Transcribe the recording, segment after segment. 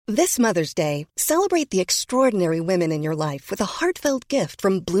This Mother's Day, celebrate the extraordinary women in your life with a heartfelt gift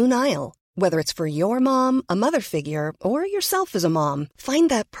from Blue Nile. Whether it's for your mom, a mother figure, or yourself as a mom, find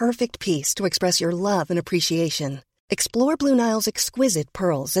that perfect piece to express your love and appreciation. Explore Blue Nile's exquisite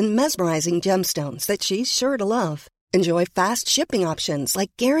pearls and mesmerizing gemstones that she's sure to love. Enjoy fast shipping options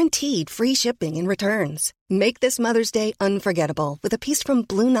like guaranteed free shipping and returns. Make this Mother's Day unforgettable with a piece from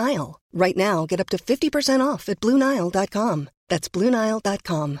Blue Nile. Right now, get up to 50% off at BlueNile.com. That's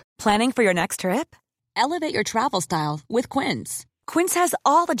BlueNile.com. Planning for your next trip? Elevate your travel style with Quince. Quince has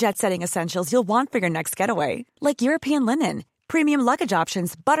all the jet-setting essentials you'll want for your next getaway, like European linen, premium luggage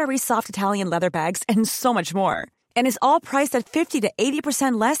options, buttery soft Italian leather bags, and so much more. And is all priced at 50 to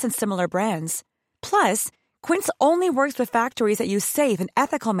 80% less than similar brands. Plus, Quince only works with factories that use safe and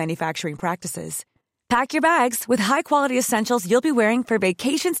ethical manufacturing practices. Pack your bags with high-quality essentials you'll be wearing for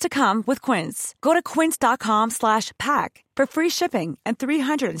vacations to come with Quince. Go to quince.com/pack for free shipping and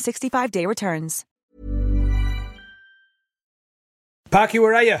 365-day returns. Parky,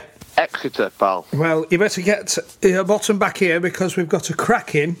 where are you? Exeter, pal. Well, you better get your bottom back here because we've got a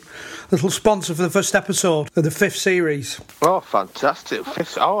cracking little sponsor for the first episode of the 5th series. Oh, fantastic. Of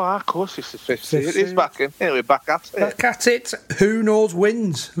course it's the 5th series. It's back in. Here, we're back at it. Back at it. Who Knows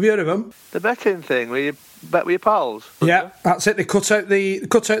Wins. Have you heard of them? The betting thing where you bet with your pals. Yeah, that's it. They cut out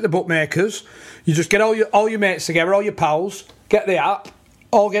the bookmakers. You just get all your mates together, all your pals, get the app,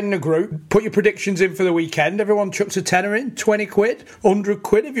 all get in a group, put your predictions in for the weekend. Everyone chucks a tenner in, 20 quid, 100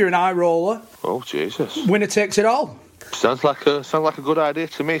 quid if you're an high roller. Oh, Jesus. Winner takes it all. Sounds like a good idea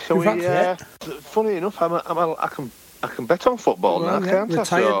to me. So funny enough, I can bet on football now, can't I?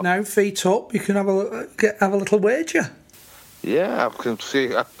 Retired now, feet up. You can have a little wager. Yeah, I can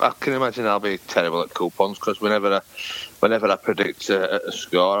see. I can imagine I'll be terrible at coupons because whenever I predict a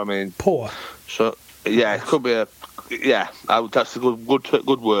score, I mean poor. So yeah, it could be that's a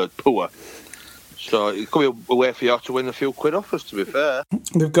good word, poor. So it could be a way for you to win a few quid off us, to be fair.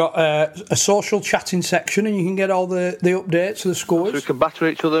 They've got a social chatting section and you can get all the updates of the scores. So we can batter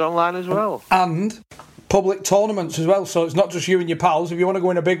each other online as well. And public tournaments as well, so it's not just you and your pals. If you want to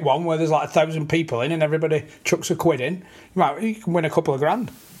go in a big one where there's like 1,000 people in and everybody chucks a quid in, you can win a couple of grand.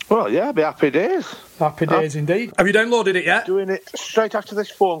 Well, yeah, it'd be happy days. Happy days indeed. Have you downloaded it yet? Doing it straight after this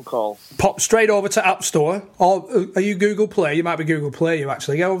phone call. Pop straight over to App Store. Or are you Google Play? You might be Google Play, you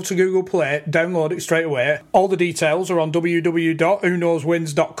actually. Go over to Google Play, download it straight away. All the details are on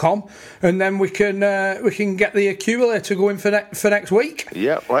www.whoknowswins.com, and then we can get the accumulator going for next week.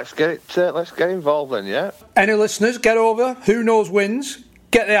 Yeah, let's get involved then, yeah. Any listeners, get over Who Knows Wins.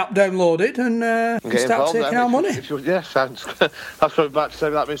 Get the app downloaded and start taking our money. That's what I'm about to say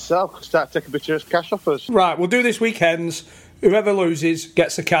about myself. Start taking a bit of cash off us. Right, we'll do this weekends. Whoever loses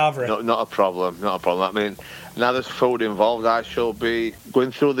gets a carvery. Not a problem. I mean, now there's food involved, I shall be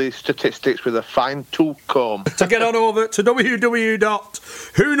going through these statistics with a fine-tooth comb. So get on over to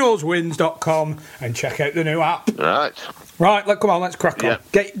www.whoknowswins.com and check out the new app. Right, come on, let's crack on.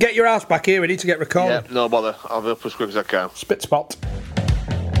 Get your ass back here, we need to get recording. Yeah, no bother. I'll be up as quick as I can. Spit spot.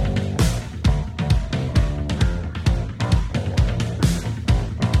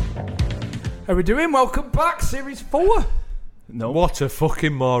 How are we doing? Welcome back, Series 4. No. What a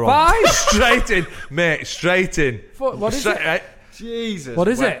fucking moron. 5? Straight in, mate, straight in. What is it? Jesus. What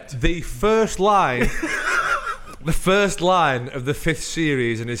is it? The first line of the 5th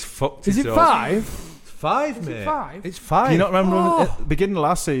series and he's fucked it up. Is it 5? It's 5, mate. It 5? It's 5. Do you not remember at the beginning of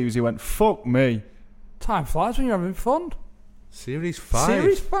last series he went, fuck me. Time flies when you're having fun. Series 5.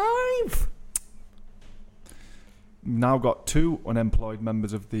 Series 5. Now got 2 unemployed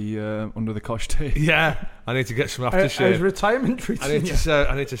members of the Under the Cosh team. Yeah, I need to get some aftershave. How's retirement treating I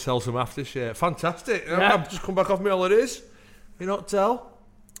need to sell some aftershave. Fantastic. Yeah. I've just come back off my holidays. You not tell?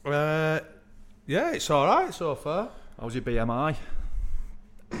 Yeah, it's all right so far. How's your BMI?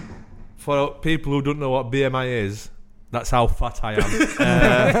 For people who don't know what BMI is, that's how fat I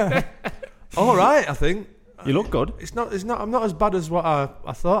am. All right, I think. You look good. It's not. I'm not as bad as what I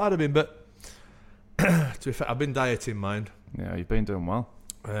thought I'd have been, but to be fair, I've been dieting, mind. Yeah, you've been doing well.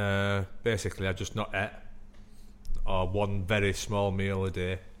 Basically, I just not ate or one very small meal a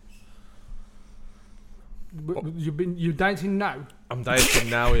day. You're dieting now? I'm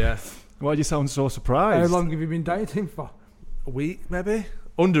dieting now, yeah. Why do you sound so surprised? How long have you been dieting for? A week, maybe.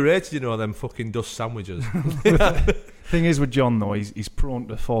 Underrated, them fucking dust sandwiches. Thing is with John though, he's prone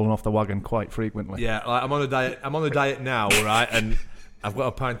to falling off the wagon quite frequently. Yeah, like I'm on a diet now, right? And I've got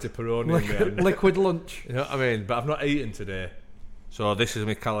a pint of Peroni in there. Liquid lunch. You know what I mean? But I've not eaten today. So this is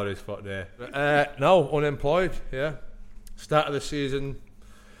my calories for today. No, unemployed, yeah. Start of the season,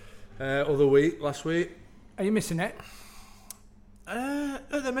 last week. Are you missing it? At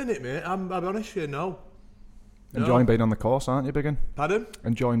the minute, mate, I'll be honest with you, no. Enjoying being on the course, aren't you, Biggin? Pardon?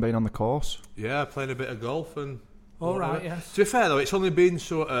 Enjoying being on the course. Yeah, playing a bit of golf and... All right, yes. To be fair, though, it's only been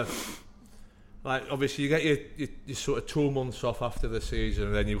sort of... Like, obviously, you get your sort of 2 months off after the season,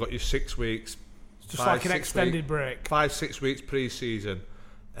 and then you've got your 6 weeks... It's just like an extended break. 5-6 weeks pre-season.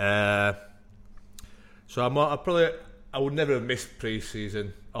 So I would never have missed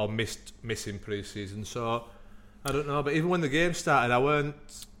pre-season or missing pre-season. So I don't know, but even when the game started, I weren't.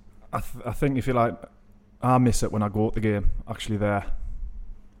 I think if you like, I miss it when I go at the game actually there.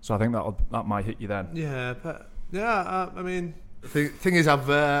 So I think that might hit you then. Yeah, but I mean, the thing is,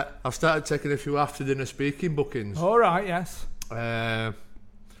 I've started taking a few after dinner speaking bookings. All right, yes.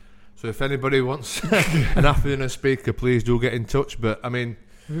 So if anybody wants an after dinner speaker, please do get in touch. But I mean,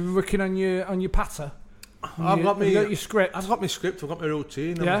 have you been working on your patter? I've got your script. I've got my script. I've got my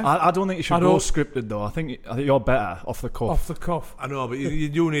routine. Yeah. I don't think you should go scripted though. I think you're better off the cuff. Off the cuff. I know, but you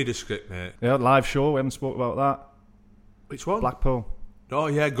do need a script, mate. Yeah, live show. We haven't spoke about that. Which one? Blackpool. Oh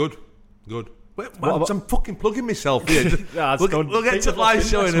yeah, good. Wait, I'm fucking plugging myself here. We'll get to the live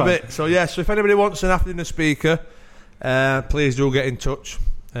show in a bit. So yeah, so if anybody wants an after dinner speaker, please do get in touch.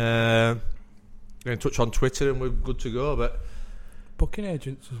 Get in touch on Twitter and we're good to go. But booking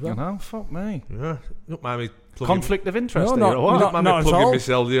agents as well. No, fuck me. Yeah, don't mind me plugging. Conflict of interest. No, Don't mind me plugging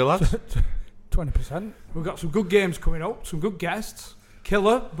myself, dear lads. 20%. We've got some good games coming up. Some good guests.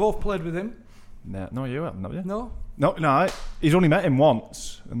 Killer, both played with him. No, you haven't, have you? No. He's only met him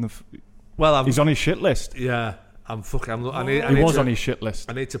once, and he's on his shit list. Yeah, he was on his shit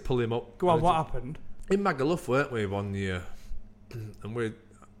list. I need to pull him up. Go on, what happened? In Magaluf, weren't we, one year? And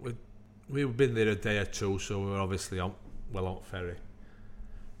we've been there a day or two, so we were obviously on ferry.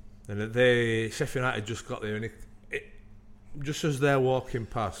 And Sheffield United just got there, and just as they're walking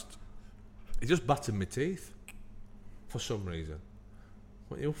past, he just battered my teeth for some reason.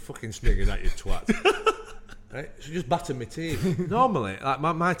 What you fucking sniggering at, you twat? Right? So he just battered my teeth. Normally, like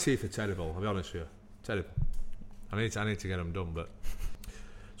my teeth are terrible. I'll be honest with you, terrible. I need to get them done, but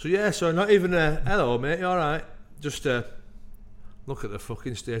so not even a hello, mate. You all right? Just look at the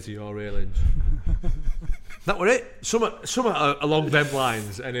fucking state of your railings. That were it. Some along them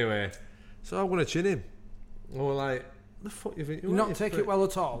lines, anyway. So I'm gonna chin him. And we're like, the fuck you think? You not take it well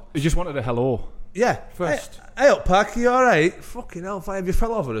at all. He just wanted a hello. Yeah, first. Hey up, Parky, you all right? Fucking hell, have you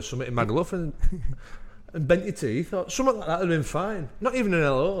fell over or something in Magaluf and bent your teeth? Or something like that would have been fine. Not even an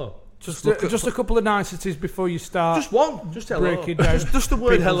hello. Just a couple of niceties before you start. Just one. Just hello. Breaking down just the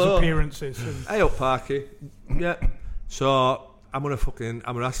word hello. Appearances. Hey up, Parky. Yeah. So I'm gonna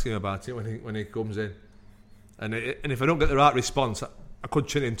ask him about it when he comes in, and if I don't get the right response, I could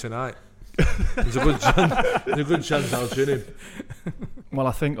chin him tonight. There's a good chance I'll chin him. Well,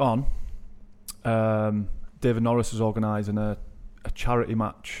 I think David Norris is organising a charity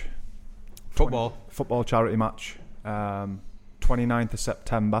match. Football charity match. 29th of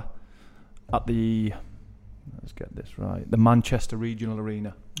September at let's get this right, the Manchester Regional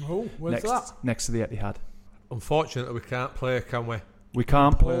Arena. Oh, where's that? Next to the Etihad. Unfortunately, we can't play, can we? We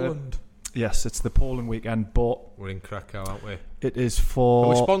can't play. Poland. Yes, it's the Poland weekend, but we're in Krakow, aren't we? It is for. Are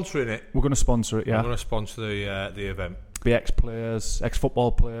we sponsoring it? We're going to sponsor it. Yeah, we're going to sponsor the event. Be ex-players,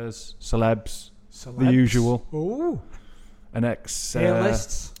 ex-football players, celebs, the usual. Ooh. And ex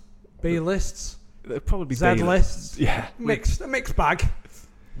A-lists, B-lists, it'd probably be Z-lists. Yeah, a mixed bag.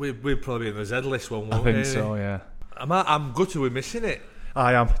 We'd probably be in the Z-list one, won't I think so. Yeah. I'm gutted we're missing it.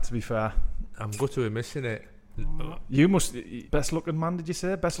 I am, to be fair. I'm gutted we're missing it. You must best looking man. Did you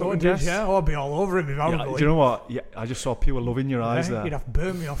say best looking guest? Yeah, I'll be all over him if I was going. Do you know what? Yeah, I just saw pure love in your eyes there. You'd have to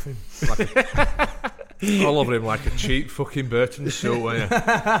burn me off him. All over him like a cheap fucking Burton suit, weren't you?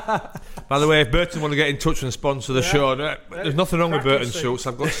 By the way, if Burton want to get in touch and sponsor the show, there's nothing wrong with Burton suits.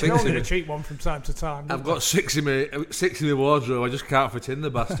 I've got 6 in a cheap one from time to time. I've got 6 in my wardrobe. I just can't fit in the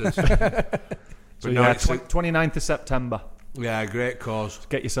bastards. So yeah, 29th of September. Yeah, great cause.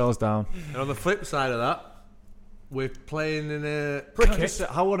 Get yourselves down. And on the flip side of that, we're playing in a cricket.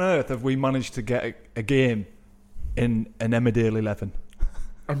 How on earth have we managed to get a game in an Emmerdale 11?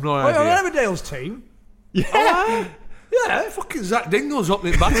 I've no idea. Emmerdale's team? Yeah. Yeah, fucking Zach Dingle's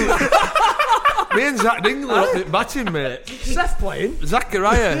opening batting. Me and Zach Dingle are opening batting, mate. Seth playing?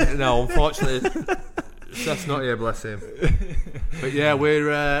 Zachariah? No, unfortunately. Seth's not here, bless him. But yeah,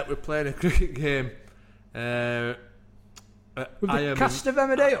 we're playing a cricket game. With the cast of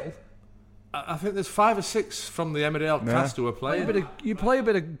Emmerdale? I think there's 5 or 6 from the Emmerdale cast who are playing. You play a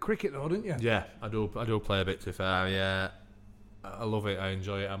bit of cricket though, don't you? Yeah, I do play a bit, to be fair. Yeah, I love it. I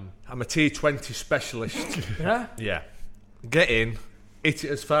enjoy it. I'm a T20 specialist. Yeah? Yeah. Get in, hit it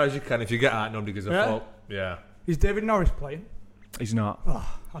as far as you can. If you get out, nobody gives a fuck. Yeah. Is David Norris playing? He's not.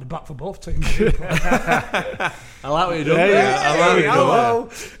 Oh, I'd have backed for both teams. I like what you do. I like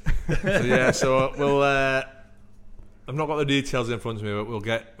what you do. So we'll. I've not got the details in front of me, but we'll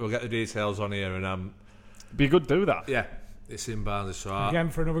get the details on here, and Be good to do that. yeah, it's in Barnsley. So Again,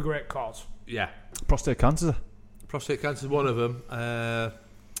 for another great cause. yeah, Prostate cancer. prostate cancer is one of them.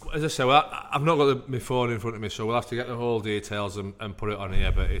 As I say, I've not got my phone in front of me, so we'll have to get the whole details and put it on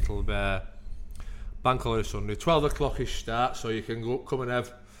here. But it'll be Bank Holiday Sunday, 12 o'clock-ish start, so you can come and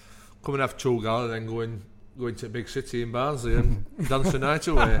have 2 gallon, and then go into a big city in Barnsley and dance the night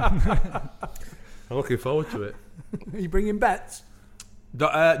away. I'm looking forward to it. Are you bringing bets?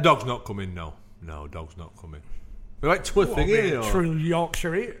 Dog's not coming. No, Dog's not coming. We went to a thing, you know. True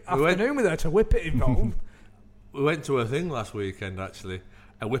Yorkshire afternoon with her to whip it involved. We went to a thing last weekend, actually,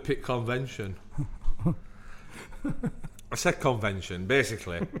 a Whippet convention. I said convention,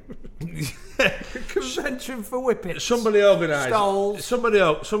 basically. Convention for whippets. Somebody organised. Stalls.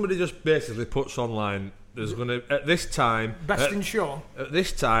 Somebody just basically puts online. There's going to at this time. Best in show. At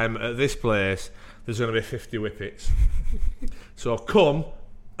this time, at this place, there's going to be 50 whippets. So come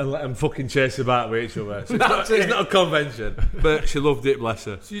and let them fucking chase about with each other. So it's not a convention, but she loved it, bless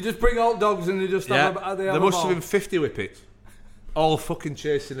her. So you just bring all dogs and they just have there must have been 50 whippets, all fucking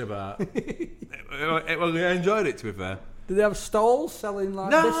chasing about. Well, I enjoyed it, to be fair. Do they have stalls selling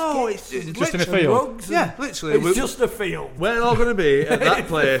like biscuits? It's just in a field. Rugs? Yeah, literally. It's just a field. We're all going to be at that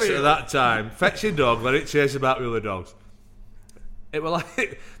place at that time. Fetch your dog, let it chase about with other dogs. It were like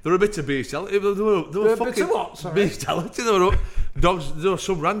they were a bit of bestiality. They were fucking bit of what? Sorry? bestiality. There were dogs. There were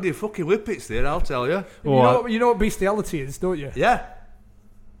some randy fucking whippets there. I'll tell you. You know what bestiality is, don't you? Yeah.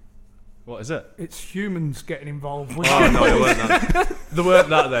 What is it? It's humans getting involved. With Oh no, they weren't that. They weren't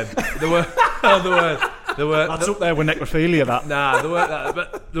that then. They were. Oh, they weren't. That's up there with necrophilia. That. Nah, they weren't that.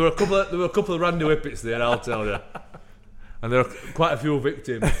 But there were a couple of randy whippets there. I'll tell you. And there were quite a few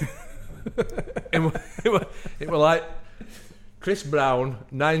victims. it were like Chris Brown,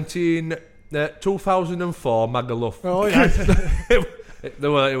 2004 Magaluf. Oh yeah. it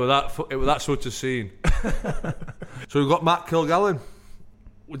was that sort of scene. So we've got Matt Kilgallen.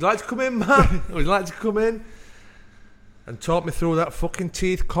 Would you like to come in, Matt? Would you like to come in and talk me through that fucking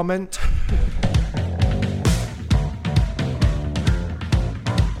teeth comment?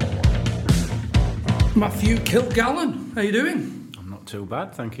 Matthew Kilgallen, how you doing? I'm not too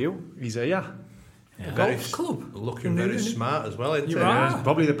bad, thank you. He's here. Golf club. Looking very smart as well, isn't You he? are.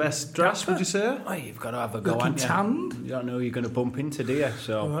 Probably the best dress, would you say? Oh, you've got to have a go, Looking haven't you? tanned. You don't know who you're going to bump into, do you?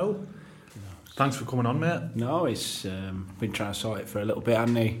 So, Well, Thanks for coming on, mate. no, he's been trying to sort it for a little bit,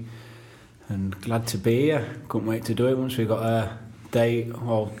 hasn't he? And glad to be here. Couldn't wait to do it once we got a date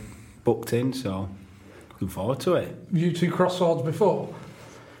all booked in, so looking forward to it. you two cross swords before.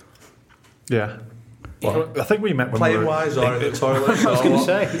 Yeah. Well, I think we met when Playing we were... wise or in the toilet. I was going to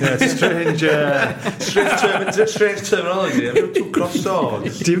say. Yeah, it's strange. Strange terminology. Have you two crossed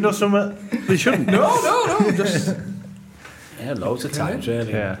swords? Do you know something? They shouldn't. No, just Yeah, loads of times,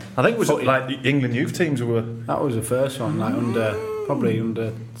 really. Yeah. I think it was like the England youth teams were... That was the first one, like probably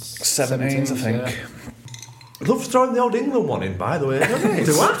under 17s, I think. Yeah. Loves throwing the old England one in, by the way, doesn't he?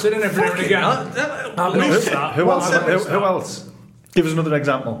 do what? In every now and again. Who else? Give us another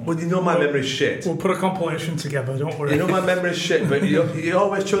example. Well, you know my memory's shit. We'll put a compilation together, don't worry. You know my memory's shit, but you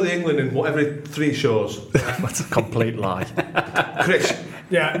always show the England in every 3 shows. That's a complete lie. Chris.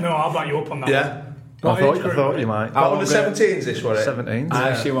 Yeah, no, I'll back you up on that. Yeah. What I age group? thought you might. Out under 17s, this was it? 17s. I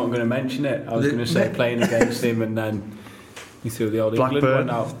actually wasn't going to mention it. I was going to say playing against him, and then you threw the old Blackburn. England one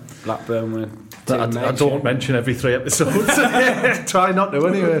out. Blackburn were I don't mention every 3 episodes. Try not to,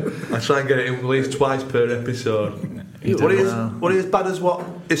 anyway. I try and get it in at least twice per episode. What is as bad as what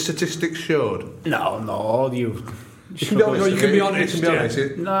his statistics showed? No, you can be honest. You can be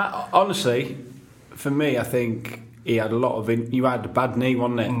honest. No, honestly, for me, I think he had a lot of... You had a bad knee,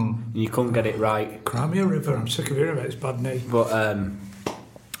 wasn't it? And you couldn't get it right. Crimea River, I'm sick of hearing about his bad knee. But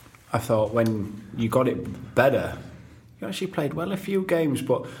I thought when you got it better, you actually played well a few games,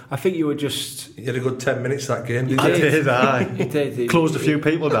 but I think you were just... You had a good 10 minutes that game, didn't I you? did, aye. He did. Closed a few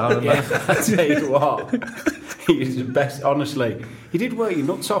people down. Yeah, I tell you what, he's the best. Honestly, he did work your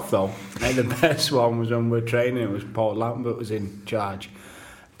nuts off though. And the best one was when we were training. It was Paul Lambert was in charge,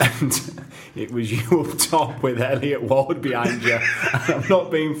 and it was you up top with Elliot Ward behind you. And I'm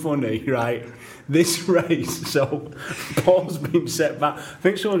not being funny, right? This race, so Paul's been set back. I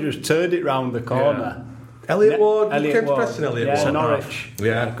think someone just turned it round the corner. Elliot Ward, Elliot kept Ward. pressing Elliot yeah, Ward. Norwich.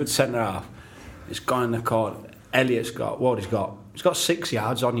 Yeah. Good centre half. It's gone in the corner. Elliot's got what he's got. He's got 6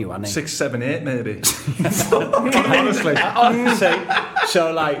 yards on you, hasn't he? 6, 7, 8 maybe. Honestly.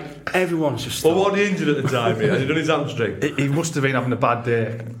 So like everyone's just. Well, what he injured at the time? Had he done his hamstring? He must have been having a bad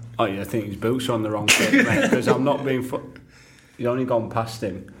day. Oh yeah, I think his boots are on the wrong foot, mate. Because I'm not being. He'd only gone past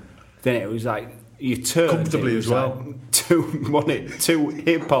him. Then it was like you turned comfortably as well. Like two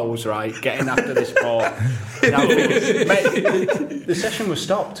hippos, right, getting after this ball. Mate, the session was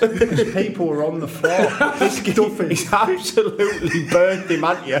stopped because people were on the floor. He's absolutely burned him,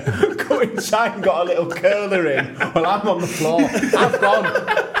 hadn't you? Go inside and got a little curler in. Well, I'm on the floor. I've gone.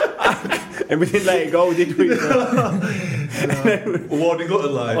 And we didn't let it go, did we? What did he got to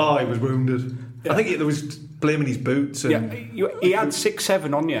like? Oh, he was wounded. Yeah. I think there was blaming his boots. And he had 6,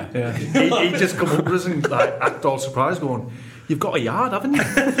 7 on you. Yeah. he just come up and like act all surprised, going, "You've got a yard, haven't you?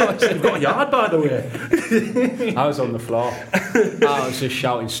 You've got a yard, by the way." I was on the floor. I was just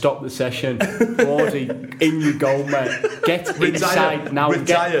shouting, "Stop the session, Wardy, in you go, mate. Get inside now.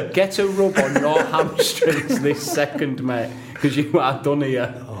 Get a rub on your hamstrings this second, mate, because you are done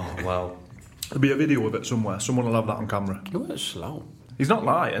here." Oh wow! There'll be a video of it somewhere. Someone will have that on camera. You were slow. He's not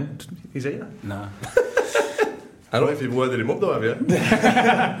lying. He's here. No. I don't know if you've worded him up though, have you?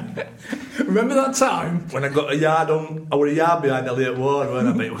 Remember that time when I got a yard on? I was a yard behind Elliot Ward, weren't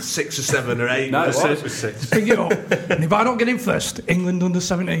I? But it was 6 or 7 or 8. No, it was 6. Bring it up. And if I don't get in first, England under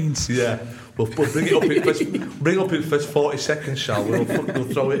 17s. Yeah. We'll bring it up in first. Bring up in first 40 seconds, shall we? We'll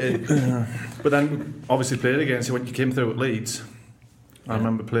throw it in. But then, obviously, playing against you when you came through at Leeds. I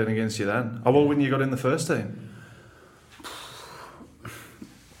remember playing against you then. How old when you got in the first team?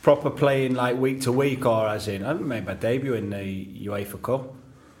 Proper playing like week to week, or as in I made my debut in the UEFA Cup.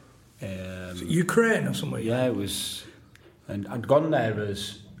 Ukraine or somewhere? Yeah, it was, and I'd gone there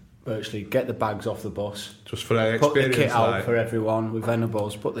as virtually get the bags off the bus, just for our put experience, the kit out for everyone with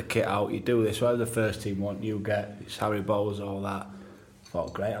Venables. Put the kit out. You do this. Whatever the first team want, you get. It's Harry Bowles, all that.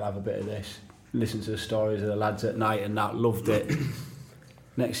 Thought great. I'll have a bit of this. Listen to the stories of the lads at night, and that loved it.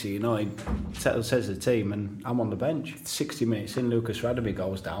 Next thing you know, he says the team, and I'm on the bench. 60 minutes in, Lucas Radeby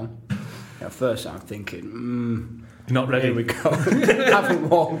goes down. At first, I'm thinking, you're not ready. Here we go. I haven't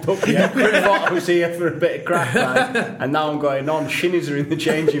warmed up yet. I thought I was here for a bit of crack, right? And now I'm going on. Shinnies are in the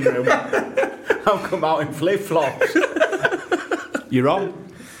changing room. I'll come out in flip-flops. You're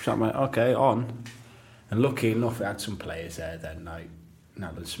on? So I'm like, okay, on. And lucky enough, we had some players there then, like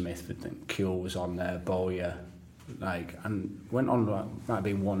Nathan Smith, I think Kuehl was on there, Bowyer. And went on, might have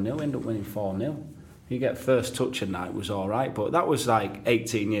been 1-0, ended up winning 4-0. You get first touch and that was all right, but that was like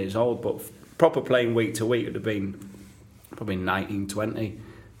 18 years old. But proper playing week to week would have been probably 19, 20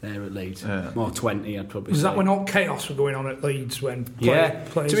 there at Leeds. Yeah. More 20, I'd probably say. Was that when all chaos was going on at Leeds? When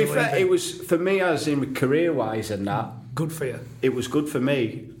players to be fair, it was for me as in career-wise and that. Good for you. It was good for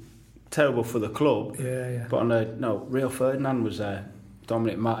me. Terrible for the club. Yeah. But Rio Ferdinand was there.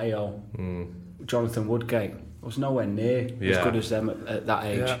 Dominic Matteo, Jonathan Woodgate. I was nowhere near as good as them at that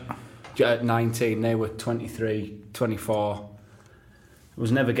age. Yeah. At 19, they were 23, 24. I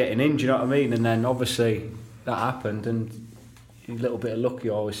was never getting in, do you know what I mean? And then obviously that happened, and a little bit of luck,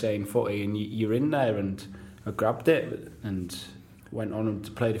 you always say in footy, and you're in there, and I grabbed it and went on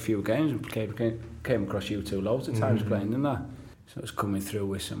and played a few games and came across you two loads of times playing, didn't I? So it was coming through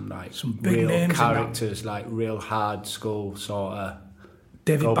with some big real names characters, like real hard school sort of.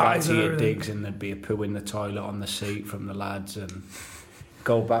 David go back Bizer to your digs and there'd be a poo in the toilet on the seat from the lads, and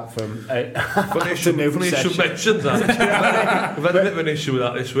go back from funny you should mention that. We've had a bit of an issue with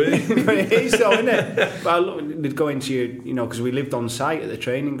that this week. But it is though, isn't it? But they'd go into your, because we lived on site at the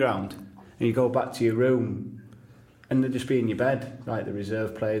training ground, and you go back to your room and they'd just be in your bed, like the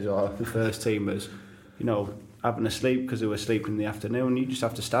reserve players or the first teamers, having a sleep because they were sleeping in the afternoon. You just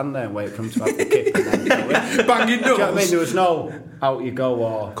have to stand there and wait for them to have the kick and then banging doors. Do you know what I mean? There was no out you go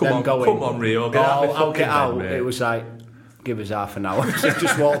or come on Rio, get out. I'll get out. Bed, it was like, give us half an hour. So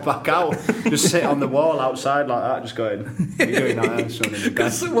just walk back out, just sit on the wall outside like that, just going, what are you doing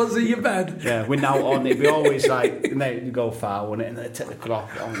that? Son, was in your bed. Yeah, we're now on. It'd be always like, and they go far, wouldn't it? And they take the clock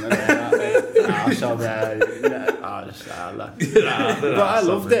on. But I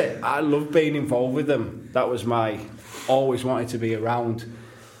loved it. I loved being involved with them. That was always wanted to be around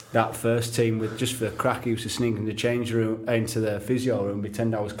that first team with just for the crack. He used to sneak in the change room, into the physio room,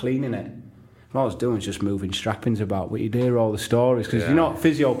 pretend I was cleaning it. What I was doing was just moving strappings about, but you'd hear all the stories, because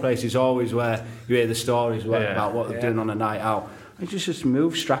physio places always where you hear the stories about what they're doing on a night out. I just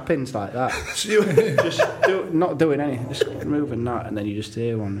move strappings like that. Not doing anything, just moving that, and then you just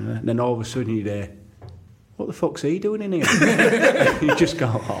hear one, and then all of a sudden you'd hear, what the fuck's he doing in here? You just go,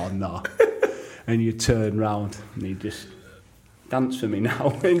 oh no. And you turn round and you just dance for me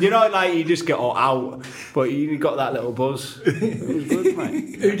now. And you know, like, you just get all out, but you got that little buzz. It was good,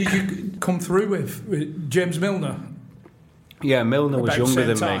 mate. Who did you come through with? James Milner? Yeah, Milner was About younger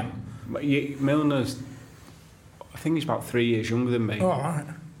than same me. But Milner's, I think he's about 3 years younger than me. Oh, all right.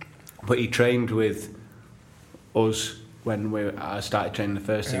 But he trained with us when I started training the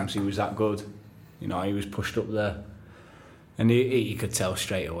first team, so he was that good. You know, he was pushed up there. And you could tell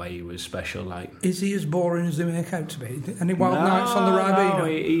straight away he was special. Like, is he as boring as they make out to be? Any wild nights on the Ribena? No,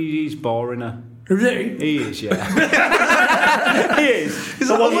 he's boringer. Really? He is, yeah. He is. Is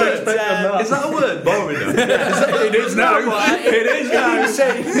that a word? Boringer? It is now. It is now. You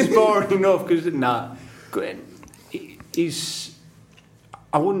say he's boring enough because he's.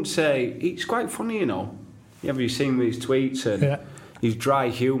 I wouldn't say he's quite funny, you know. Have you seen his tweets and his dry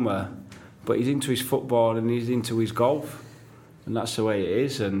humour? But he's into his football and he's into his golf, and that's the way it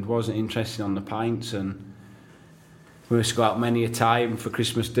is. And wasn't interested on the pints, and we used to go out many a time for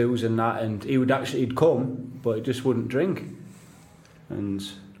Christmas do's and that. And he'd come, but he just wouldn't drink. And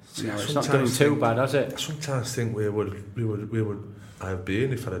you know, it's not doing too bad, has it? I sometimes think we would have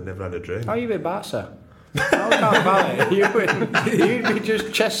been if I'd never had a drink. How are you with Barca? You'd be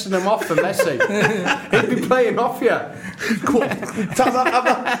just chesting them off for Messi. He'd be playing off you. Have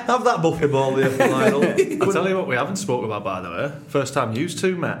that buffy ball there for Lionel. I'll tell you what we haven't spoken about, by the way. First time you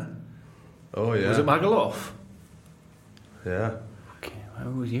two met. Oh yeah. Was it Magaluf? Yeah. Okay, where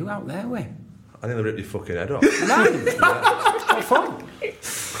was you out there with? I nearly ripped your fucking head off. What fun?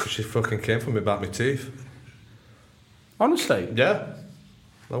 Because she fucking came for me about my teeth. Honestly? Yeah.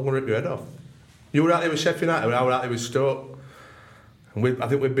 I want to rip your head off. You were out there with Sheffield United, I was out there with Stoke. And I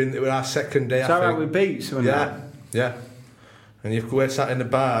think we've been, it was our second day. So out with Beats? Yeah. And we're sat in the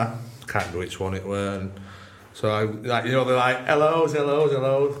bar, can't remember which one it were. And so they're like,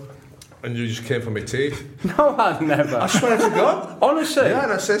 hello. And you just came for my teeth. No, I've never. I swear to God. Honestly? Yeah,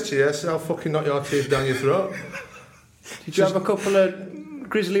 and I said to you, I'll fucking knock your teeth down your throat. Did you have a couple of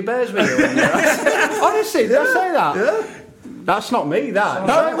grizzly bears with you? Honestly, did I say that? Yeah. That's not me, that.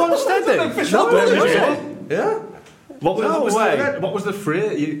 No, one steady. Yeah. What was the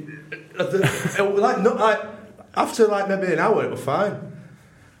phrase? After maybe an hour, it was fine.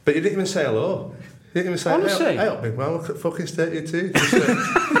 But you didn't even say hello. You didn't even say, honestly? Hey up, big man, look at fucking state of your teeth.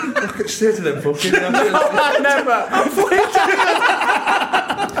 Look at state of them fucking. I never.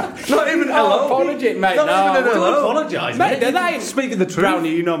 Not even hello. Apology, mate. Not even hello. Apologise, mate. That ain't, speaking the truth. Brownie,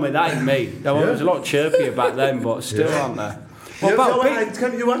 you know me, that ain't me. There was a lot chirpier back then, but still aren't there.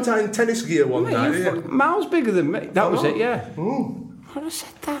 You went out in tennis gear one night, didn't you? Miles bigger than me. That was it, yeah. When I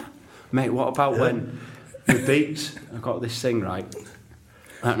said that. Mate, what about when with Beats, I got this thing, right?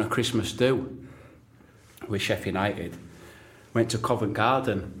 Out on a Christmas do with Sheffield United. Went to Covent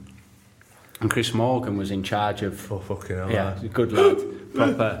Garden. And Chris Morgan was in charge of... Oh, fucking hell. Yeah, he's a good lad.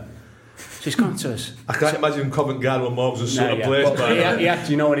 Proper... So he's gone to us. I can't imagine Covent Garden when Morgs was sort of place. Yeah,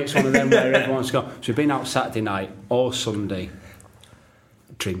 you know when it's one of them where everyone's gone. So we've been out Saturday night or Sunday,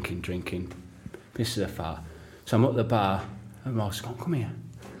 drinking. This is a far. So I'm at the bar, and Morgs gone, come here.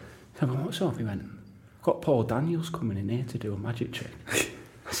 So I went, what's up? He went, got Paul Daniels coming in here to do a magic trick.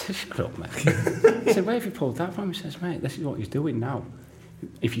 I said, shut up, mate. I said, where have you pulled that from? He says, mate, this is what he's doing now.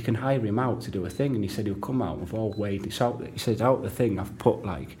 If you can hire him out to do a thing, and he said he'll come out, we've all weighed this out. He said, out the thing, I've put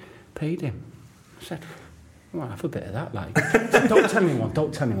paid him. I said, well, have a bit of that, I said, don't tell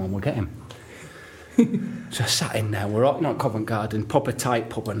anyone, we'll get him. So I sat in there, we're not Covent Garden, proper tight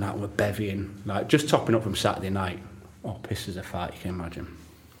pub and that, we're bevying, just topping up from Saturday night. Oh, pisses a fart, you can imagine.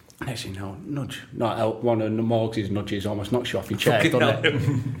 Next thing you know, nudge. One of the Morgs' nudges almost knocks you off your chair, doesn't it?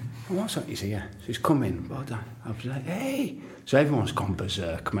 What's that? He's here. So he's come in. Well done. I was like, hey. So everyone's gone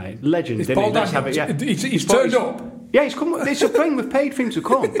berserk, mate. Legend, it's didn't Paul he? Let's have it, yeah. He's turned up. Yeah, he's come. It's a thing. We've paid for him to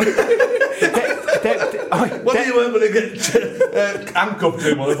come. What do you want to get handcuffed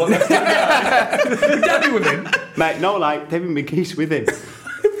to him? Daddy with him? Mate, no, David McGee's with him.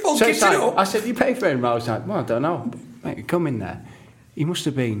 So I said, you pay for him? I was like, well, I don't know. Mate, you come in there. He must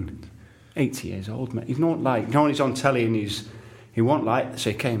have been 80 years old, mate. He's not when he's on telly and he wasn't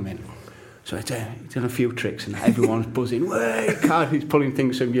so he came in. So he's done a few tricks and everyone's buzzing. Way, God, he's pulling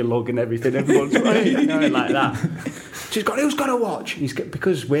things from your lug and everything. Everyone's going like that. She's got, who's got to watch?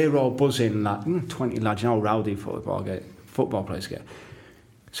 Because we're all buzzing, 20 lads, rowdy football players get.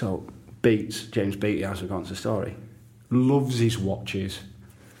 So James Beattie, as we've gone to the story, loves his watches.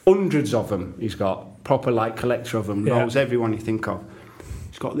 Hundreds of them he's got. Proper collector of them. Knows everyone you think of.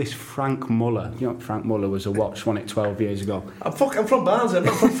 got this Frank Muller. You know, Frank Muller was a watch, won it 12 years ago. I'm from Barnsley, I'm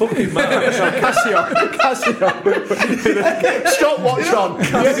not from fucking Man. Casio. Stopwatch on.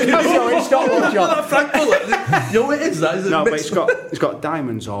 Casio, stopwatch on. Frank Muller. You know what it is? That is No, but it's got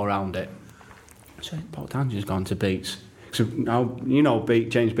diamonds all around it. So Paul Daniels gone to Beats. So now you know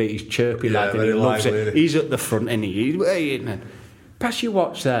James Beattie's chirpy lad, and he loves it. He's at the front, and he's waiting. Pass your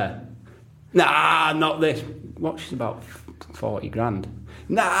watch there. Nah, not this. Watch is about 40 grand.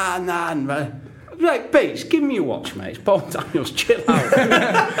 Nah. Right, Beats, give me your watch, mate. It's Paul Daniels, chill out.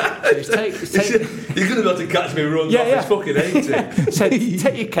 So you're going to be able to catch me runs off his fucking 80. So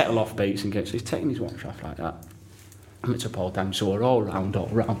take your kettle off, Beats, and so he's taking his watch off like that. And it's a Paul Daniels, so we're all round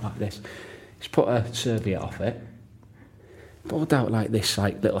like this. He's put a serviette off it, pulled out like this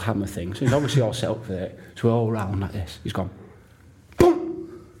like little hammer thing. So he's obviously all set up for it. So we're all round like this. He's gone,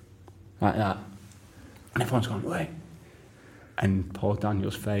 boom, like that. And everyone's gone, wait. And Paul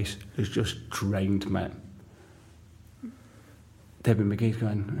Daniels' face is just drained, mate. David McGee's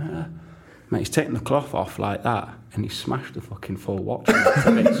going, mate, he's taking the cloth off like that, and he smashed the fucking full watch.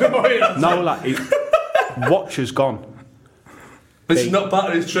 No, like, watch has gone. This is not part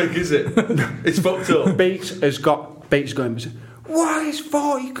of his trick, is it? It's fucked up. Beats going, why is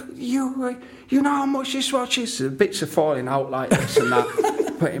 40? You know how much this watch is? The bits are falling out like this and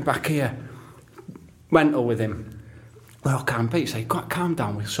that. Put him back here. Mental with him. Well, calm, Beats say, calm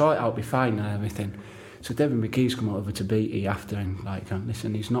down, we'll sort it out, be fine and everything. So David McGee's come over to Beattie after and like,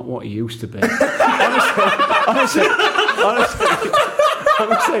 listen, he's not what he used to be.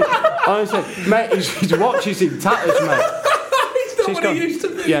 honestly, mate, his watch is in tatters, mate. He's not what he used to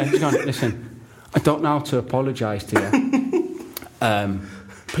be. Yeah, he's gone, listen, I don't know how to apologise to you.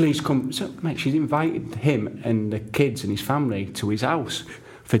 Please come. So, mate, she's invited him and the kids and his family to his house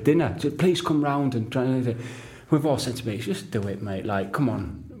for dinner. So, please come round and try anything. We've all said to me, just do it, mate. Like, come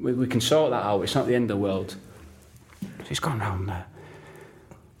on, we can sort that out. It's not the end of the world. So he's gone round there.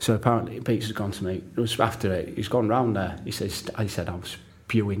 So apparently, Pete's has gone to me. It was after it. He's gone round there. I said, I was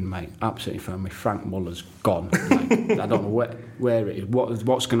spewing, mate, absolutely from me. Frank Muller's gone. Like, I don't know where it is.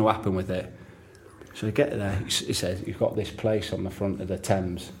 What's going to happen with it? So I get there. He says he's got this place on the front of the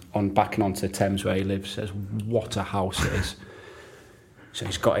Thames, backing onto the Thames where he lives. Says what a house it is. So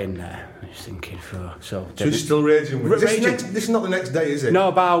he's got in there. He's thinking, so he's still raging with it. This is not the next day, is it? No,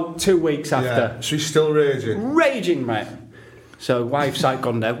 about 2 weeks after. Yeah, so he's still raging. Raging, mate. So wife's like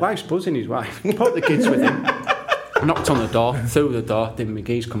gone there. Wife's buzzing his wife. Put the kids with him. Knocked on the door. Through the door. David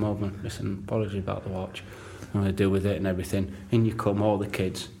McGee's come over and listen, apology about the watch. I'm going to deal with it and everything. In you come, all the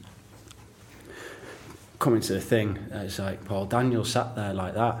kids. Coming to the thing, it's like Paul Daniels sat there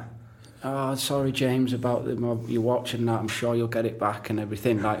like that. Oh, sorry, James, about your watch and that. I'm sure you'll get it back and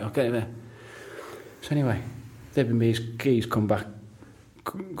everything. Like, I'll get it there. So anyway, David McGee's come back,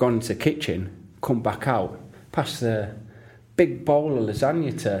 gone into the kitchen, come back out, passed the big bowl of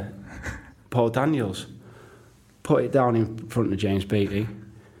lasagna to Paul Daniels, put it down in front of James Beattie,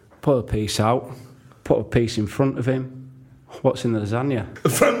 put a piece out, put a piece in front of him. What's in the lasagna?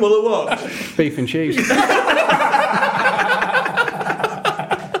 Frank Muller watch? Beef and cheese.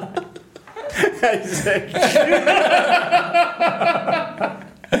 I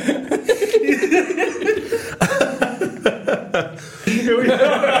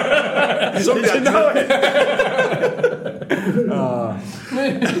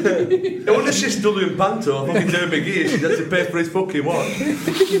wonder if she's still doing panto. Fucking David McGee, she's had to pay for his fucking watch.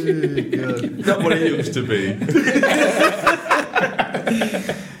 Not what it used to be.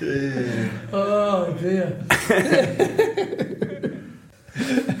 Oh dear.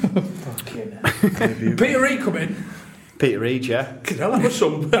 Peter Reid come in. Peter Reid, yeah. That was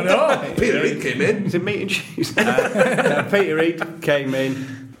some. I know. Peter Reid came in. Is it meat and cheese? Peter Reid came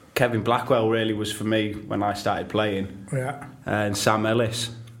in. Kevin Blackwell really was for me when I started playing. Yeah. And Sam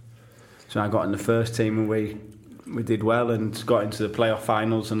Ellis. So I got in the first team and we did well and got into the playoff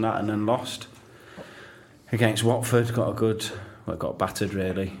finals and that, and then lost against Watford. Got battered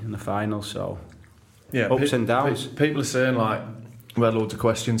really in the final. So yeah, ups and downs. People are saying like we had loads of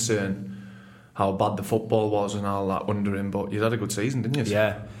questions saying how bad the football was and all that, wondering, but you had a good season, didn't you?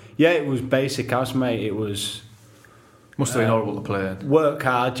 Yeah, it was basic as, mate. It was must have been horrible to play. Work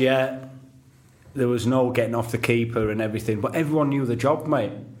hard, yeah. There was no getting off the keeper and everything, but everyone knew the job,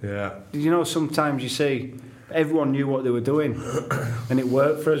 mate. Yeah. You know, sometimes you see everyone knew what they were doing, and it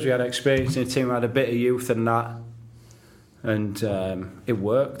worked for us. We had experience in the team, we had a bit of youth and that, and it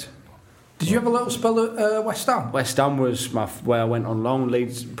worked. Did you have a little spell at West Ham? West Ham was where I went on loan.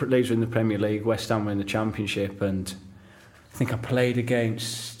 Leeds were in the Premier League, West Ham were in the Championship, and I think I played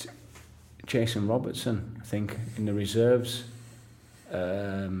against Jason Robertson, I think, in the reserves.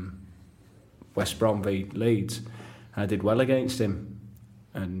 West Brom v Leeds, and I did well against him,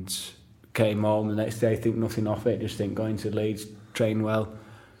 and came home the next day, think nothing of it, just think going to Leeds, train well.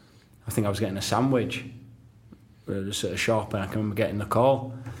 I think I was getting a sandwich just at a shop, and I can remember getting the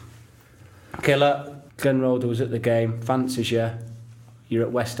call. Killer, Glenn Roeder was at the game, fancies you, you're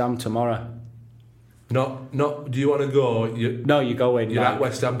at West Ham tomorrow. Not. Do you want to go? No, you go in. You're at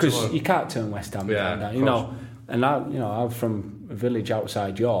West Ham tomorrow. Because you can't turn West Ham down, you know. And I'm from a village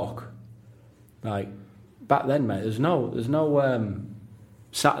outside York. Like back then, mate, there's no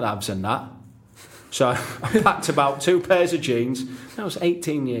sat navs and that. So I packed about 2 pairs of jeans. I was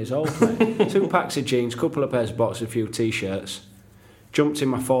 18 years old, mate. 2 packs of jeans, couple of pairs of boxers, a few t-shirts. Jumped in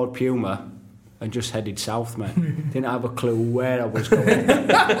my Ford Puma and just headed south, mate. Didn't have a clue where I was going.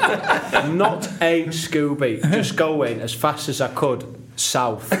 Not a Scooby. Just going as fast as I could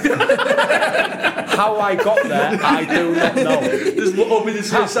south. How I got there, I do not know.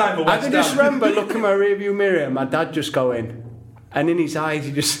 I can just remember looking in my rearview mirror and my dad just going, and in his eyes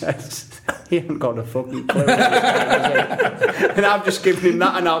he just says, he ain't got a fucking clue. And I've just given him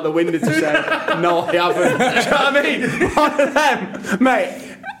that and out the window to say, no, I haven't. Do you know what I mean? One of them, mate.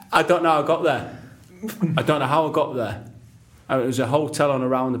 I don't know how I got there. I don't know how I got there. It was a hotel on a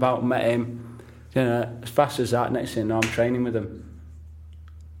roundabout, met him. You know, as fast as that, next thing I know, I'm training with him.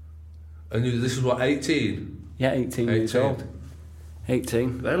 And this is what, 18? Yeah, 18 years old.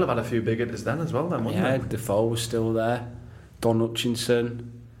 18. They'll have had a few big hitters then as well, then, wouldn't they? Yeah, Defoe was still there. Don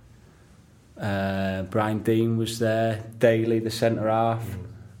Hutchinson. Brian Dean was there. Daly, the centre half.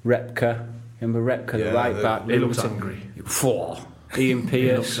 Repka. Remember Repka, the right back. He looks angry. Ian Pearce.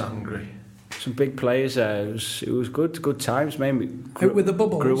 He looks angry. Some big players there. It was good times, man. Out with the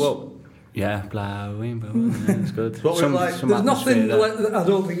bubbles. Grew up. Yeah, blowing bubbles. Yeah, it's good. There's nothing I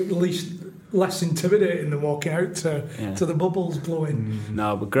don't think less intimidating than walking out to the bubbles blowing.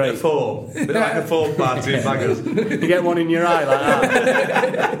 No, but great. A bit like a foam party in Baggers. You get one in your eye like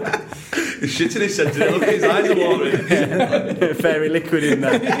that. He's shitting his head, look at his eyes are watering. Fairy liquid in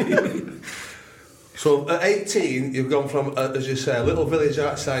there. So at 18, you've gone from, as you say, a little village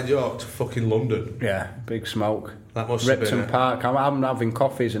outside York to fucking London. Yeah, big smoke. That must have been Ripton Park. I'm having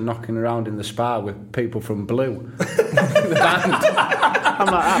coffees and knocking around in the spa with people from Blue. The band. I'm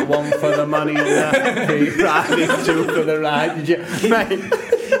like that, 1 for the money and 2 for the ride. Mate,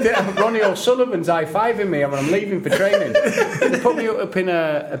 Ronnie O'Sullivan's high-fiving me when I'm leaving for training. They put me up in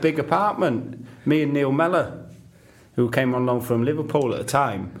a big apartment. Me and Neil Mellor, who came on loan from Liverpool at the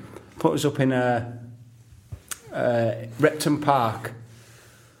time, put us up in Repton Park.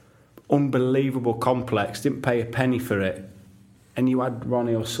 Unbelievable complex, didn't pay a penny for it, and you had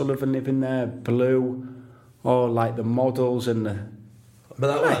Ronnie O'Sullivan living there, Blue, all like the models and the. But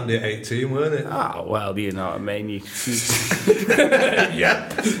that was only at 18, weren't it? Oh well, you know what I mean. Yeah.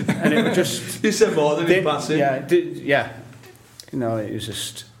 And it was just. You said more than in passing. Yeah. You know, it was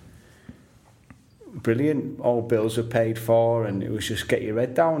just brilliant. All bills were paid for, and it was just get your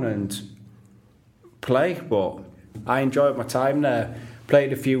head down and play. But I enjoyed my time there.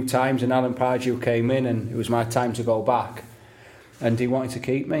 Played a few times, and Alan Pardew came in, and it was my time to go back. And he wanted to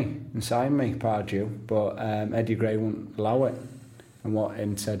keep me and sign me, Pardew, but Eddie Gray wouldn't allow it,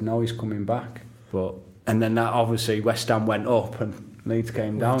 and said no, he's coming back. And then that obviously West Ham went up and Leeds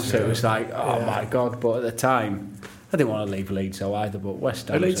came down, so it was like, my God. But at the time, I didn't want to leave Leeds so either. But West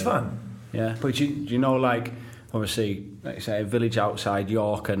Ham, a Leeds fan. Yeah, but you know, like obviously, like you say, a village outside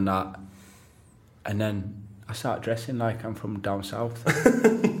York and that, and then I start dressing like I'm from down south.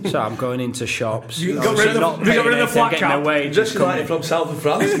 So I'm going into shops. You got rid of the flat cap. Just like you're from south of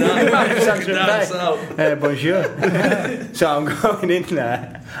France now. Bonjour. So I'm going in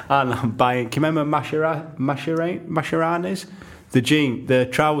there and I'm buying. Can you remember Mascherani's? The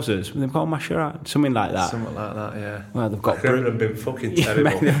trousers, they've got Mascherani, something like that. Something like that, yeah. Well, they've got. They've been fucking terrible.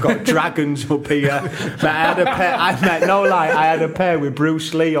 Mate, they've got dragons up here. Mate, I had a pair. I had a pair with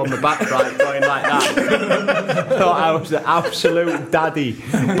Bruce Lee on the back, right, going like that. Thought I was the absolute daddy,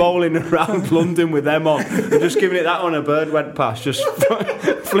 bowling around London with them on, and just giving it that on. A bird went past, just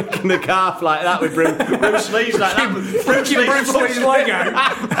flicking the calf like that with Bruce Lee's like that. Bruce Lee's leg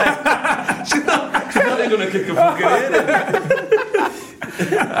out. She's not even going to kick a fucking head.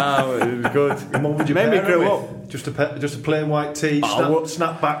 Oh, it was good. And what would you made me pair it grow with? up. Just a plain white tee,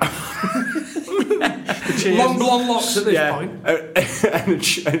 snap back. Long blonde locks at this point.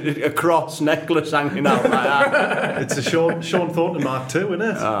 And a cross necklace hanging out like that. It's a Sean Thornton Mark II, isn't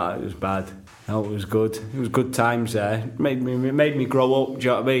it? It was bad. No, it was good. It was good times there. It made me grow up, do you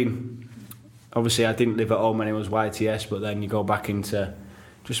know what I mean? Obviously I didn't live at home when it was YTS, but then you go back into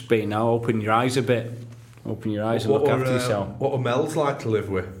just being now, open your eyes a bit. Open your eyes and look after yourself. What were Mel's like to live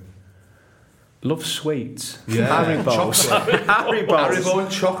with? Love sweets. Yeah. Haribo's. Haribo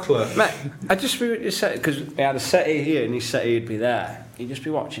and chocolate. Mate, I just be with your because he had a settee here and his settee would be there. He'd just be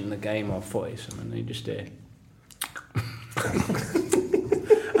watching the game or footy, and he'd just do.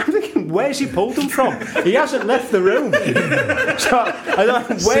 I'm thinking, where's he pulled them from? He hasn't left the room. So I don't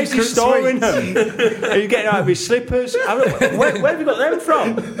know, where's he storing them? Are you getting out of his slippers? Where have you got them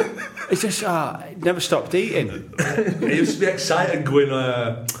from? It's just, never stopped eating. He used to be excited going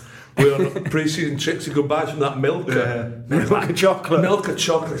on pre-season trips to go buy some of that milk. Milk and chocolate. Milk and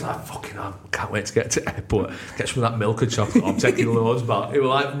chocolate. He's like, fucking hell, can't wait to get to the airport. Get some of that milk and chocolate. I'm taking loads back. He was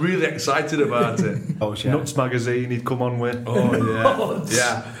like really excited about it. Oh, yeah. Nuts magazine he'd come on with. Oh, yeah.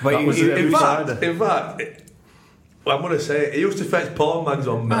 Yeah. But in fact, well, I'm going to say it, he used to fetch porn mags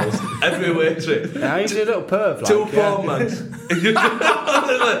on Mel's every away trip. Yeah, he's a little perv. Two porn mags. You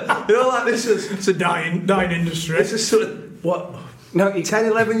know, like this is... It's a dying industry. This is sort of, what... No, 10,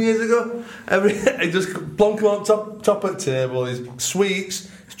 11 years ago, he just plonk him on top of the table. His sweets,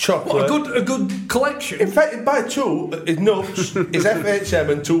 his chocolate. What, a good collection. In fact, he'd buy two, his nuts, his FHM,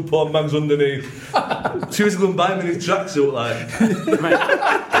 and two porn mags underneath. So he was going to buy him in his tracksuit, like.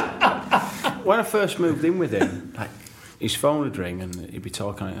 When I first moved in with him, like, his phone would ring and he'd be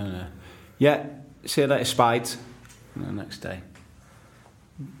talking, and yeah, see you later, Spides. And the next day,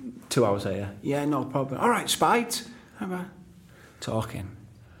 2 hours later, yeah, no problem. All right, Spides. All right. Talking,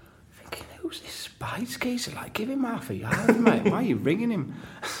 thinking, who's this Spides geezer? Like, give him half a yard, mate. Why are you ringing him?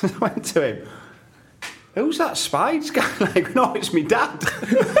 I went to him. Who's that Spides guy? Like, no, it's me dad.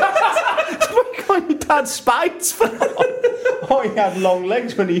 What are you calling your dad Spides for? Oh, he had long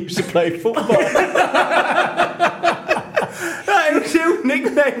legs when he used to play football. That was two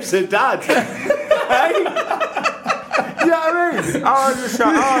nicknames of dad. Hey? You know what I mean? I was just like,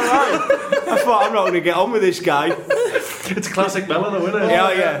 all right. I thought, I'm not going to get on with this guy. It's a classic Mella, though, isn't it?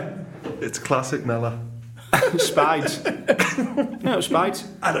 Yeah, yeah. It's classic Mella. Spides. No, Spides.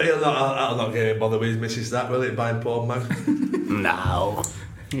 I'm not getting bothered with his missus that, will it? Buying porn mags. No.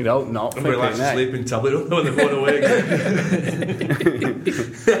 You don't not. And relax the sleeping tablet when they're going away again.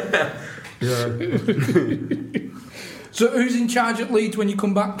 So who's in charge at Leeds when you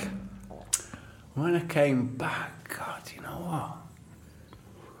come back? When I came back, God, you know what?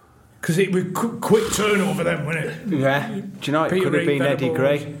 Because it was quick turnover then, wasn't it? Yeah. Do you know, it could have been Eddie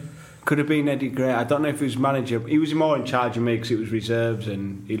Gray. Could have been Eddie Gray. I don't know if he was manager. He was more in charge of me because it was reserves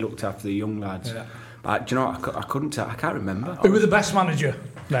and he looked after the young lads. Yeah. But do you know what? I couldn't tell. I can't remember. Who was the best manager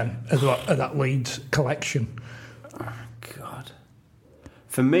then of that Leeds collection? Oh, God.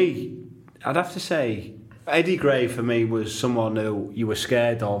 For me, I'd have to say Eddie Gray for me was someone who you were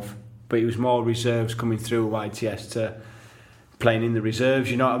scared of, but he was more reserves coming through YTS to playing in the reserves,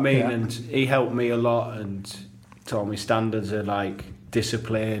 you know what I mean? Yeah. And he helped me a lot and taught me standards of like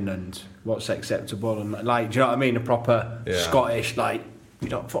discipline and what's acceptable and like, do you know what I mean? A proper Scottish, like, you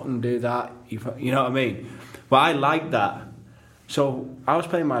don't fucking do that, you know what I mean? But I liked that. So I was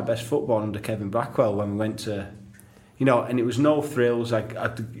playing my best football under Kevin Blackwell when we went to, you know, and it was no thrills, like,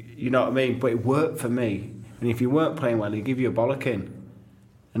 you know what I mean? But it worked for me. And if you weren't playing well, he'd give you a bollocking.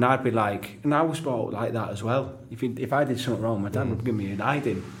 And I'd be like, and I was brought like that as well. If I did something wrong, my dad would give me an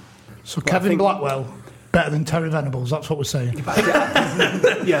hiding. So but Kevin Blackwell, better than Terry Venables, that's what we're saying.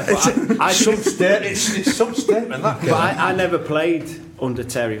 Yeah, it's some statement, that. But I never played under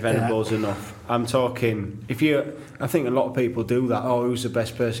Terry Venables enough. I'm talking, I think a lot of people do that. Oh, who's the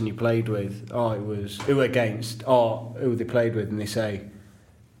best person you played with? Oh, it was, who against? Or who they played with, and they say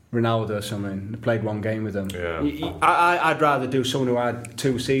Ronaldo or something. They played one game with them. Yeah. I'd rather do someone who I had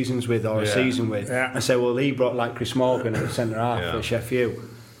 2 seasons with or a season with. Yeah. And say, well, he brought like Chris Morgan at the centre half for Sheffield.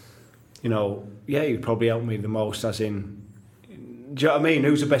 You know, yeah, he'd probably help me the most, as in, do you know what I mean?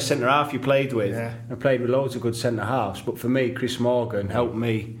 Who's the best centre half you played with? Yeah. I played with loads of good centre halves, but for me, Chris Morgan helped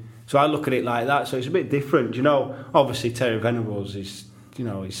me. So I look at it like that. So it's a bit different, you know. Obviously, Terry Venables is, you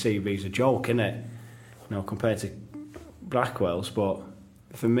know, his CV's a joke, isn't it? You know, compared to Blackwell's, but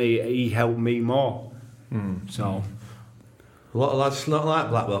for me, he helped me more. So a lot of lads not like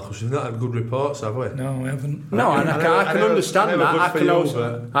Blackwell because we've not had good reports, have we? No, we haven't. No, and I can understand that.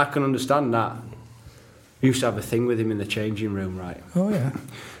 I can understand that. We used to have a thing with him in the changing room, right? Oh yeah.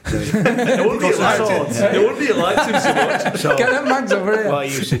 No wonder you liked him so much. So, get them mags over here. What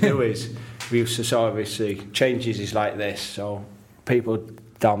he used to do is we used to sort of obviously changes is like this, so people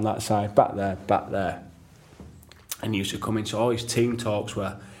down that side, back there, and he used to come into all his team talks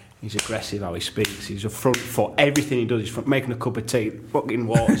where he's aggressive how he speaks, he's a front foot, everything he does, he's making a cup of tea, fucking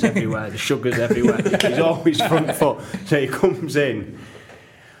water's everywhere, the sugar's everywhere, he's always front foot. So he comes in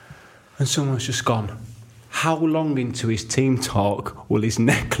and someone's just gone, how long into his team talk will his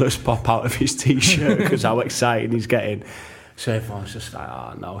necklace pop out of his t-shirt because how excited he's getting. So everyone's just like,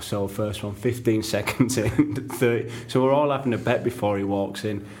 oh no. So first one, 15 seconds in, 30. So we're all having a bet before he walks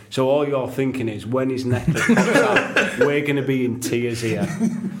in. So all you're thinking is, when his necklace pops out, we're going to be in tears here.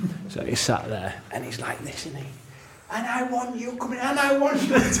 So he sat there and he's like this, isn't he? And I want you coming, and I want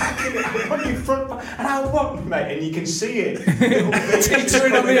you attacking it, I want you front, and I want, mate, and you can see it.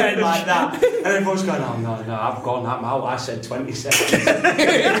 Teetering on the edge. Like that. And everyone's going, oh no, I've gone, I'm out, I said 20 seconds.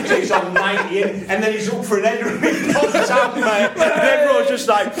 So he's on 90 in, and then he's up for an header and he pops out, mate. And everyone's just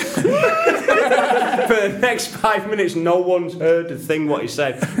like, for the next 5 minutes, no one's heard a thing what he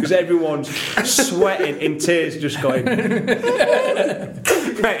said, because everyone's sweating in tears, just going, mate,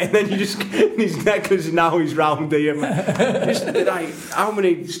 and then you just, his necklace now he's round here. Just, like, how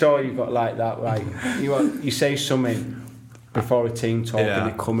many stories you got like that? Like you say something before a team talk and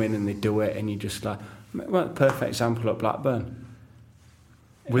they come in and they do it, and you just like, well, perfect example at Blackburn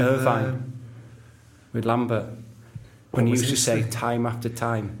with Irvine, with Lambert, when he used to say time after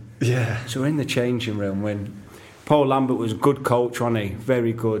time. Yeah. So in the changing room, when Paul Lambert was a good coach, wasn't he?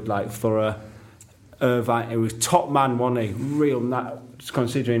 Very good, like thorough. Irvine, he was top man, wasn't he? Real,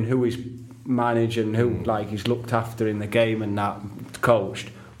 considering who he's managed and who like he's looked after in the game and that,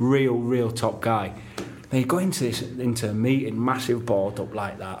 coached, real top guy. Then you go into a meeting, massive board up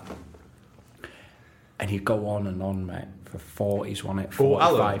like that, and you go on, mate, for 40s, wasn't it?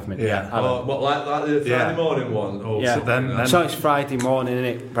 45 minutes. Yeah. What, like the Friday morning one? Oh, yeah. So then so it's Friday morning,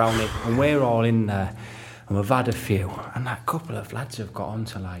 innit, Brownie? And we're all in there, and we've had a few, and that couple of lads have got on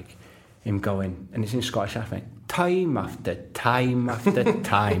to like him going, and it's in Scottish accent, time after time after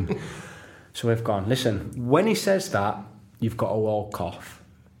time. So we've gone, listen, when he says that, you've got to walk off.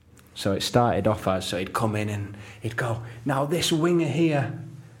 So it started off as, so he'd come in and he'd go, now this winger here,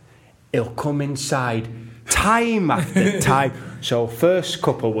 he'll come inside time after time. So first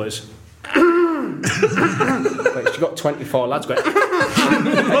couple was, but you got 24 lads going, at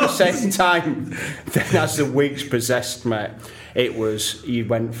the same time. Then as the weeks progressed, mate, it was, you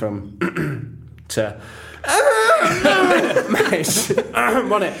went from to...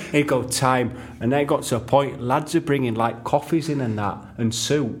 He'd go time, and then it got to a point lads are bringing like coffees in and that and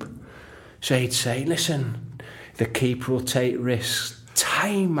soup, so he'd say, listen, the keeper will take risks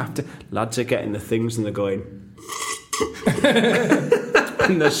time after, lads are getting the things and they're going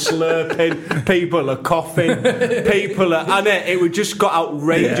and they're slurping, people are coughing, people are, and it would just got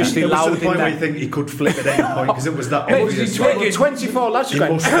outrageously loud. There was the point where you think he could flip at any point because it was that obvious. 24 lads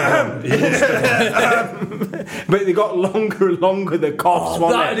going, but they got longer and longer, the coughs.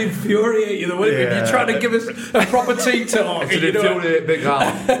 That'd infuriate you, wouldn't it? You're trying to give us a proper tea talk. It'd infuriate Big Al.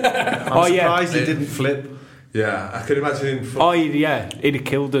 I'm surprised he didn't flip. Yeah, I could imagine him. He'd have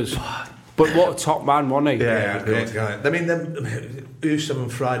killed us. But what a top man, wasn't he? Yeah, great guy. I mean, used to on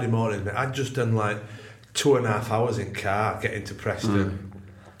Friday morning, I'd just done like 2.5 hours in car getting to Preston,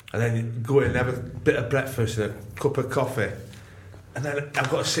 and then go in and have a bit of breakfast and a cup of coffee, and then I've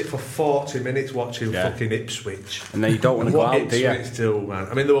got to sit for 40 minutes watching fucking Ipswich. And then you don't want to go out, do you? Ipswich too, man.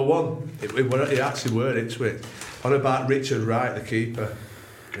 I mean, there were one. It actually were Ipswich on about Richard Wright, the keeper,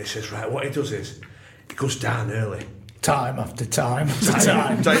 and he says, right, what he does is he goes down early. Time after time after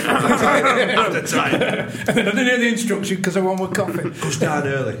time. Time after time. And then I didn't hear the instruction because I wanted coffee. Goes down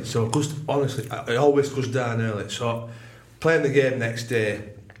early. So it goes, honestly, it always goes down early. So playing the game next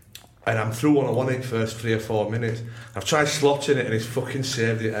day, and I'm through one. I won it first 3 or 4 minutes. I've tried slotting it and he's fucking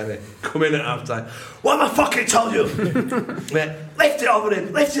saved it, and come in at half time. What have I fucking told you? Mate, lift it over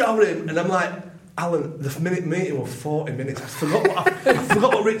him. And I'm like, Alan, the minute meeting was 40 minutes. I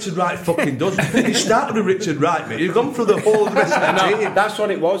forgot what Richard Wright fucking does. You started with Richard Wright, mate. You've gone through the whole of the rest of the team. That's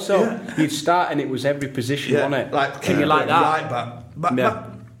what it was, though. Yeah. You'd start and it was every position, wasn't it? Like, can you like that? Right back.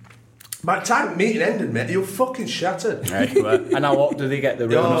 By the time the meeting ended, mate, you're fucking shattered. And how hot do they get the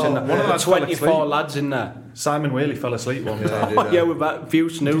rooms in there? One of the 24 lads in there. Simon Whaley fell asleep one time. With that few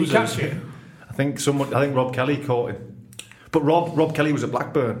snoozers. Did he catch it? I think Rob Kelly caught it. But Rob Kelly was at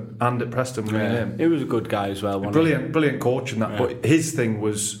Blackburn and at Preston. He was a good guy as well. Brilliant coach and that. Yeah. But his thing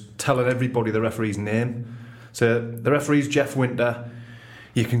was telling everybody the referee's name. So the referee's Jeff Winter.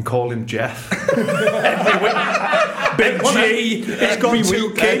 You can call him Jeff. Big G. He's got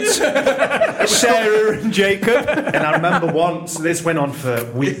 2 kids, Sarah and Jacob. And I remember once this went on for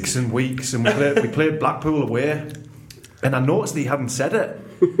weeks and weeks, and we played Blackpool away, and I noticed that he hadn't said it.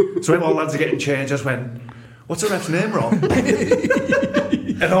 So when all the lads are getting changed, I just went, "What's the ref's name, Rob?"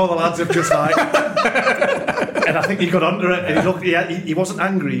 And all the lads have just like, and And I think he got onto it. And he wasn't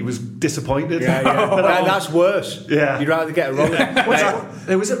angry. He was disappointed. That's worse. Yeah. You'd rather get it wrong. Was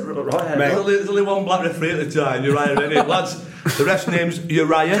it right? There's only one black referee at the time, Uriah, innit? Lads, the ref's name's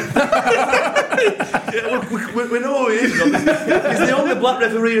Uriah. we know who he is. He's the only black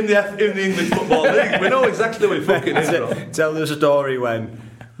referee in the English Football League. We know exactly what he fucking is, bro. Tell the story when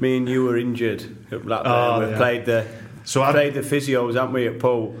me and you were injured at Blackburn. We played the physios, haven't we, at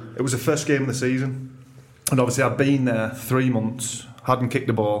Poole? It was the first game of the season. And obviously I'd been there 3 months, hadn't kicked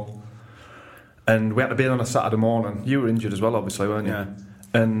the ball. And we had to be in on a Saturday morning. You were injured as well, obviously, weren't you? Yeah.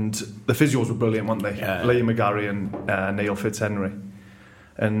 And the physios were brilliant, weren't they? Yeah. Liam McGarry and Neil Fitzhenry.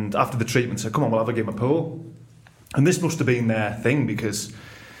 And after the treatment said, come on, we'll have a game of pool. And this must have been their thing, because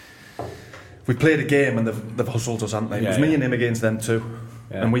we played a game and they've hustled us, haven't they? It was me and him against them too.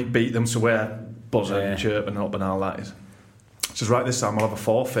 Yeah. And we beat them, so we're buzzing and chirping up and all that. Says, right, this time we'll have a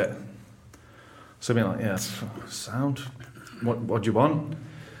forfeit. So we're like, yeah, sound. What do you want?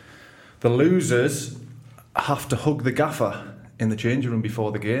 The losers have to hug the gaffer in the changing room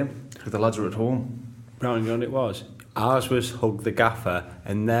before the game, because the lads are at home. Brown, you know what it was? Ours was hug the gaffer,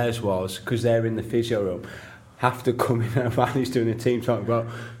 and theirs was, because they're in the physio room, have to come in while he's doing a team talk about,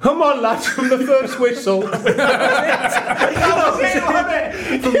 come on lads, from the first whistle. From the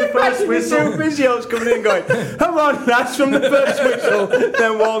first whistle. The physios coming in going, come on lads, from the first whistle,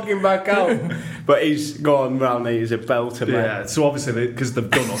 then walking back out. But he's gone round, he's a belter, man. Yeah, so obviously, because they've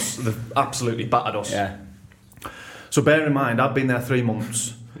done us, they've absolutely battered us. Yeah. So bear in mind, I've been there 3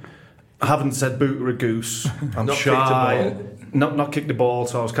 months. I haven't said boot or a goose. I'm not shy. Not kicked the ball,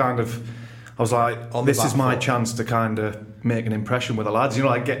 so I was like, this is my chance to kind of make an impression with the lads. You know,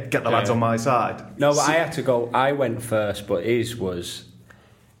 like get the lads on my side. No, but I had to go. I went first, but his was.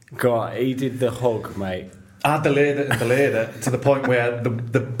 God, he did the hug, mate. I delayed it to the point where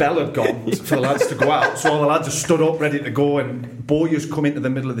the bell had gone for the lads to go out. So all the lads have stood up ready to go, and Boyer's come into the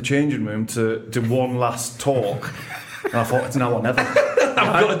middle of the changing room to do one last talk. And I thought, it's now or never.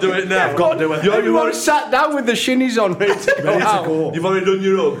 I've got to do it now. I've got to do it. You've already sat down with the shinnies on, ready to go. You've already done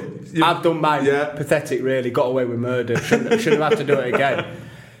your hug. I've done mine. Yeah. Pathetic, really. Got away with murder. Shouldn't have had to do it again.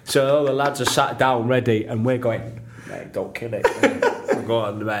 So all the lads are sat down, ready, and we're going, mate, don't kill it. Go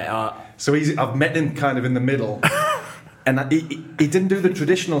on, mate. So I've met him kind of in the middle, and he didn't do the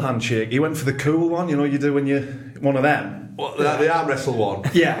traditional handshake. He went for the cool one, you know, you do when you're one of them. What, the arm wrestle one?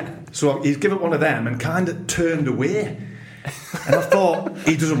 Yeah. So he's given one of them and kind of turned away. And I thought,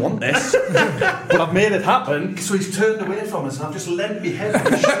 he doesn't want this. But I've made it happen. So he's turned away from us, and I've just leant my head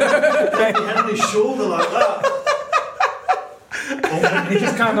on his shoulder like that. And he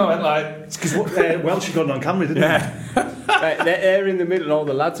just kind of went like, because Welsh had gone on camera, didn't he? Right, they're in the middle, and all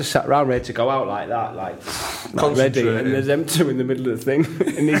the lads are sat round ready to go out like that, like ready, and there's them two in the middle of the thing,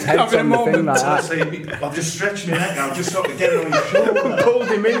 and his head's on the thing like that. I've just stretched my neck out, just sort of getting on his shoulder. Pulled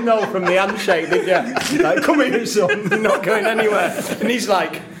him in though from the handshake, didn't you? Like, come here, son, you're not going anywhere. And he's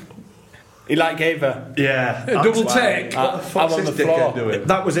like, he like gave her a double take. What the fuck's on this the floor. dickhead doing?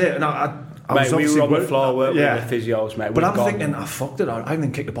 That was it, and I mate, we were on the floor, weren't we, with the physios, mate. But I'm thinking, I fucked it. I haven't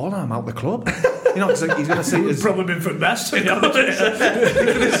even kicked the ball, and I'm out the club. You know, because he's going to see his... Probably been for the best. You know? You're going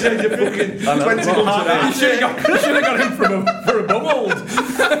to send your fucking 20 months You should have got him for a bumhold.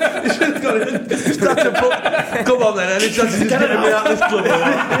 You should have got him. Come on then, any chance of getting me out of this club?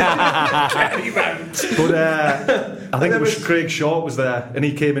 But I think it was Craig Short was there, and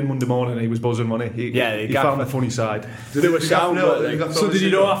he came in Monday morning and he was buzzing money. He found the funny side. They were sound, so did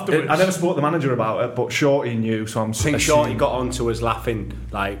you know afterwards? I never spoke to the manager about it, but Shorty knew, so I think Shorty got onto us laughing,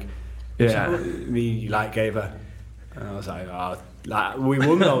 like, me like gave her, and I was like, like we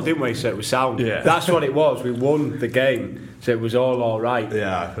won though, didn't we? So it was sound. Yeah. That's what it was. We won the game, so it was all right.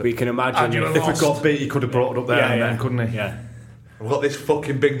 Yeah. We can imagine if we got beat, he could have brought it up there and then, couldn't he? Yeah. I've got this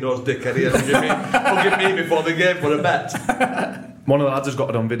fucking big nosed dickhead here hugging me before the game for a bet. One of the lads has got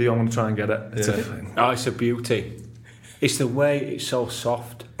it on video. I'm going to try and get it. It's a beauty. It's the way it's so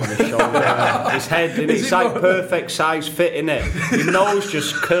soft on his shoulder. His head, it's like perfect size fit, innit? Your nose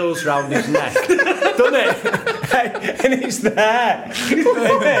just curls round his neck. Doesn't it? And it's there.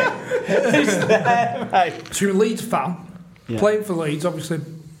 It's there, mate. So you're a Leeds fan, playing for Leeds, obviously a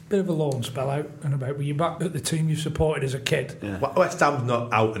bit of a loan spell out and about. Were you back at the team you supported as a kid? Yeah. West Ham's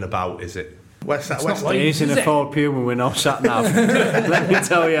not out and about, is it? West Ham. It is in a Ford Puma with no sat nav. Let me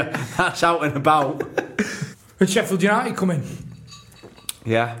tell you, that's out and about. When Sheffield United come in?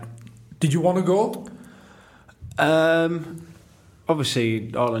 Yeah. Did you want to go?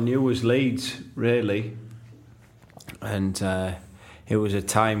 Obviously, all I knew was Leeds, really. And it was a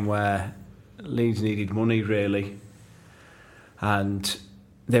time where Leeds needed money, really. And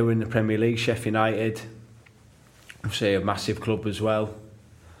they were in the Premier League, Sheffield United. say, a massive club as well.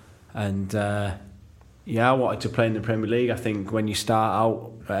 And I wanted to play in the Premier League. I think when you start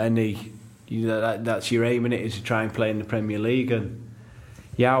out at any, that's your aim in it, is to try and play in the Premier League. And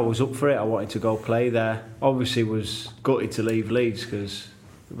I was up for it. I wanted to go play there. Obviously, was gutted to leave Leeds because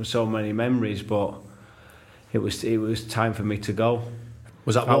there were so many memories, but it was time for me to go.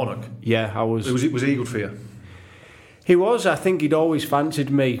 Was that Warnock? Yeah, I was. Was he good for you? He was. I think he'd always fancied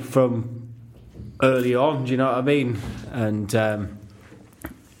me from early on. Do you know what I mean? And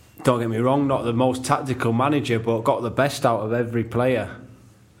don't get me wrong, not the most tactical manager, but got the best out of every player,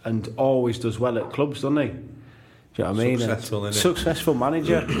 and always does well at clubs, doesn't he? Do you know what I mean? Successful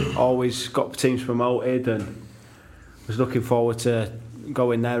manager. Always got teams promoted, and was looking forward to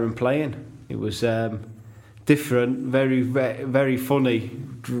going there and playing. It was different, very, very, very funny.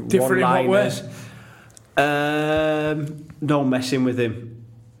 Different in what way? No messing with him.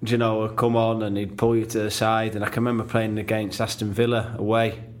 Do you know, he'd come on and he'd pull you to the side. And I can remember playing against Aston Villa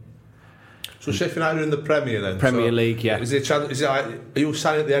away. So Sheffield United are in the Premier then? Premier League, yeah. Is it like, are you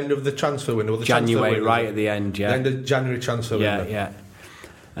signing at the end of the transfer window? January, right at the end, yeah. The end of January transfer window? Yeah.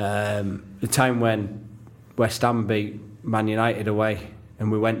 The time when West Ham beat Man United away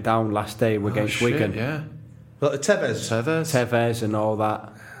and we went down last day against Wigan. Yeah. Like the Tevez and all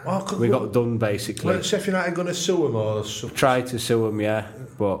that. We got done basically. Weren't Sheffield United going to sue him or something? Tried to sue him, yeah,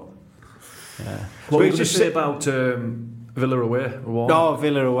 but what were you going to say about Villa away? No,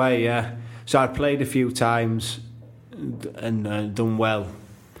 Villa away, yeah. So I'd played a few times and done well,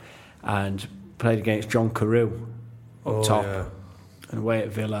 and played against John Carew up top and away at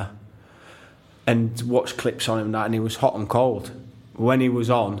Villa, and watched clips on him that, and he was hot and cold. When he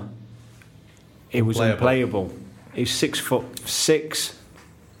was on, he was unplayable. He's 6'6",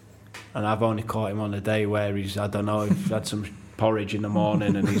 and I've only caught him on a day where he's, I don't know, he's had some porridge in the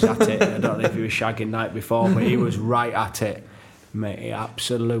morning and he's at it. I don't know if he was shagging night before, but he was right at it. Mate, he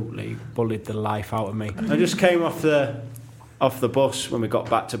absolutely bullied the life out of me. I just came off the bus when we got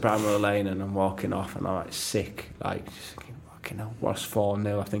back to Bramwell Lane, and I'm walking off and I'm like sick, like fucking hell, what's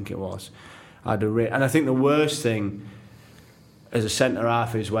 4-0 I think it was. And I think the worst thing as a centre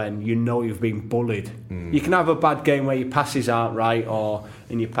half is when you know you've been bullied. You can have a bad game where your passes aren't right,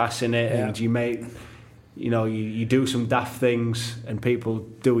 and you're passing it, and you make, you do some daft things and people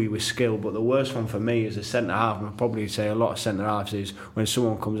do it with skill. But the worst one for me as a centre half, and I'd probably say a lot of centre halves, is when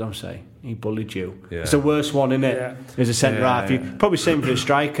someone comes on and say he bullied you. It's the worst one, isn't it? As a centre half, you probably same for a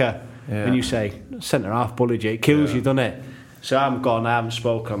striker. When you say centre half bullied you, it kills you, doesn't it? So I'm gone. I haven't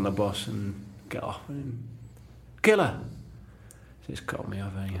spoken on the bus and get off. Killer. Just cut me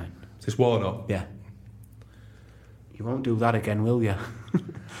off anything. Is this Warnock? Yeah. You won't do that again, will you?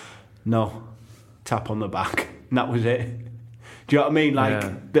 No. Tap on the back. And that was it. Do you know what I mean? Like,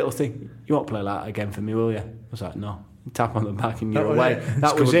 little thing. You won't play that again for me, will you? I was like, no. Tap on the back and you're away.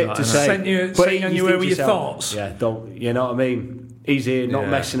 That was it to say. Sent you on your way with your thoughts. Yeah, don't. You know what I mean? He's here, not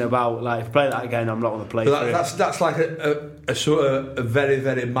messing about. Like, if I play that again, I'm not going to play for it. That's like a sort of a very,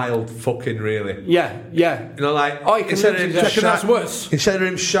 very mild fucking, really. Yeah. Like, that's worse. Instead of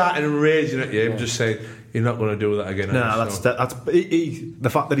him shouting and raging at you, him just saying, you're not going to do that again. No, that's the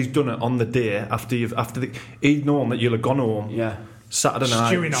fact that he's done it on the day after he'd known that you'll have gone home. Yeah. Saturday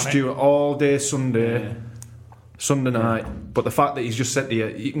night, stew all day Sunday night. But the fact that he's just said to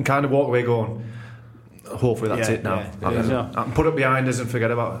you can kind of walk away going, hopefully that's it now. I can put it behind us and forget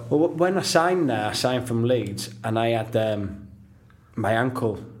about it. Well, when I signed there, I signed from Leeds, and I had my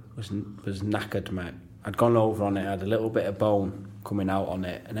ankle was knackered, mate. I'd gone over on it, I had a little bit of bone coming out on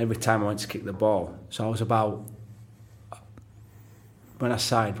it, and every time I went to kick the ball, so I was about, when I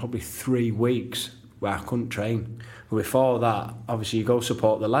signed, probably 3 weeks where I couldn't train. But before that, obviously you go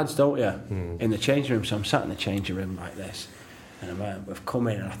support the lads, don't you? In the changing room. So I'm sat in the changing room like this, and we've come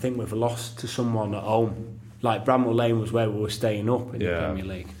in, and I think we've lost to someone at home. Like Bramwell Lane was where we were staying up in the Premier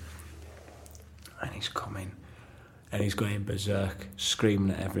League. And he's coming, and he's going berserk,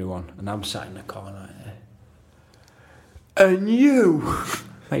 screaming at everyone, and I'm sat in the corner like that. And you,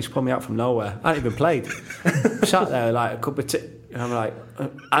 mate's pulled me out from nowhere. I hadn't even played. Sat there like a cup of tea, and I'm like,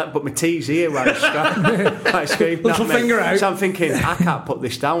 but my tea's here where I'm screaming. Little finger out. So I'm thinking, I can't put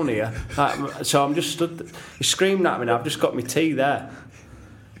this down here. Like, so I'm just stood. He's screaming at me, and I've just got my tea there.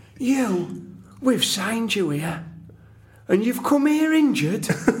 We've signed you here, and you've come here injured.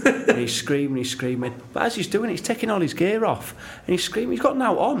 And he's screaming. But as he's doing it, he's taking all his gear off, and he's screaming. He's got an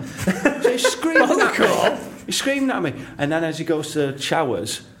out on. So he's screaming at me. He's screaming at me. And then as he goes to the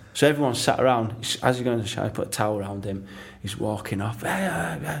showers, so everyone's sat around. As he goes to the shower, I put a towel around him. He's walking off.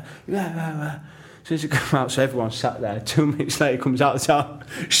 soon as he comes out, so everyone sat there. 2 minutes later, he comes out the town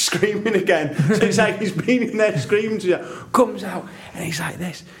screaming again. So it's like he's been in there screaming to you. Comes out and he's like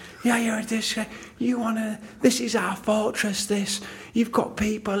this. Yeah, you're a disgrace. This is our fortress, this. You've got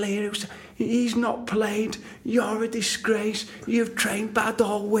people here he's not played. You're a disgrace. You've trained bad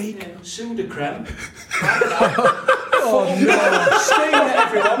all week. Yeah, Sudacrem. Oh no. Screaming at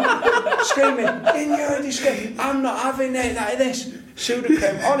everyone. Screaming. You're a disgrace. I'm not having it like this.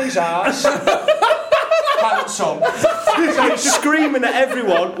 Sudacrem on his arse. Pants up. So he's screaming at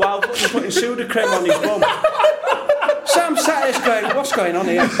everyone while putting Sudacrem on his bum. So I'm sat there going, what's going on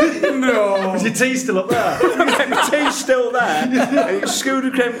here? No. Is your tea still up there? My tea's still there. And he's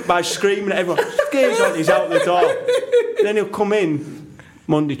Sudacrem by screaming at everyone. He's out the door. Then he'll come in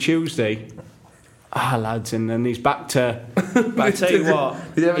Monday, Tuesday. Lads, and then he's back to... But I tell you what,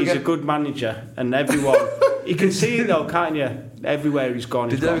 he's a good manager. And everyone... You can see it though, can't you? Everywhere he's gone,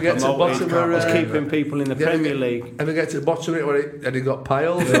 he's got promoted. He's keeping people in the Premier League. Ever get to the bottom of it where he got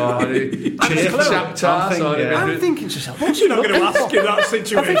piled? Or he chapped ass? I'm thinking to myself, what's you're not going to ask in that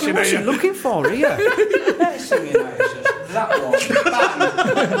situation, what's he looking for here? Next thing you know, it's just that one.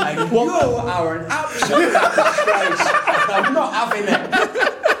 Bang. And you are an absolute disgrace. I'm not having it.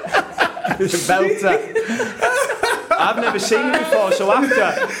 It's a belter. I've never seen it before, so I'm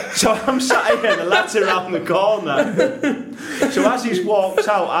sat here and the lad's around the corner. So as he's walked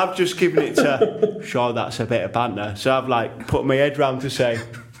out, I've just given it to, sure, that's a bit of banter. So I've put my head round to say,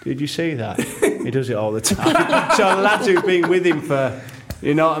 did you see that? He does it all the time. So the lads who've been with him for,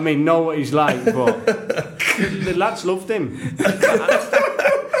 you know what I mean, know what he's like, but the lads loved him. But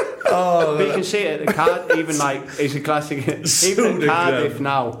you can see it at the card, even it's a classic, even at Cardiff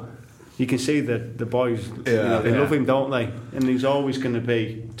now. You can see the boys, they love him, don't they? And he's always going to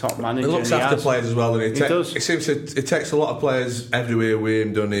be top manager. He looks after players as well, doesn't he? He does. It takes a lot of players everywhere with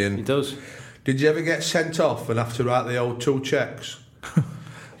him, doesn't he? And he does. Did you ever get sent off and have to write the old 2 cheques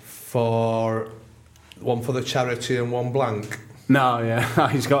for one for the charity and one blank? No, yeah,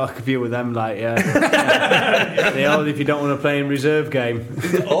 he's got a few of them. The old if you don't want to play in reserve game.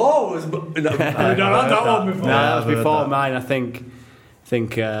 Oh, we don't have that one before. No, that was before mine. I think.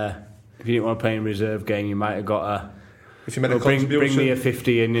 If you didn't want to play in reserve game, you might have got a. If you made a contribution, bring me a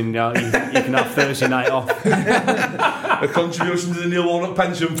 50 in, and you can have Thursday night off. A contribution to the Neil Warnock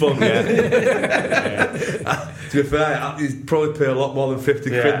pension fund. To be fair, you'd probably pay a lot more than 50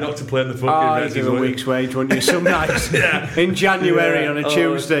 quid not to play in the fucking Reds. Give a week's wage, wouldn't you? Some nights in January on a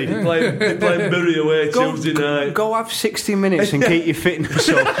Tuesday. You're playing Bury away Tuesday night. Go have 60 minutes and keep your fitness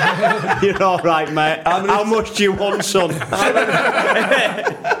up. You're all right, mate. How much do you want, son?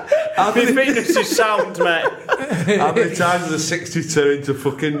 My fitness is sound, mate. How many times does 60 turn into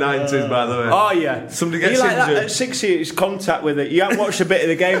fucking 90s, by the way? Oh, yeah. Somebody gets injured. That at 60, it's contact with it. You haven't watched a bit of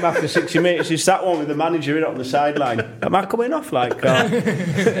the game after 60 minutes. You sat one with the manager in on the sideline. Am I coming off?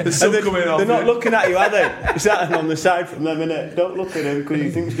 There's some coming off. They're not looking at you, are they? He's sat on the side from them, innit? Don't look at him because he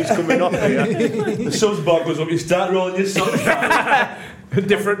thinks he's coming off here. The sun's bar goes up, you start rolling your socks down. A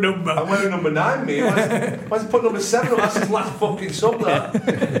different number. I'm wearing number 9, mate. Why's he put number 7 on? That's his last fucking sub,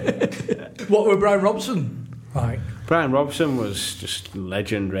 that. What were Brian Robson like? Brian Robson was just a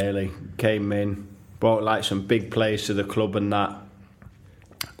legend, really. Came in, brought some big players to the club and that.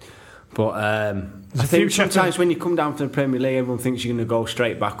 But I think sometimes when you come down to the Premier League, everyone thinks you're going to go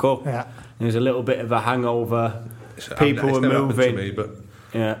straight back up. Yeah. There's a little bit of a hangover. People were moving. To me, but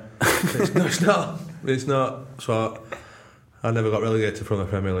yeah. It's not. So I never got relegated from the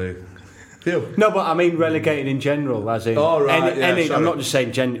Premier League. You? No, but I mean relegated in general, as in any. I'm not just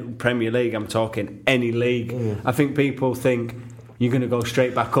saying Premier League. I'm talking any league. I think people think you're going to go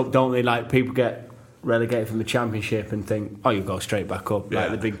straight back up, don't they? Like people get relegated from the Championship and think, oh, you go straight back up,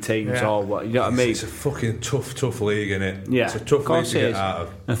 like the big teams or what. You know what I mean? It's a fucking tough league, isn't it? Yeah, it's a tough league to get out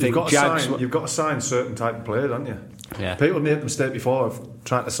of. I think you've got to sign certain type of players, haven't you? Yeah. People made the mistake before of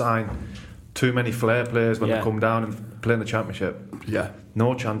trying to sign too many flair players when they come down and play in the Championship. Yeah.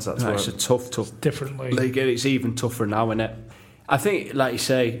 No chance that's It's a tough different league. It's even tougher now, isn't it? I think, like you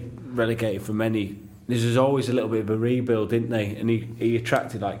say, relegated from any. There's always a little bit of a rebuild, isn't they? And he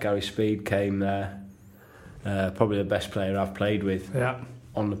attracted, like Gary Speed came there. Probably the best player I've played with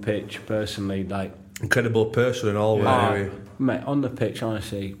on the pitch, personally. Like incredible person and all. Mate, on the pitch,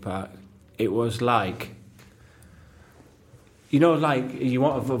 honestly, Park, it was like. You know, like you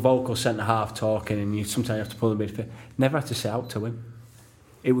want a vocal centre half talking, and you sometimes have to pull the midfield. Never had to say out to him.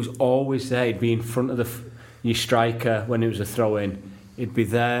 It was always there. He'd be in front of your striker when it was a throw in. He'd be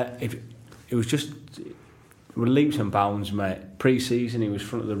there. It was just with leaps and bounds, mate. Pre-season, he was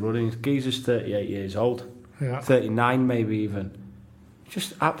front of the running. Geezer's 38 years old, 39 maybe even.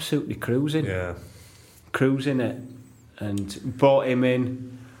 just absolutely cruising. Yeah. Cruising it. And brought him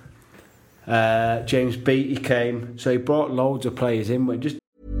in. James Beattie came. So he brought loads of players in.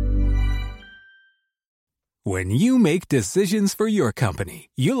 When you make decisions for your company,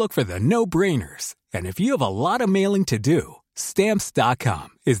 you look for the no-brainers. And if you have a lot of mailing to do, Stamps.com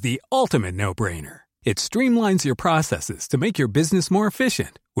is the ultimate no-brainer. It streamlines your processes to make your business more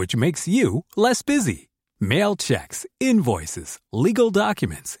efficient, which makes you less busy. Mail checks, invoices, legal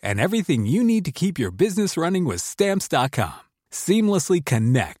documents, and everything you need to keep your business running with Stamps.com. Seamlessly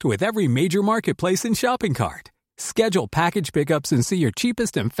connect with every major marketplace and shopping cart. Schedule package pickups and see your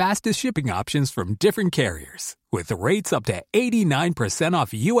cheapest and fastest shipping options from different carriers. With rates up to 89%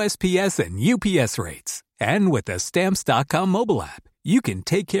 off USPS and UPS rates. And with the Stamps.com mobile app, you can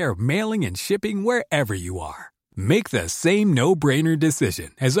take care of mailing and shipping wherever you are. Make the same no-brainer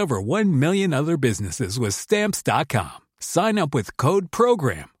decision as over 1 million other businesses with Stamps.com. Sign up with code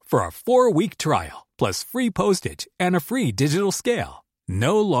PROGRAM for a 4-week trial, plus free postage and a free digital scale.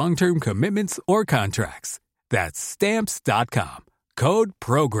 No long-term commitments or contracts. That's Stamps.com. Code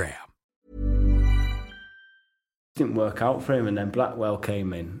PROGRAM. Didn't work out for him, and then Blackwell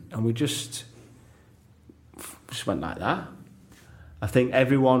came in, and we just went like that. I think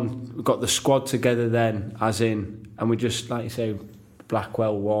everyone got the squad together then, as in, and we just, like you say,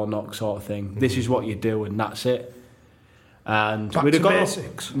 Blackwell, Warnock sort of thing. This is what you do, and that's it. And back we'd have to gone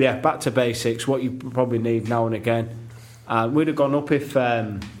basics. Back to basics, what you probably need now and again. And we'd have gone up if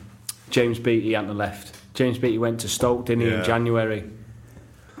James Beattie hadn't left. James Beattie went to Stoke, didn't he, in January.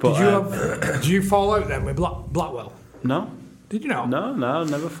 But, did you fall out then with Blackwell? No. Did you not? No,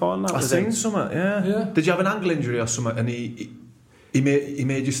 never fallen out. I seen something, yeah. Did you have an ankle injury or something, and he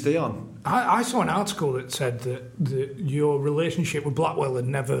made you stay on? I saw an article that said that your relationship with Blackwell had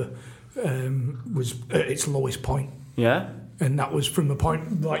never was at its lowest point. Yeah. And that was from the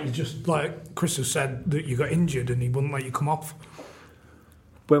point, like Chris has said, that you got injured and he wouldn't let you come off.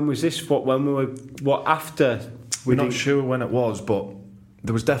 When was this? When we were after? We're not sure when it was, but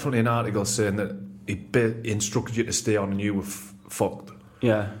there was definitely an article saying that he instructed you to stay on and you were fucked.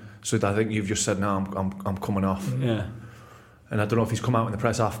 Yeah. So I think you've just said, no, I'm coming off. Yeah. And I don't know if he's come out in the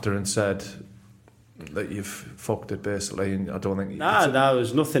press after and said that you've fucked it, basically. And I don't think... No, there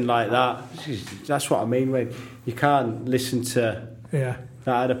was nothing like that. That's what I mean, when you can't listen to... Yeah.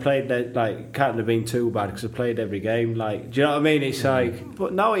 I'd have played, can't have been too bad because I played every game. Do you know what I mean? It's like...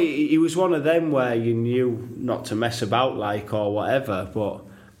 But no, he was one of them where you knew not to mess about, or whatever, but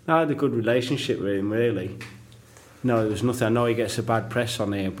I had a good relationship with him, really. No, there was nothing. I know he gets a bad press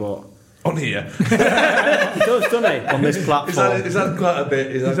on here, but... On here? He does, doesn't he? On this platform. Is that quite a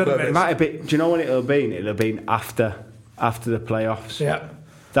bit? It might have been... Do you know when it'll have been? It'll have been after the playoffs. Yeah.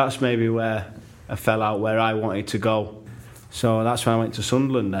 That's maybe where I fell out, where I wanted to go. So that's when I went to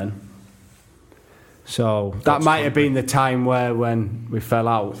Sunderland then. So that might have been the time when we fell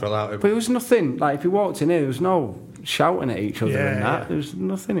out. But it was nothing. If you walked in here, there was no shouting at each other and that. There was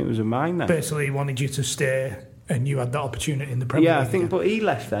nothing. It was a mind then. Basically, he wanted you to stay and you had that opportunity in the Premier League. Yeah, I think, but he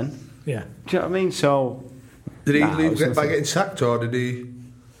left then. Yeah. Do you know what I mean? So... Did he leave by getting sacked, or did he...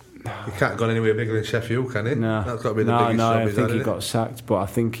 He can't have gone anywhere bigger than Sheffield, can he? No. That's got to be the biggest job I think he got sacked, but I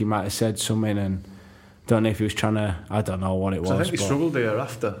think he might have said something and... Don't know if he was trying to... I don't know what it was. I think he struggled there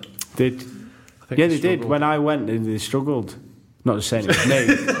after. They did. When I went, they struggled. Not just saying it was me.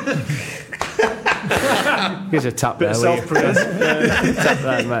 Here's a tap there. Tap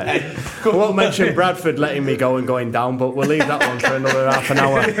there, mate. I won't mention Bradford letting me go and going down, but we'll leave that one for another half an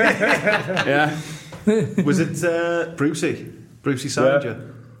hour. Yeah. Was it Brucey? Brucey signed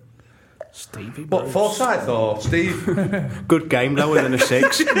you? Stevie. What, Forsyth or Steve? Good game, lower than a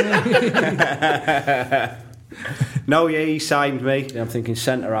 6. No, yeah, he signed me. I'm thinking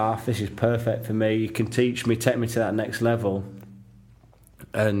centre half. This is perfect for me. He can teach me, take me to that next level.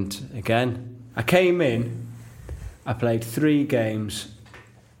 And again, I came in. I played 3 games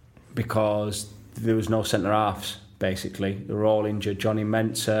because there was no centre halves. Basically, they were all injured. Johnny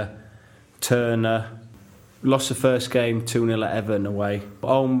Mensah, Turner. Lost the first game 2-0 at Everton away.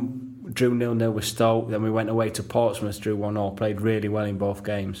 Home. Drew 0-0 with Stoke, then we went away to Portsmouth, drew 1-0, played really well in both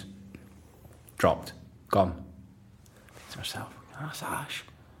games. Dropped. Gone. I think to myself, that's harsh.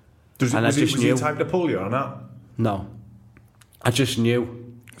 Was he the type to pull you on that? No. I just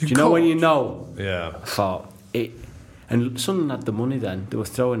knew. Do you know when you know? Yeah. I thought, it... And Sunderland had the money then, they were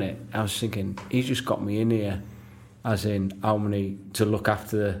throwing it. I was thinking, he's just got me in here, as in how many to look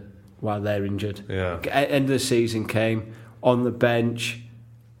after while they're injured. Yeah. End of the season came, on the bench...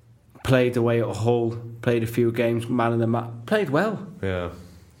 Played away at Hull, played a few games, man of the match, played well. Yeah.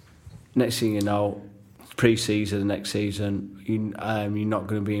 Next thing you know, pre-season next season, you're not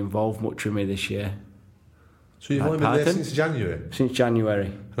going to be involved much with me this year. So you've only been there since January? Since January.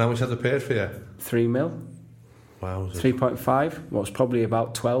 And how much have they paid for you? 3 mil. Wow. 3.5. Well, it's probably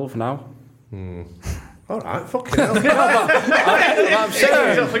about 12 now. All right, fucking hell. I'm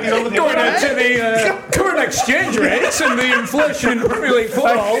saying, going into the current exchange rates and the inflation in Premier League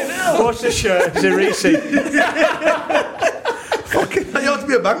football. What's the shirt? It's a receipt. Fucking hell, you ought to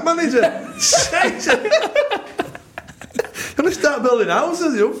be a bank manager. You're going to start building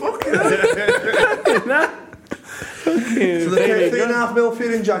houses, you fucking hell. So they paid 3.5 mil for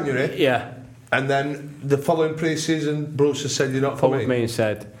you in January? Yeah. And then the following pre-season, Bruce has said you're not Followed coming. me and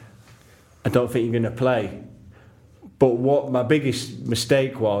said, I don't think you're going to play. But what my biggest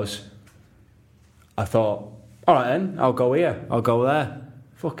mistake was, I thought, all right then, I'll go here, I'll go there.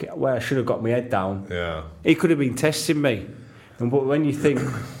 Fuck it, where I should have got my head down. Yeah. He could have been testing me. But when you think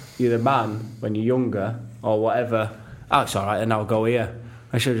you're the man, when you're younger, or whatever, it's all right then, I'll go here.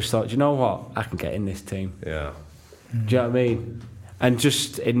 I should have just thought, do you know what? I can get in this team. Yeah. Do you know what I mean? And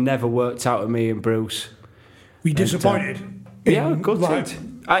just, it never worked out with me and Bruce. Were you disappointed? Yeah, good. But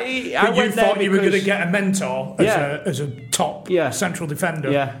I you thought you were going to get a mentor as a top central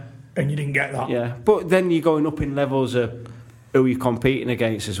defender, and you didn't get that. Yeah, but then you're going up in levels of who you're competing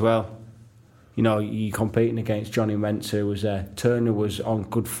against as well. You know, you're competing against Johnny Wentz, who was there. Turner was on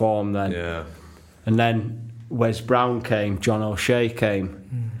good form then. Yeah. And then Wes Brown came, John O'Shea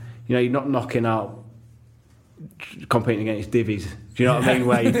came. You know, you're not knocking out competing against divvies. Do you know what I mean?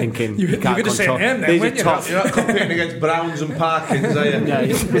 Where you're thinking you can't control. Say him, then, these are top. You're not competing against Browns and Parkins, are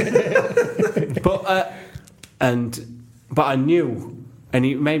you? But I knew, and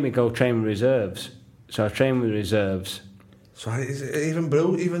he made me go train with reserves. So I trained with reserves. So is it even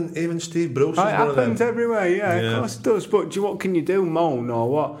Bruce, even Steve Bruce is It one of them? happens everywhere, of course it does. But what can you do, moan or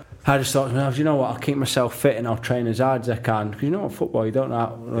what? I just thought, well, you know what, I'll keep myself fit and I'll train as hard as I can. Because you know what, football, you don't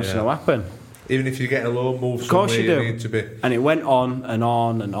know what's going to happen. Even if you get a low move, of course you do. Need to be. And it went on and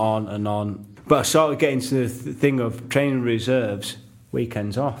on and on and on. But I started getting to the thing of training reserves,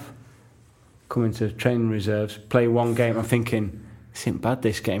 weekends off. Coming to training reserves, play one game. I'm thinking, this ain't bad,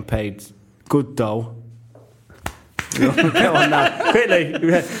 this getting paid good dough. Get on now, quickly.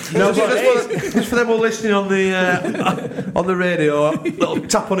 Just for them all listening on the radio, a little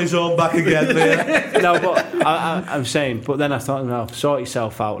tap on his own back again. No, but I'm saying. But then I thought, no, sort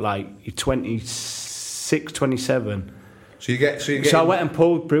yourself out. Like you're 26, 27. So I went and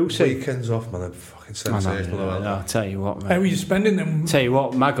pulled Bruce. Weekends off, man. They're fucking sensational. I'll tell you what, man. How were you spending them? Tell you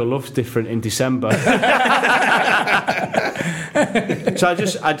what, Magga loves different in December. So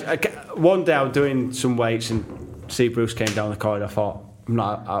I one day I was doing some weights and see Bruce came down the corridor. I thought,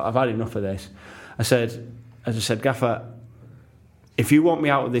 I've had enough of this. I said, Gaffer, if you want me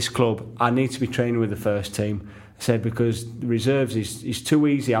out of this club, I need to be training with the first team. I said, because the reserves is too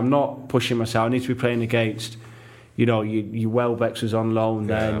easy. I'm not pushing myself. I need to be playing against, you know, your Welbecks was on loan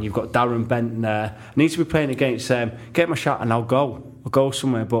there, and you've got Darren Benton there. I need to be playing against them. Get my shot, and I'll go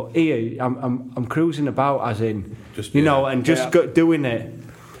somewhere. But here, I'm cruising about, as in, doing it.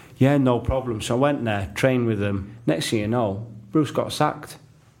 Yeah, no problem. So I went there, trained with them. Next thing you know, Bruce got sacked.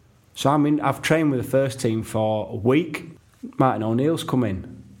 So I've trained with the first team for a week. Martin O'Neill's come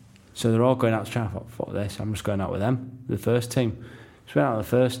in. So they're all going out to train. I thought, fuck this, I'm just going out with them, the first team. So went out with the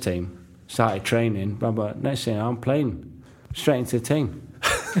first team, started training, but next thing you know, I'm playing straight into the team.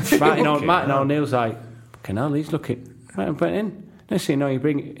 Martin O'Neill's like, fucking hell, he's looking. Right, I'm putting in. Next thing you know, you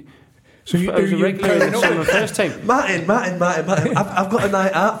bring... So you regular on the first team. Martin, I've got a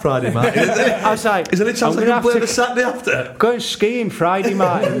night out Friday, Martin. I was like, is there any chance I can play the Saturday after? Going skiing Friday,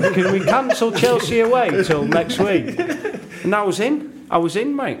 Martin. Can we cancel Chelsea away till next week? And I was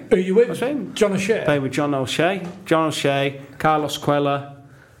in, mate. Are you with John O'Shea? Played with John O'Shea, Carlos Quella,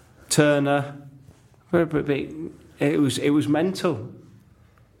 Turner. It was mental.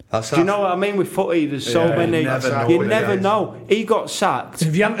 Do you know what I mean with footy? There's so many. You never know. He got sacked.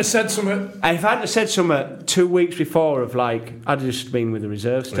 If you hadn't said something... And if I hadn't said something 2 weeks before of like, I'd just been with the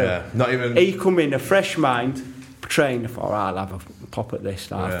reserves still. Yeah, not even... He come in, a fresh mind, trained. I thought, I'll have a pop at this.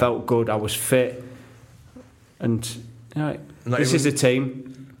 I felt good, I was fit. And, this is the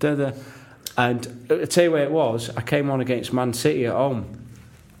team. And I'll tell you where it was. I came on against Man City at home.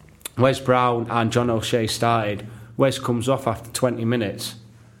 Wes Brown and John O'Shea started. Wes comes off after 20 minutes.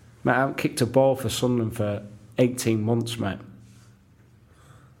 Mate, I haven't kicked a ball for Sunderland for 18 months, mate.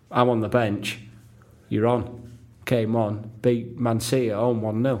 I'm on the bench. You're on. Came on. Beat Man City at home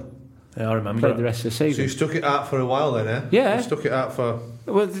 1-0. Yeah, I remember. Played the rest of the season. So you stuck it out for a while then, eh? Yeah. You stuck it out for...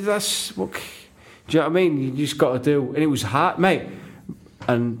 Well, that's... What, do you know what I mean? You just got to do... And it was hard, mate.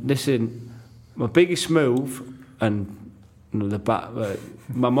 And listen, my biggest move and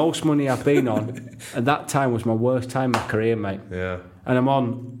my most money I've been on at that time was my worst time in my career, mate. Yeah. And I'm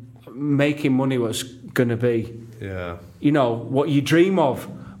on making money was going to be, you know, what you dream of.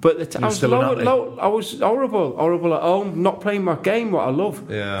 But I was I was horrible at home, not playing my game, what I love.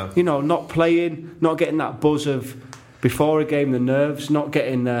 Yeah. You know, not playing, not getting that buzz of before a game, the nerves, not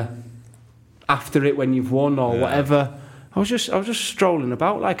getting after it when you've won or whatever. I was just strolling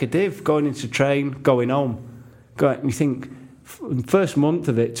about like a div, going into train, going home. You think, first month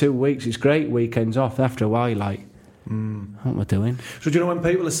of it, 2 weeks, it's great, weekends off. After a while, you're like, what am I doing? So do you know when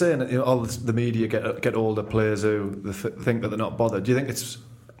people are saying that, you know, all the media get older players who think that they're not bothered, do you think it's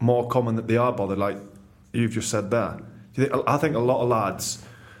more common that they are bothered, like you've just said there? Do you think, I think a lot of lads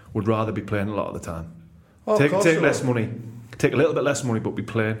would rather be playing a lot of the time. Take less money. Take a little bit less money, but be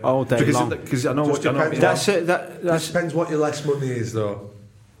playing all day long. Because I know what you know. That's it. That depends what your less money is, though.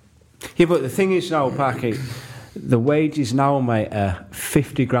 Yeah, but the thing is now, Parky, the wages now, mate, are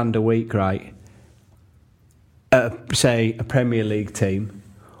 50 grand a week, right? Say a Premier League team,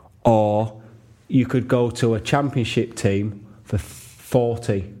 or you could go to a Championship team for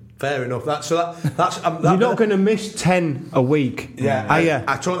 40. Fair enough. That's you're not going to miss 10 a week. Yeah,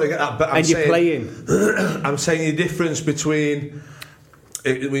 I totally get that. But you're playing. I'm saying the difference between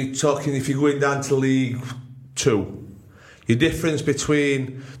we're talking if you're going down to League 2, your difference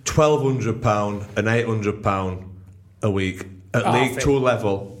between £1,200 and £800 a week at League 2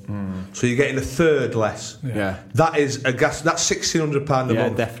 level. So you're getting a third less. Yeah, that is that's £1,600 a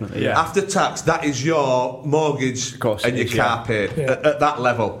month. Definitely. Yeah. After tax, that is your mortgage and your car paid at that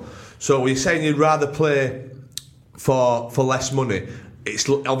level. So you're saying you'd rather play for less money. It's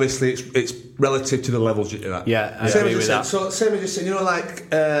obviously it's relative to the levels you're at. Yeah, I agree with that. So same as you said, you know, like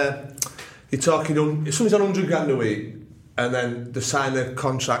you're talking. If someone's on 100 grand a week, and then they sign a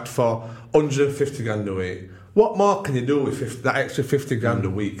contract for 150 grand a week. What more can you do with that extra 50 grand a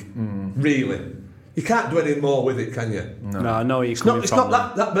week? Really? You can't do any more with it, can you? No, no, it's not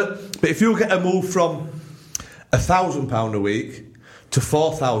that. But if you get a move from £1,000 a week to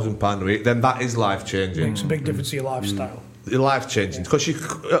 £4,000 a week, then that is life changing. Makes a big difference to your lifestyle. Your life changing because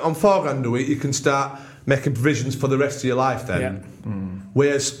on £4 grand a week you can start making provisions for the rest of your life. Then,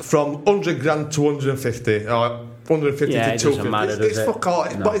 whereas from 100 grand to 150 or 150 to 250. It's fuck all.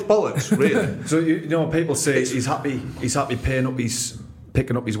 It's bollocks, really. So you know, people say he's happy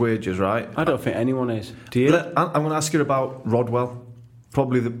picking up his wages, right? I don't think anyone is. Do you? I'm going to ask you about Rodwell,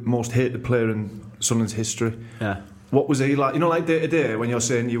 probably the most hated player in Sunderland's history. Yeah. What was he like? You know, like day to day when you're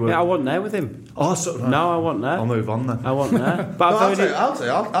saying you were. Yeah, I wasn't there with him. Oh, no, I wasn't there. I'll move on then. I wasn't there. But I'll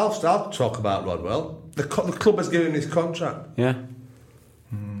talk about Rodwell. The club has given him his contract. Yeah.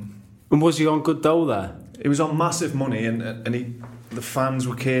 And was he on good dough there? He was on massive money, and the fans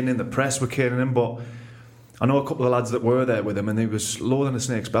were caning, the press were caning him, but I know a couple of lads that were there with him, and he was lower than a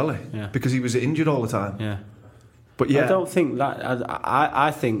snake's belly because he was injured all the time. Yeah, but I don't think that.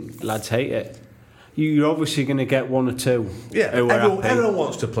 I think lads hate it. You're obviously going to get one or two. Yeah, everyone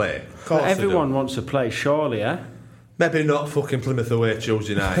wants to play. Everyone wants to play, surely, yeah. Maybe not fucking Plymouth away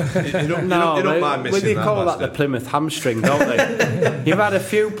Tuesday night. You don't mind missing that. They call that the Plymouth hamstring, don't they? You've had a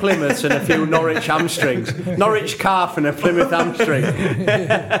few Plymouths and a few Norwich hamstrings. Norwich calf and a Plymouth hamstring.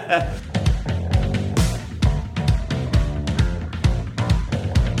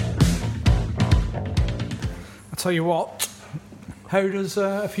 I'll tell you what. How does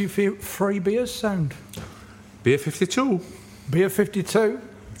a few free beers sound? Beer 52. Beer 52.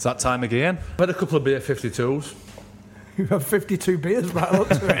 It's that time again. But a couple of beer 52s. You have 52 beers right up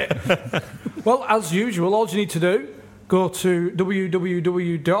to it. Well, as usual, all you need to do, go to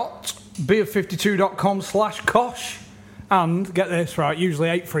www.beer52.com/kosh and get this right. Usually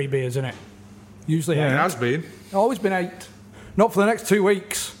 8 free beers in it. Usually 8. It has been. Always been 8. Not for the next 2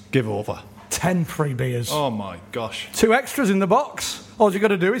 weeks. Give over. 10 free beers. Oh my gosh. 2 extras in the box. All you got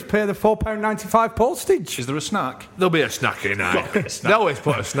to do is pay the £4.95 postage. Is there a snack? There'll be a snack in there. They always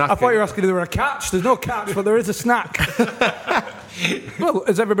put a snack in. I thought you were asking if there were a catch. There's no catch, but there is a snack. Well,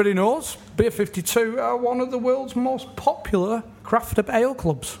 as everybody knows, Beer 52 are one of the world's most popular craft ale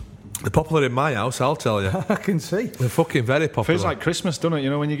clubs. They're popular in my house, I'll tell you. I can see. They're fucking very popular. Feels like Christmas, doesn't it?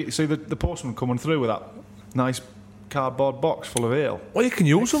 You know, when you see the postman coming through with that nice cardboard box full of ale. Well, you can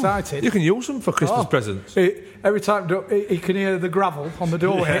use them. You can use them for Christmas presents. Every time he can hear the gravel on the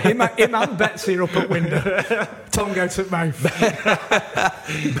doorway, him and Betsy are up at window. Tongue out at mouth.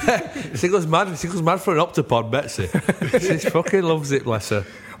 She goes mad for an Optipod, Betsy. She fucking loves it, bless her.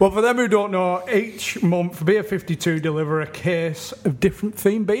 Well, for them who don't know, each month Beer 52 deliver a case of different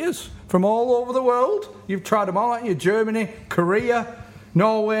themed beers from all over the world. You've tried them all, haven't you? Germany, Korea,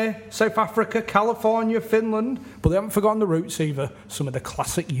 Norway, South Africa, California, Finland, but they haven't forgotten the roots either. Some of the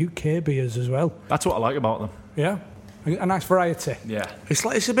classic UK beers as well. That's what I like about them. Yeah, a nice variety. Yeah,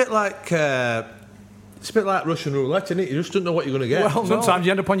 it's a bit like Russian roulette, isn't it? You just don't know what you're going to get. Well, sometimes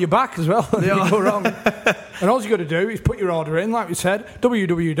you end up on your back as well. You go wrong. And all you got to do is put your order in, like we said,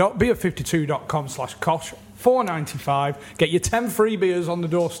 www.beer52.com/kosh. $4.95. Get your 10 free beers on the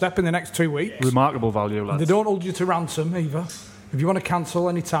doorstep in the next 2 weeks. Remarkable value, lads. They don't hold you to ransom either. If you want to cancel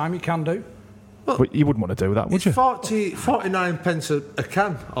any time, you can do. Well, but you wouldn't want to do that, would you? 49 pence a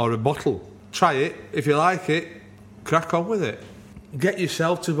can or a bottle. Try it. If you like it, crack on with it. Get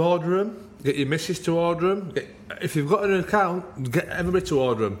yourself to order them. Get your missus to order them. If you've got an account, get everybody to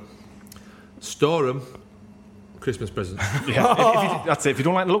order them. Store them. Christmas presents. Yeah, that's it. If you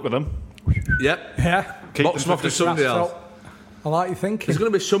don't like the look of them, yep. Yeah. Box them off to somebody else. I like your thinking. There's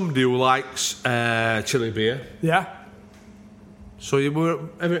going to be somebody who likes chili beer. Yeah. So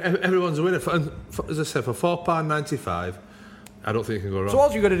everyone's a winner. As I said, for £4.95, I don't think you can go wrong. So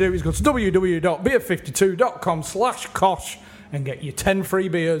all you've got to do is go to www.beer52.com/kosh and get your 10 free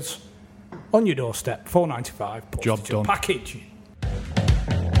beers on your doorstep. $4.95. Job done. Package.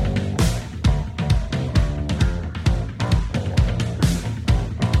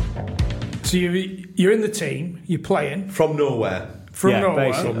 So you're in the team, you're playing. From nowhere. From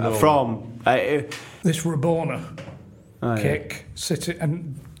nowhere. This Rabona kick, sit it,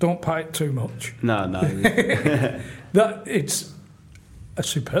 and don't pat it too much. No. That it's a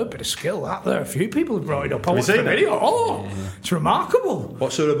superb bit of skill, that there. A few people have brought it up. I watched the video. It's remarkable.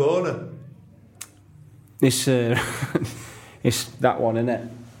 What's a Rabona? It's that one, isn't it?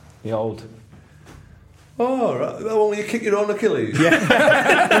 The old... Oh, right. The one where you kick your own Achilles? Yeah.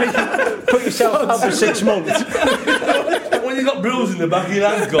 Put yourself out for 6 months. When you got bruises in the back of your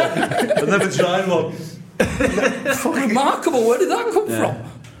ankle. I've never tried one. Remarkable. Where did that come from?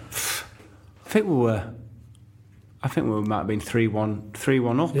 I think we might have been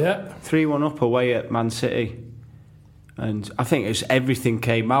 3-1 up. Yeah. 3-1 up away at Man City. And I think it's everything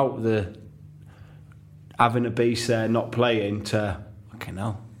came out, the having a beast there, not playing, to fucking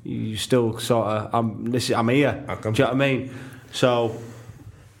hell. You still sort of, I'm here. Do you know what I mean? So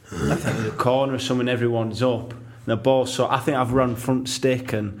I think in the corner or something, everyone's up. And the ball, so I think I've run front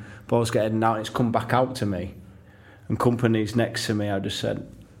stick and ball's getting out and it's come back out to me. And company's next to me, I just said,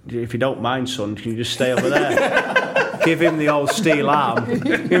 if you don't mind, son, can you just stay over there? Give him the old steel arm.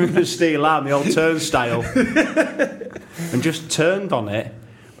 Give him the steel arm, the old turnstile. And just turned on it.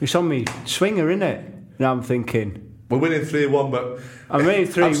 It's on me swinger, innit? And I'm thinking... We're winning 3-1, but I'm winning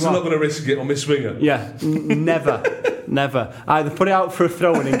 3-1. I'm still not going to risk it on my swinger. Yeah, never. Either put it out for a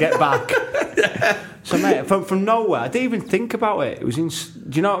throw-in and get back. Yeah. So, mate, from nowhere, I didn't even think about it. It was do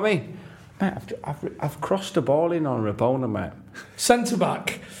you know what I mean? Mate, I've crossed the ball in on Rabona, mate.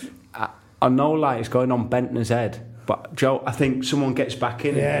 Centre-back. I know, like, it's going on Bentner's head. But, Joe, I think someone gets back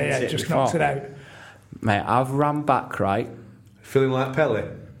in and just knocks it out. Mate, I've ran back, right? Feeling like Pele?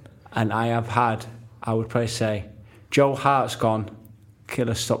 And I have had, I would probably say... Joe Hart's gone,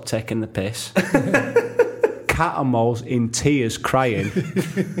 Killer, stop taking the piss. Catamole's in tears, crying.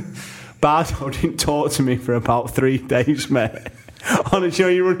 Bardo didn't talk to me for about 3 days, mate.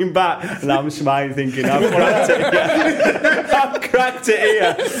 Honestly, you're running back, and I'm smiling, thinking, I've cracked it here. I've cracked it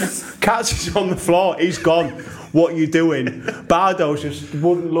here. Katz is on the floor, he's gone. What are you doing? Bardo just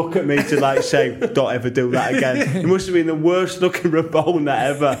wouldn't look at me to like say, don't ever do that again. It must have been the worst looking Rabona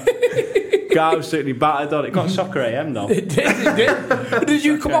ever. Got absolutely battered on it. Got Soccer AM though. It did. Did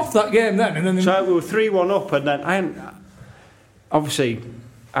you come off that game then? And then so we were 3-1 up, and then I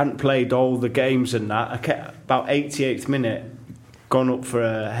hadn't played all the games and that. I kept about 88th minute, gone up for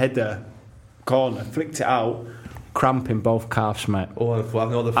a header corner, flicked it out, cramping both calves, mate. Oh, I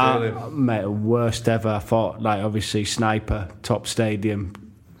know the feeling. Mate, worst ever. I thought, like, obviously Sniper, top stadium,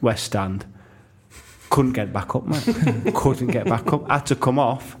 West Stand. Couldn't get back up, mate. Couldn't get back up. Had to come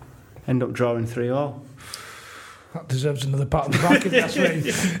off. End up drawing 3-3. That deserves another pat on the back if that's right.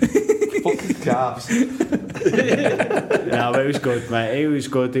 Fucking calves. No, but it was good, mate. It was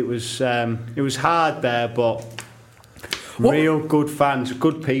good. It was hard there, but real good fans,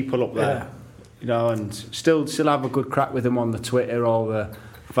 good people up there. Yeah. You know, and still have a good crack with them on the Twitter, all the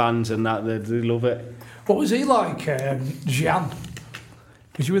fans and that. They love it. What was he like, Gian?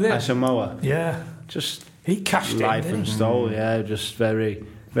 Was you with him? Asamoah. Yeah. Just he cashed life in, and stole. Yeah, just very,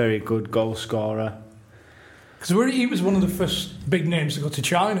 very good goal scorer. Because he was one of the first big names to go to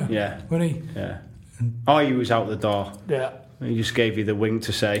China. Yeah. Wasn't he? Yeah. Oh, he was out the door. Yeah. He just gave you the wink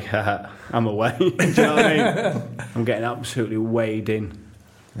to say, I'm away. Do you know what I mean? I'm getting absolutely weighed in.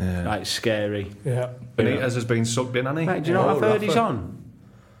 Yeah. Like, scary. Yeah. Benitez has been sucked in, hasn't he? Mate, do you know what I've heard he's on?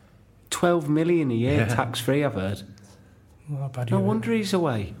 12 million a year tax-free, I've heard. No wonder he's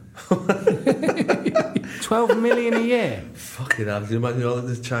away. 12 million a year. Fucking hell, do you imagine all of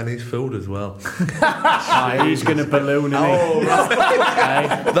this Chinese food as well? He's going to balloon, isn't he?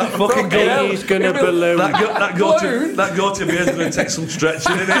 That fucking goat. He's going to balloon. That goat to beer's going to take some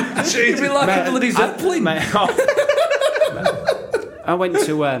stretching, isn't it? It'd be like a bloody Zeppelin. I went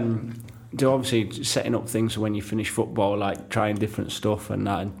to do obviously setting up things when you finish football, like trying different stuff and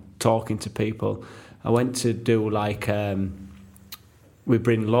that, and talking to people. I went to do like with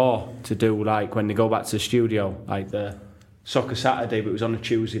Bryn Law to do like when they go back to the studio, like the Soccer Saturday, but it was on a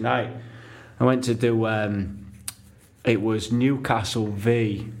Tuesday night. I went to do it was Newcastle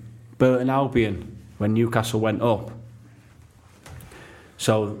v Burton Albion when Newcastle went up.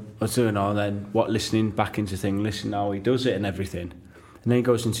 So I was doing all then listening back into thing, listening how he does it and everything. And then he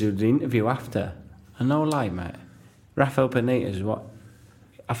goes into the interview after. And no lie, mate, Rafael Benitez,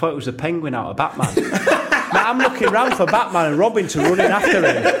 I thought it was the Penguin out of Batman. Mate, I'm looking round for Batman and Robin to run in after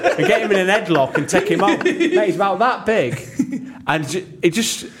him and get him in an headlock and take him out. Mate, he's about that big. And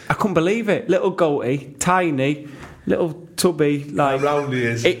I couldn't believe it. Little goatee, tiny, little tubby. Like, how round he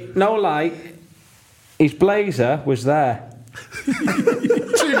is. No lie, his blazer was there.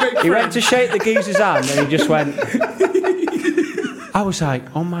 He went to shake the geezer's hand and he just went... I was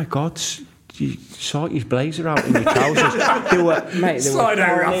like, oh my God... You sort his blazer out in your trousers. They were do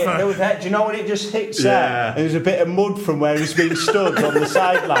you know when it just hits there? And there's a bit of mud from where he's been stood on the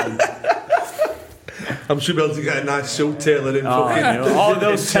sideline. I'm sure be able to get a nice suit tailored in. All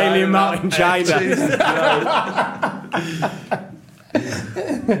those tailing him out in China.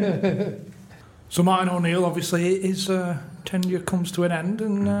 So Martin O'Neill, obviously, his tenure comes to an end,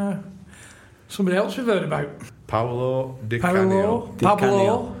 and somebody else we've heard about. Paolo Di Canio.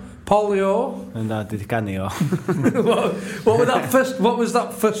 Polio and Di Canio. What was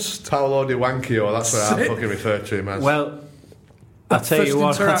that first? Paolo Di Wankio. That's what I fucking refer to him as. Well, I'll tell you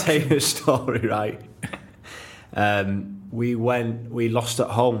a story, right? We lost at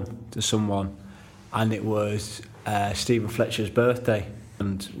home to someone, and it was Stephen Fletcher's birthday,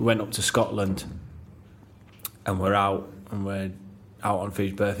 and we went up to Scotland, and we're out on for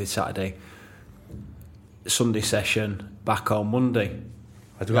his birthday Saturday. Sunday session, back on Monday.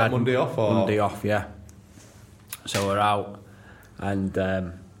 Had you got Monday off? Or? Monday off, yeah. So we're out, and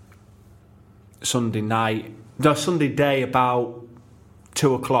Sunday day about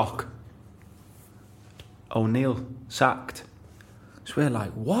 2:00, O'Neill sacked. So we're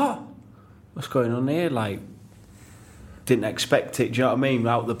like, what? What's going on here? Like, didn't expect it. Do you know what I mean?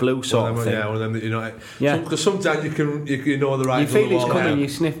 Out the blue sort of thing. Yeah, well, you know, because sometimes you know the right. You feel it's coming, you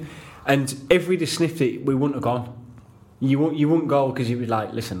sniff, and if we'd have sniffed it, we wouldn't have gone. You wouldn't go because you'd be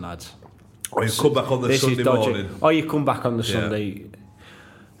like, listen, lads. Or you come back on the Sunday morning. Or you come back on the Sunday.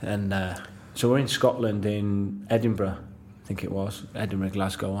 And so we're in Scotland, in Edinburgh, I think it was. Edinburgh,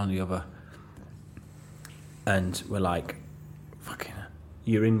 Glasgow, one or the other. And we're like, fucking,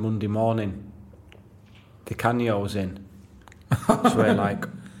 you're in Monday morning. Di Canio's in. So we're like,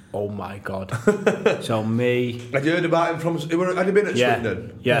 oh my God. So me... Had you heard about him from... Had you been at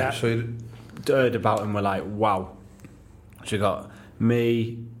Swindon? Yeah. So you heard about him, we're like, wow. So you got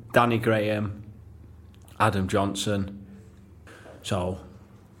me, Danny Graham, Adam Johnson. So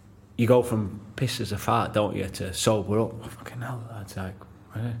you go from piss as a fart, don't you, to sober up. Oh, fucking hell, that's like...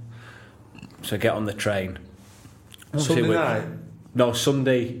 Really? So get on the train. Sunday night? No,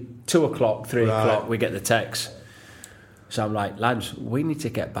 Sunday, 2:00, 3:00, we get the text. So I'm like, lads, we need to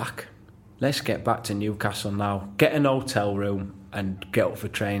get back. Let's get back to Newcastle now. Get an hotel room and get up for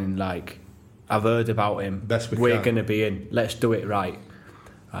training. Like, I've heard about him. We're going to be in. Let's do it right.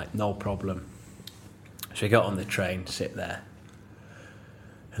 Right, no problem. So we got on the train, sit there.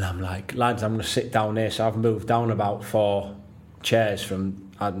 And I'm like, lads, I'm going to sit down here. So I've moved down about 4 chairs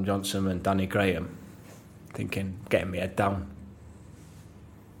from Adam Johnson and Danny Graham. Thinking, getting my head down.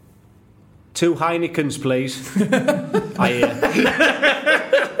 2 Heinekens, please.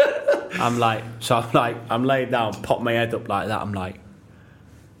 I'm laid down, pop my head up like that. I'm like,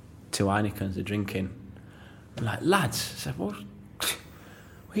 2 Heinekens, they're drinking. I'm like, lads, I said, what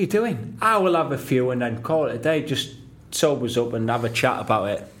are you doing? I will have a few and then call it a day. Just sobers up and have a chat about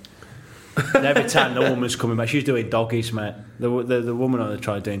it. And every time the woman's coming back, she's doing doggies, mate. The woman on the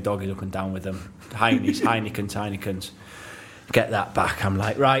tried doing doggies up and down with them. Heinekens. Get that back. I'm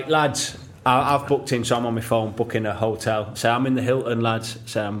like, right, lads, I've booked in, so I'm on my phone booking a hotel. So I'm in the Hilton, lads.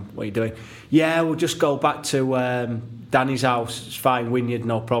 So what are you doing? Yeah, we'll just go back to Danny's house. It's fine, Wynyard,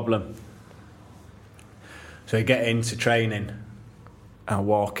 no problem. So we get into training. I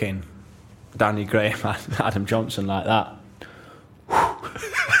walk in. Danny Graham and Adam Johnson like that.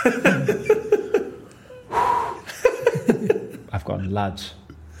 I've gone, lads.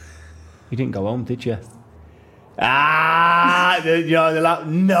 You didn't go home, did you? They're like,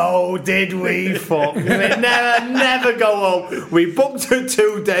 no, did we? Fuck. never go home. We booked a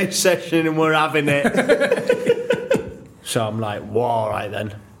 2-day session and we're having it. So I'm like, well, all right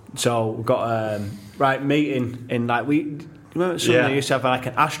then. So we've got meeting in like remember something used to have like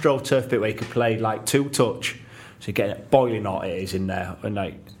an AstroTurf bit where you could play like 2-touch. So you get boiling hot it is in there, and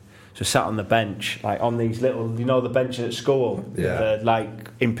like so sat on the bench like on these little, the benches at school, like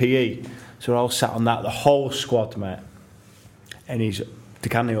in PE. So we're all sat on that, the whole squad, mate. And De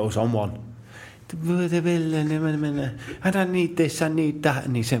Canio's on one. I don't need this, I need that.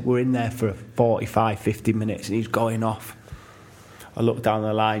 And he said, we're in there for 45, 50 minutes, and he's going off. I look down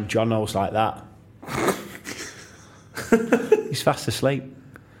the line, Jono's like that. He's fast asleep.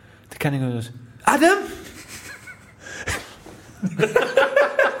 De Canio goes, Adam?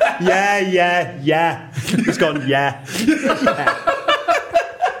 Yeah. He's gone, yeah.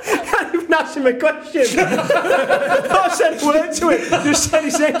 Asked him a question. Not said a word to it. Just said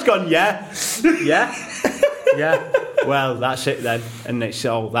his name. He's gone, yeah. Well, that's it then. And it's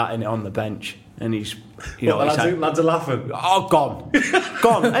all that in it on the bench. And he's, lads are laughing. Oh, gone.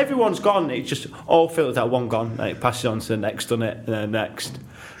 Everyone's gone. It's just all filtered out. One gone. And it passes on to the next, done it, and then next.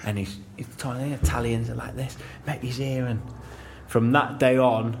 And he's talking Italians are like this. Mate, he's here. And from that day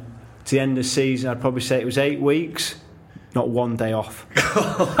on to the end of the season, I'd probably say it was 8 weeks. Not one day off.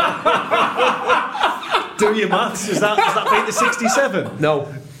 Do your maths. Does that beat the 67?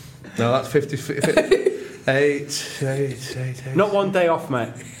 No, that's 50. 8. Not one day off,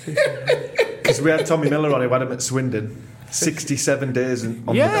 mate. Because we had Tommy Miller on, who had him at Swindon. 67 days on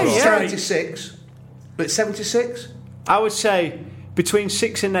the dot. 76. But 76? I would say between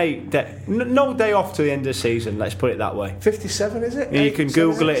 6 and 8. No day off to the end of the season. Let's put it that way. 57, is it? And you can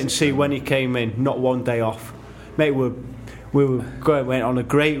Google it and see when he came in. Not one day off, mate. We went on a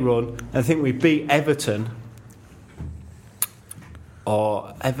great run. I think we beat Everton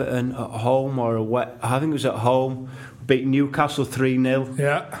at home or away. I think it was at home. We beat Newcastle 3-0.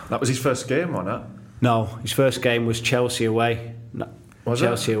 Yeah. That was his first game, wasn't it? No, his first game was Chelsea away.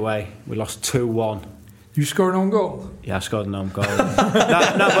 Chelsea away. We lost 2-1. You scored an own goal? Yeah, I scored an own goal. no,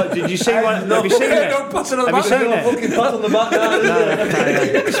 but did you see one? Have you seen it? Don't pass it on the back. Have you seen it? Fucking pat on the back now.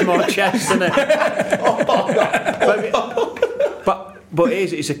 It's more chest, isn't it? But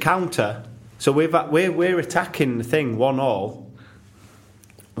it's a counter. So we're attacking the thing 1-1.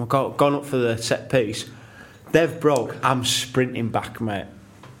 We've gone up for the set piece. They've broke. I'm sprinting back, mate.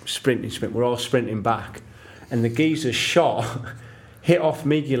 Sprint. We're all sprinting back, and the geezer's shot hit off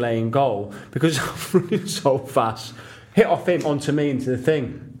Miguel in goal because I'm running so fast. Hit off him onto me into the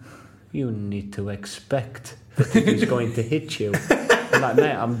thing. You need to expect that he's going to hit you. I'm like,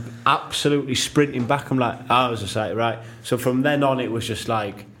 mate, I'm absolutely sprinting back. I'm like, I was just like, right. So from then on, it was just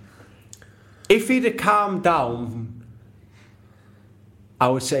like, if he'd have calmed down, I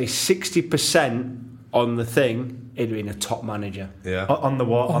would say 60% on the thing, he'd have been a top manager. Yeah. On the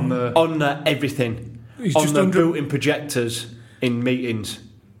what? On the everything. He's on just the booting projectors in meetings.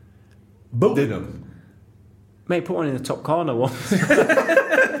 Booting them? Mate, put one in the top corner once.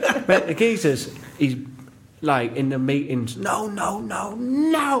 Mate, the geezers, he's like in the meetings, no.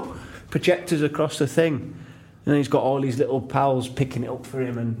 Projectors across the thing. And then he's got all these little pals picking it up for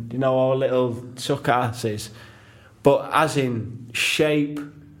him and, all little suck asses. But as in shape,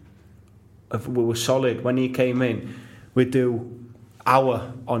 we were solid. When he came in, we'd do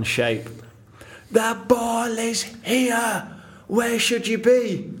hour on shape. The ball is here. Where should you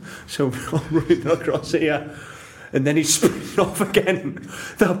be? So we're all running across here. And then he's sprinting off again.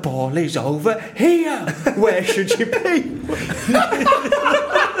 The ball is over here. Where should you be?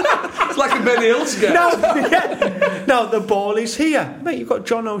 It's like a Benny Hill sketch. No, the ball is here. Mate, you've got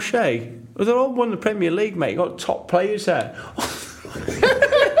John O'Shea. They're all won the Premier League, mate. You've got top players there.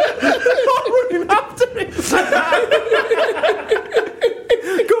 Running after him.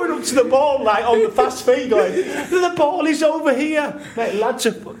 Going up to the ball, like on the fast feet, going, the ball is over here. Mate, lads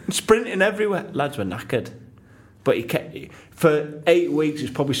are sprinting everywhere. Lads were knackered. But he kept, for 8 weeks,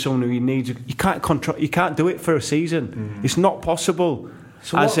 it's probably someone who you need. You can't do it for a season. It's not possible.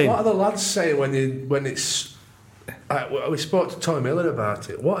 So what are the lads saying when it's? We spoke to Tommy Miller about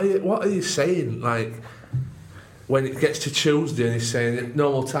it. What are you saying? Like when it gets to Tuesday and he's saying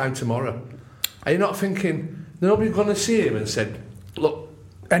normal time tomorrow. Are you not thinking nobody's going to see him and said, look,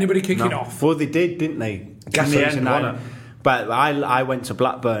 anybody kicking off? Well, they did, didn't they? In the end, wasn't it? But I went to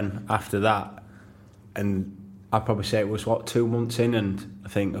Blackburn after that, and I'd probably say it was 2 months in, and I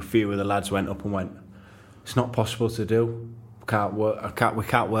think a few of the lads went up and went, it's not possible to do. can't work. We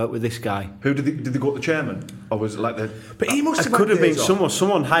can't work with this guy. Who did they go to the chairman, or was it like the? But he must have. It could have been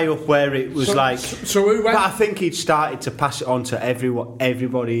someone high up where it was like. So who went? But I think he'd started to pass it on to everyone.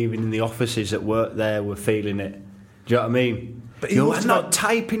 Everybody, even in the offices that worked there, were feeling it. Do you know what I mean? But you're not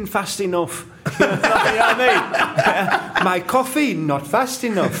typing fast enough. You know what I mean? My coffee not fast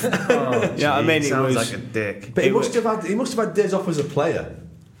enough. Oh, you know what I mean? It sounds was like a dick. But he must have had days off as a player.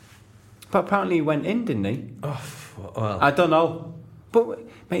 But apparently he went in, didn't he? Oh, well. I don't know. But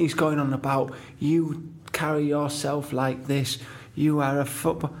mate, he's going on about you carry yourself like this. You are a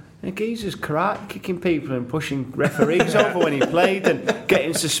football. And geezer's karate kicking people and pushing referees over when he played and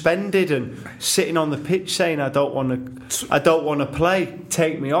getting suspended and sitting on the pitch saying I don't want to play.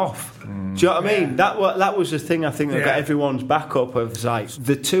 Take me off. Do you know what I mean? That was the thing I think that got everyone's back up. Of like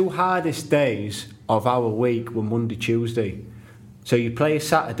the two hardest days of our week were Monday, Tuesday. So you play a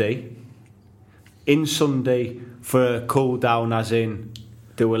Saturday, in Sunday for a cool down, as in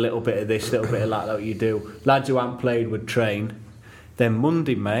do a little bit of this, little bit of that you do. Lads who haven't played would train. Then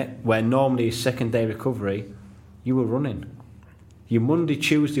Monday, mate, where normally is second day recovery, you were running. Your Monday,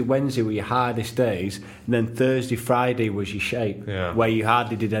 Tuesday, Wednesday were your hardest days, and then Thursday, Friday was your shape, where you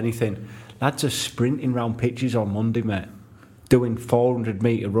hardly did anything. Lads are sprinting round pitches on Monday, mate, doing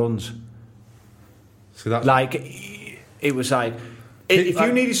 400-metre runs. So that's like, it was like, if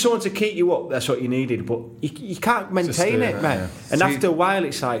you needed someone to keep you up, that's what you needed, but you can't maintain it, mate. Yeah. And after a while,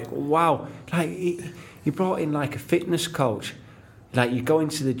 it's like, wow. Like, he brought in like a fitness coach. Like, you go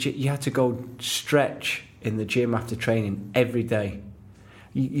into the gym, you had to go stretch in the gym after training every day.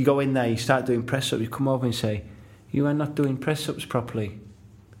 You go in there, you start doing press-ups, you come over and say, you are not doing press-ups properly.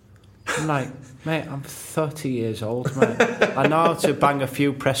 I'm like, mate, I'm 30 years old, mate. I know how to bang a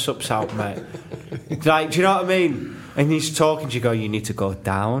few press-ups out, mate. Like, do you know what I mean? And he's talking to you, go, you need to go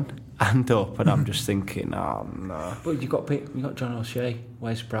down and up. And I'm just thinking, oh, no. But you got John O'Shea,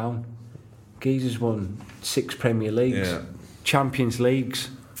 Wes Brown. Geezer's won 6 Premier Leagues. Yeah. Champions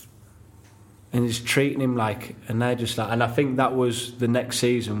Leagues, and he's treating him like, and they're just like, and I think that was the next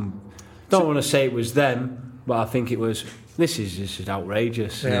season. Don't want to say it was them, but I think it was. This is just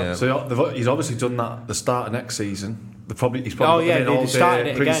outrageous. Yeah. So he's obviously done that at the start of next season. He's probably they started it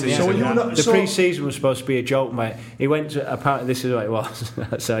again. Yeah. So the pre-season was supposed to be a joke, mate. He went to, apparently this is what it was.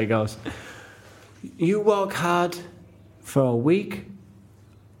 That's how he goes. You work hard for a week,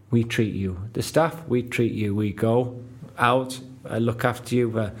 we treat you. The staff, we treat you. We go out, look after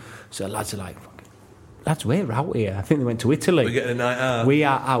you. So lads are like, lads, we're out here. I think they went to Italy. We're getting a night out. We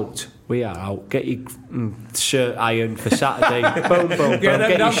are out. Get your shirt ironed for Saturday. Boom, boom, boom.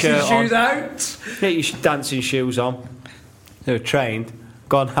 Get your shirt shoes on. Out. Get your dancing shoes on. They were trained.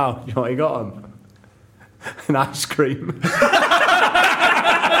 Gone out. You know what he got them? An ice cream.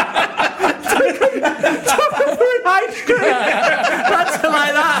 Ice cream. Lads are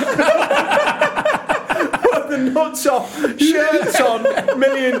like that. The nuts off, shirts on, $1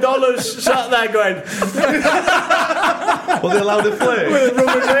 million, sat there going. Were they allowed to play? With a rum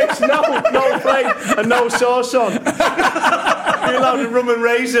and raisin, no play, and no sauce on. You allowed a rum and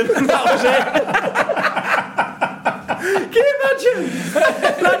raisin, and that was it. Can you imagine?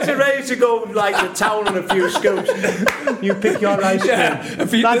 Lads are ready to go with like the towel and a few scoops. You pick your ice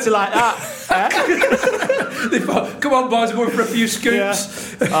cream. Lads are like that. They thought, come on, boys, we're going for a few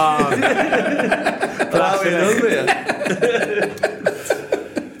scoops.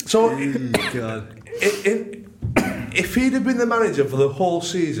 So, if he'd have been the manager for the whole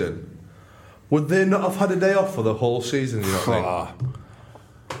season, would they not have had a day off for the whole season? You know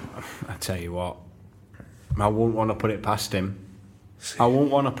I tell you what, I wouldn't want to put it past him.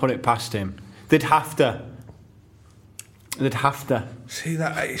 They'd have to. See,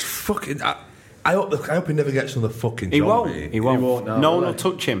 that is fucking. I hope he never gets another fucking job. He won't. No one will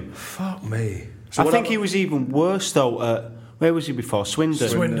touch him. Fuck me. So I think he was even worse though at, where was he before?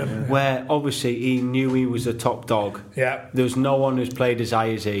 Swindon. Where obviously he knew he was a top dog. Yeah. There was no one who's played as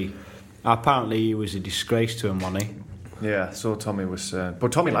high as he. Apparently he was a disgrace to him, wasn't he? Yeah, so Tommy was...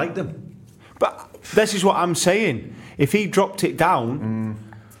 but Tommy liked him. But this is what I'm saying. If he dropped it down...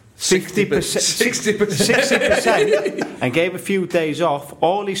 60% and gave a few days off,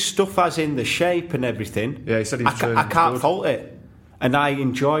 all his stuff as in the shape and everything. Yeah, he said I can't fault it. And I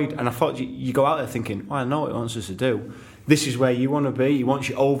enjoyed, and I thought you go out there thinking, well, I know what he wants us to do. This is where you want to be. He wants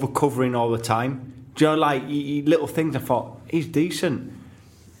you over covering all the time. Do you know, like little things? I thought he's decent.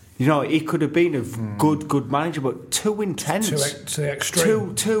 You know, he could have been a good manager, but too intense, to the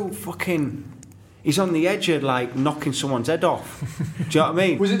extreme, too fucking. He's on the edge of like knocking someone's head off. Do you know what I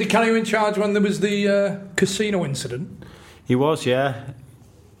mean? Was it the Canny in charge when there was the casino incident? He was, yeah.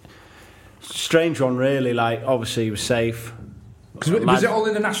 Strange one, really. Like, obviously, he was safe. Was it all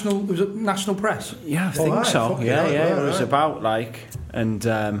in the national? Was it national press? Yeah, I think so. Yeah, it was about and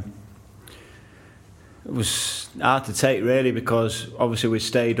it was hard to take really because obviously we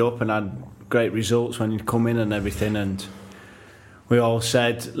stayed up and had great results when you'd come in and everything, and we all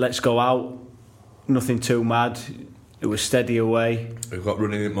said let's go out, nothing too mad. It was steady away. We've got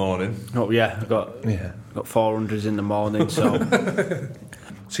running in the morning. Oh yeah, I got 400s in the morning, so.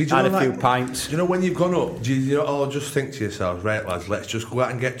 See, had a few pints. Do you know when you've gone up, do you all just think to yourselves, right lads, let's just go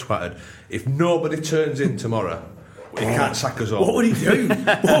out and get twatted. If nobody turns in tomorrow, he can't sack us all. What would he do?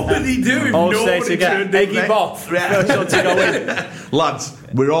 What would he do if all nobody turned in? Eggy Boff. First one to go in. Lads,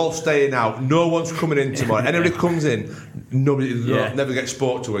 we're all staying out. No one's coming in tomorrow. Anybody comes in, nobody never gets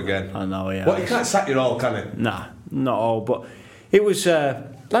spoke to again. I know, yeah. Well, he can't sack you all, can he? Nah, not all. But it was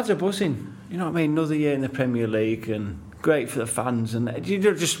lads are buzzing. You know what I mean? Another year in the Premier League and great for the fans, and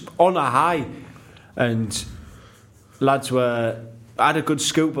you're just on a high. And lads had a good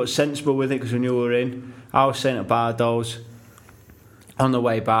scoop but sensible with it because we knew we were in. I was saying to Bardos on the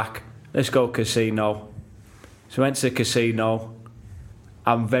way back, let's go casino. So we went to the casino.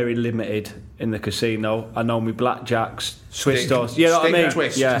 I'm very limited in the casino. I know my blackjacks, twisters. You know what I mean?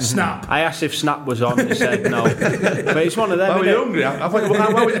 Twist. Yeah. Snap. I asked if Snap was on. He said no. But it's one of them. Why were you hungry?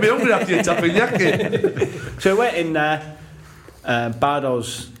 Why would you be hungry after your tapping? So we went in there.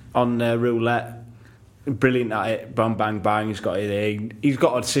 Bardos on roulette. Brilliant at it. Bang, bang, bang. He's got it. He's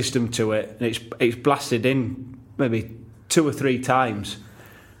got a system to it, and it's blasted in maybe 2 or 3 times.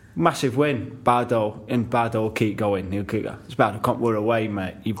 Massive win. Bardo keep going. He'll keep. It's about we're away,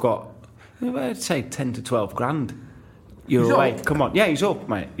 mate. You've got, I'd say 10 to 12 grand. You're He's away. up. Come on, yeah, he's up,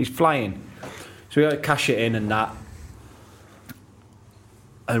 mate. He's flying. So we got to cash it in and that.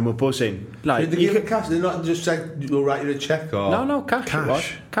 And we're buzzing. Like, Did they give it cash? Did they not just say we'll write you a cheque or? No, cash. It was.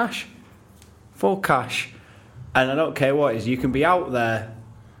 Cash. Full cash. And I don't care what it is. You can be out there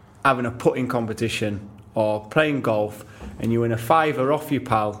having a putting competition or playing golf and you win a $5 off you,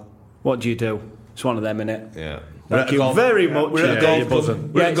 pal. What do you do? It's one of them, innit? Yeah. Thank you very much. We're at a golf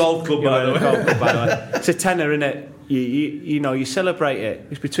club. We're at a golf club, by the way. It's a tenner, innit? You know, you celebrate it.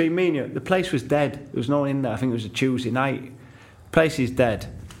 It's between me and you. The place was dead. There was no one in there. I think it was a Tuesday night. The place is dead.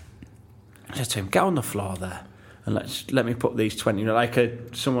 I said to him, get on the floor there and let me put these 20, like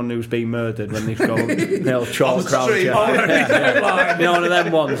someone who's been murdered when they've gone, they'll chalk crowd. You know, one of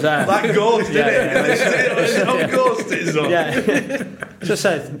them ones there. That ghost, isn't it? It's no ghost, it's not. Yeah. So I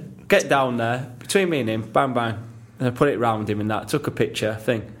said, get down there, between me and him, bang, bang. And I put it round him and that, took a picture,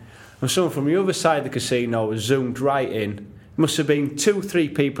 thing. And someone from the other side of the casino was zoomed right in. Must have been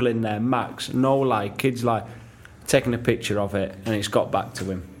 2-3 people in there, max. No lie, kids like taking a picture of it, and it's got back to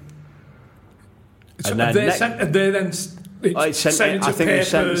him. So and then they sent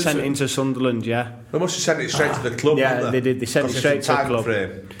it into Sunderland, yeah. They must have sent it straight to the club. Yeah, they did. They sent it straight to the club.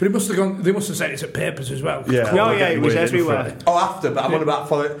 But it must have gone. They must have sent it to papers as well. Yeah, it was everywhere. Oh, after, but I'm on about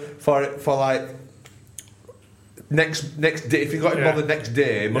for like next day. If you got involved the next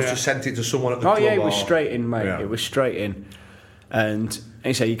day, it must have sent it to someone at the club. Oh yeah, it was straight in, mate. Yeah. It was straight in, and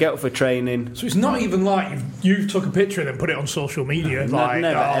he said you get up for training. So it's not even like you took a picture and then put it on social media. Never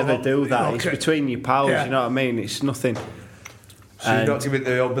ever do that. Okay. It's between your pals. You know what I mean? It's nothing. So you're not giving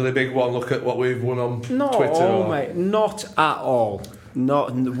the old Billy Big one. Look at what we've won on Twitter. Not at all, mate. Not at all.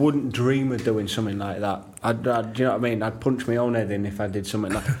 Wouldn't dream of doing something like that. I'd, do you know what I mean? I'd punch my own head in if I did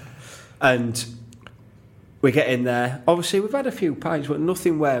something like that. And we get in there. Obviously, we've had a few pints, but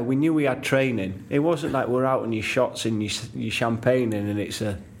nothing where we knew we had training. It wasn't like we're out on your shots and your champagne and it's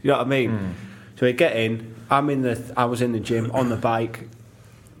a... You know what I mean? So we get in. I was in the gym on the bike,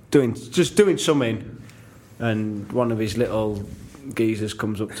 doing something, and one of his little geezers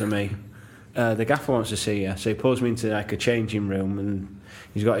comes up to me. The gaffer wants to see you, so he pulls me into like a changing room, and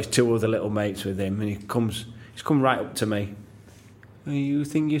he's got his 2 other little mates with him, and he's come right up to me. You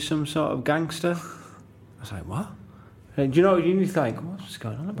think you're some sort of gangster? I was like, what? And you know, you think, what's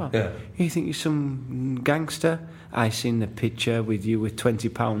going on about? Yeah. You think you're some gangster? I seen the picture with you with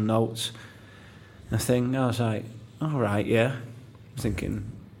 £20 notes. I was like, all right, yeah. I was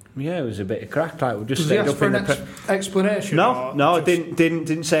thinking, yeah, it was a bit of crack. Like we just stayed up in the explanation. No, I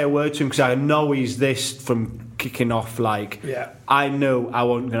didn't say a word to him because I know he's this from kicking off. Like, I knew I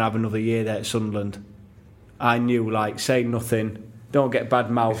wasn't going to have another year there at Sunderland. I knew, like, say nothing. Don't get bad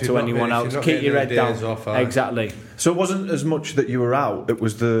mouth to anyone else. Keep your head down. Exactly. So it wasn't as much that you were out. It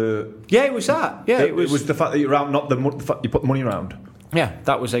was the it was that. Yeah, it was the fact that you were out, not the fact you put the money around. Yeah,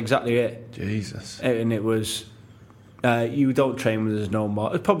 that was exactly it. Jesus. And it was. You don't train with us no more.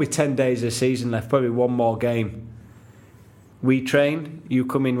 There's probably 10 days of the season left. Probably one more game. We train. You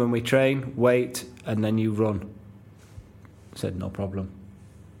come in when we train. Wait, and then you run. I said, no problem.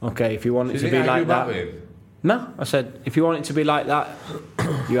 Okay, if you want it to be like that... No, I said, if you want it to be like that,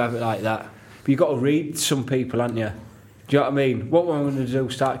 you have it like that. But you've got to read some people, haven't you? Do you know what I mean? What we're going to do,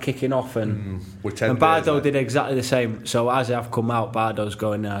 start kicking off, and Bardo did exactly the same. So as I've come out, Bardo's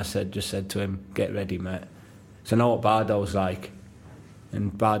going there. I just said to him, get ready, mate. So I know what Bardo's like.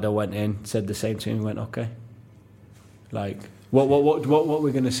 And Bardo went in, said the same to him, and went, okay. Like, what were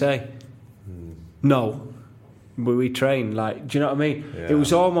we going to say? No. But we train, like, do you know what I mean? Yeah. It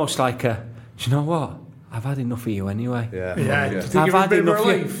was almost like do you know what? I've had enough of you anyway. Yeah. I've had enough of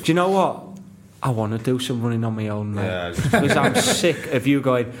you. Do you know what? I want to do some running on my own, mate. Because I'm sick of you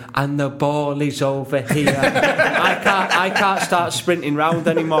going, and the ball is over here. I can't start sprinting round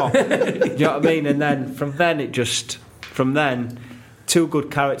anymore. Do you know what I mean? And then from then, 2 good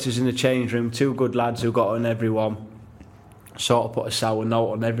characters in the change room, 2 good lads who got on everyone, sort of put a sour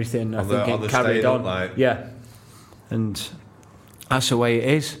note on everything. I think it carried on. Like. Yeah. And that's the way it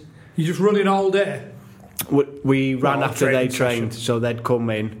is. You're just running all day? We ran after they trained, so they'd come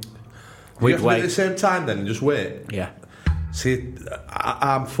in. We'd wait at the same time then and just wait? Yeah. See,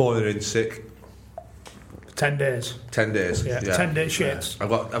 I'm phoning in sick. 10 days. 10 days. Yeah. 10 day shits. I've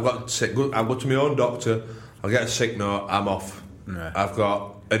got sick. I go to my own doctor. I'll get a sick note. I'm off. Yeah. I've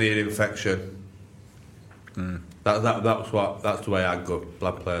got an ear infection. That's the way I go.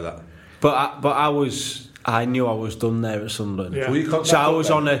 Blood play that. But I knew I was done there at Sunderland. Yeah. So I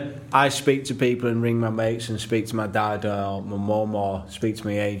was I speak to people and ring my mates and speak to my dad or my mum or speak to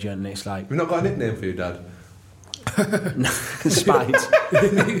my agent, and it's like... You've not got a nickname for your dad? Spides.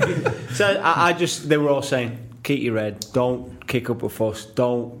 So they were all saying, keep your head, don't kick up a fuss,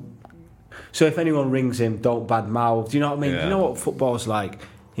 don't... So if anyone rings him, don't bad mouth. Do you know what I mean? Yeah. You know what football's like?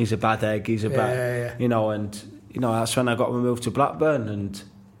 He's a bad egg, he's a bad... You know, and that's when I got my move to Blackburn, and...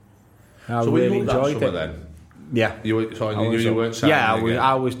 I really enjoyed it. Then? Yeah. You weren't signing. Yeah,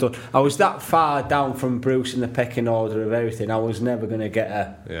 I was done. I was that far down from Bruce in the pecking order of everything. I was never going to get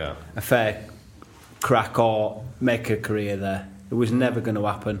a fair crack or make a career there. It was never going to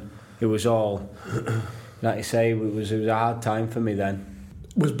happen. It was all, like you say, it was a hard time for me then.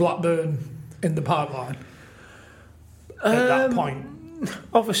 Was Blackburn in the pipeline at that point?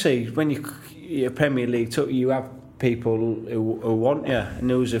 Obviously, when you're Premier League, you have people who want you, and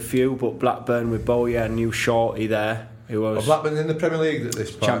there was a few, but Blackburn with Bowyer knew Shorty there, who was Blackburn in the Premier League at this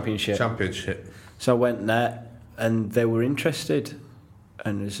point? Championship. So I went there, and they were interested,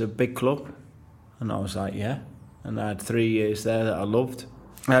 and it's a big club, and I was like, yeah. And I had 3 years there that I loved.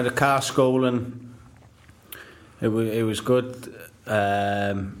 I had a car school, and it was good.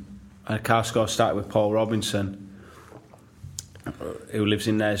 I had a car school. I started with Paul Robinson, who lives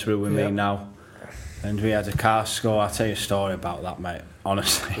in Knaresborough with me now. And we had a car school. I'll tell you a story about that, mate,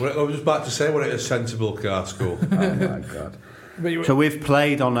 honestly. I was about to say, what a sensible car school. Oh, my God. So we've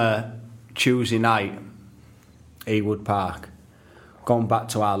played on a Tuesday night, Ewood Park, gone back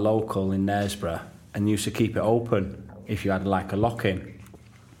to our local in Knaresborough, and used to keep it open if you had, like, a lock-in.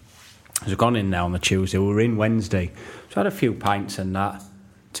 So we've gone in there on the Tuesday. We were in Wednesday. So I had a few pints and that,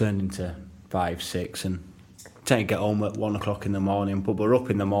 turned into 5, 6, and didn't get home at 1 o'clock in the morning, but we're up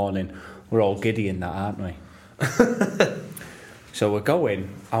in the morning. We're all giddy in that, aren't we? So we're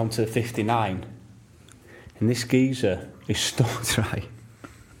going onto 59, and this geezer is stood, right?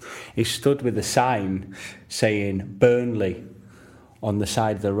 He's stood with a sign saying Burnley on the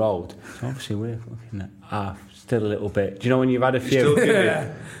side of the road. So obviously we're looking at still a little bit. Do you know when you've had a few?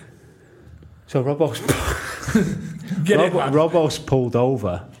 Yeah. So Robbo's pulled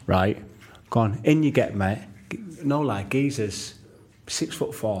over, right? Gone, in you get, mate. No lie, geezer's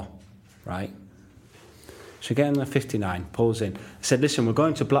 6'4". Right, so getting the 59, pulls in. I said, listen, we're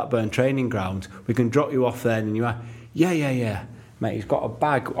going to Blackburn training ground. We can drop you off there. And you are, yeah. Mate, he's got a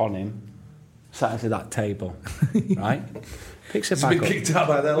bag on him, sat into that table, right? Picks a bag up. Been kicked out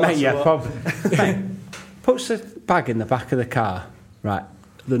by their last probably. Mate, puts the bag in the back of the car, right?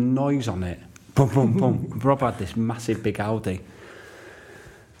 The noise on it, boom, boom, boom. Rob had this massive big Audi.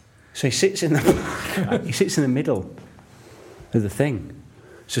 So he sits in the middle of the thing.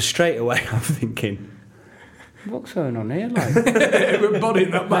 So straight away I'm thinking, what's going on here? Like, we're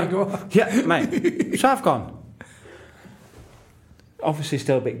bodying that bag. Yeah, mate. So I've gone. Obviously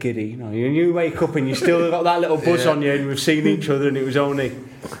still a bit giddy, you know. You wake up and you still got that little buzz on you, and we've seen each other, and it was only...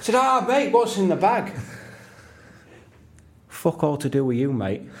 I said, mate, what's in the bag? Fuck all to do with you,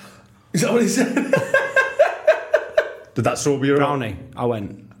 mate. Is that what he said? Did that sober you up? Brownie. I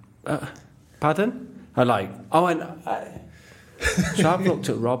went, pardon? I went... So I've looked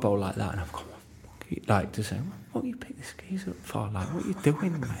at Robbo like that, and I've gone, like, to say, what you pick this geezer up for? Like, what are you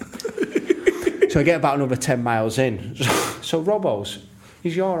doing, mate? So I get about another 10 miles in. So Robbo's,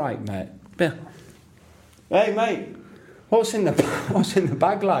 is you all right, mate? Bill, hey, mate, what's in the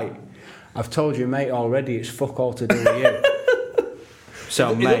bag like? I've told you, mate, already. It's fuck all to do with you.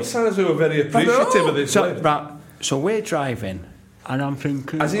 So, mate, don't sound as though we're very appreciative of this. So we're driving, and I'm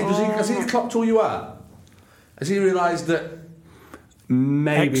thinking, has he clocked who you are? Has he realised that?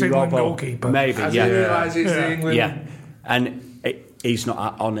 Maybe Robbo. Maybe, has he realised he's the England? Yeah, and he's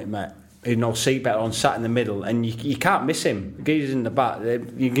not on it, mate. He's no seatbelt on, sat in the middle, and you can't miss him. He's in the back.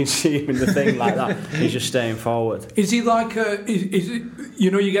 You can see him in the thing like that. He's just staying forward. Is he like is it?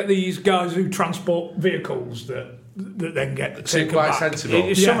 You know, you get these guys who transport vehicles that then get taken quite back. sensible.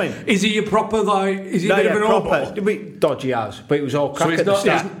 Is he a proper Is he a bit of an proper? Dodgy as, but it was all crack at the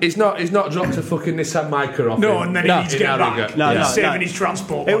start. He's not dropped a fucking Nissan Micra off. No, and then he needs to get back. He's saving his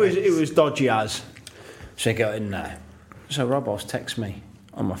transport. It was dodgy as. So I got in there. So Robbo's texts me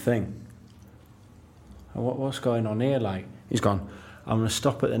on my thing. What's going on here? Like, he's gone, I'm going to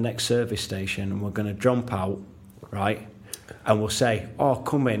stop at the next service station and we're going to jump out, right? And we'll say, oh,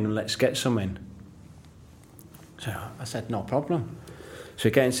 come in and let's get something. So I said, no problem. So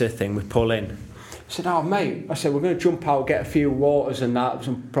we get into the thing, we pull in. I said, oh, mate, we're going to jump out, get a few waters and that,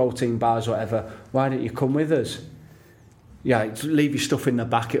 some protein bars, whatever. Why don't you come with us? Yeah, leave your stuff in the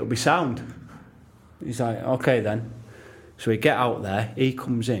back, it'll be sound. He's like, okay then. So we get out there, he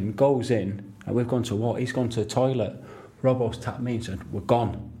comes in, goes in, and we've gone to what? He's gone to the toilet. Robbo's tapped me and said, we're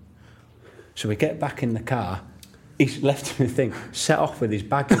gone. So we get back in the car, he's left me the thing, set off with his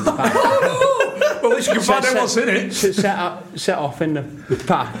bag in the back. Well, at least you can find out what's in it. Set off in the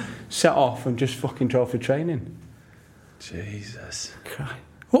back, set off and just fucking drove for training. Jesus. Christ.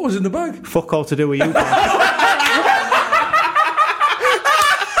 What was in the bag? Fuck all to do with you guys.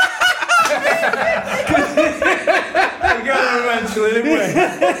 We got him eventually, didn't we?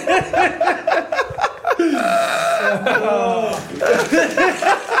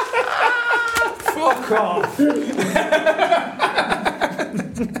 Fuck off.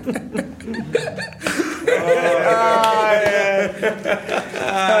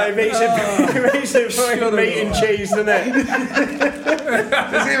 It makes it fucking meat and cheese, doesn't it?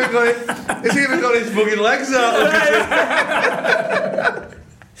 He's even got his fucking legs out.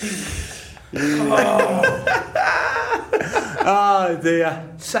 Oh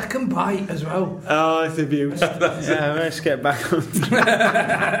dear. Second bite as well. Oh, it's a beauty. Yeah, let's get back on.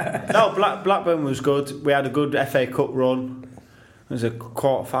 No, Blackburn was good. We had a good FA Cup run. It was a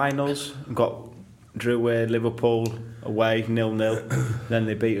quarter-finals. Drew Liverpool away 0-0. Then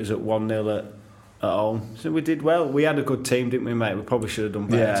they beat us at 1-0 at home. So we did well. We had a good team, didn't we, mate? We probably should have done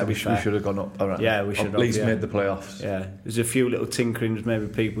better. Yeah, we should have gone up. All right. Yeah, we should have at least made the playoffs. Yeah, there's a few little tinkerings maybe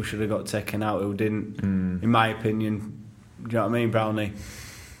people should have got taken out who didn't, in my opinion. Do you know what I mean, Brownie?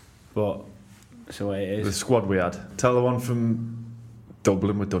 But that's the way it is. The squad we had. Tell the one from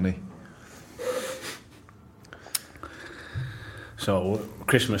Dublin with Dunny. So,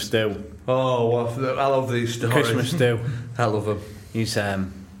 Christmas do. Oh, well, I love these stories. Christmas do. I love them. He's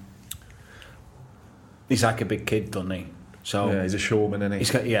like a big kid, doesn't he? So yeah, he's a showman, isn't he? He's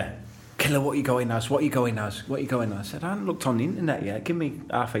got, yeah. Killer, what are you going as? What are you going as? What are you going as? I said, I haven't looked on the internet yet. Give me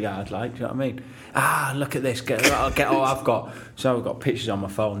half a yard, like, do you know what I mean? Look at this. I'll get all I've got. So I've got pictures on my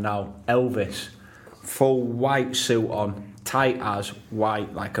phone now. Elvis, full white suit on, tight as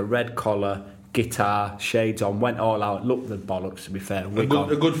white, like a red collar, guitar, shades on, went all out. Looked the bollocks, to be fair.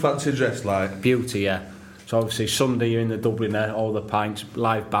 A good fancy dress, like. Beauty, yeah. So obviously Sunday you're in the Dubliner, all the pints,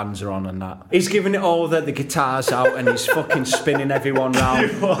 live bands are on and that. He's giving it all the guitars out and he's fucking spinning everyone round.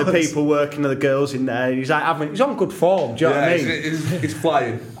 The people working, the girls in there. He's like he's on good form, do you know what I mean? He's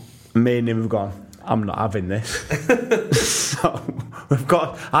flying. Me and him have gone, I'm not having this. So we've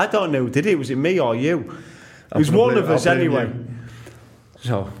got, I don't know, did he? Was it me or you? It was one of us anyway.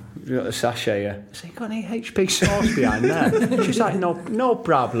 So you got the sachet here. I said, you got any HP sauce behind there? She's like, no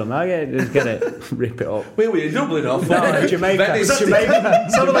problem. I just get it, rip it up. Where were you doubling off? No, Jamaica.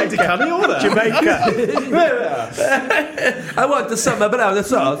 Sounded like Decani order. Jamaica. I want the summer, but out the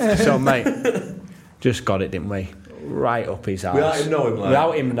sauce. So, mate, just got it, didn't we? Right up his ass. Without him knowing, like.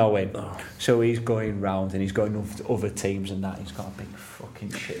 Without him knowing. Oh. So he's going round and he's going to other teams and that. He's got a big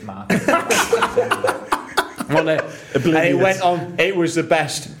fucking shit mark. And it went on. It was the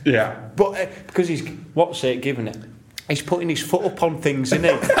best. Yeah. But because he's giving it. he's putting his foot up on things, isn't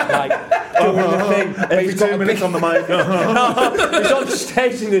he? Like doing the thing. Every 2 minutes on the mic. He's on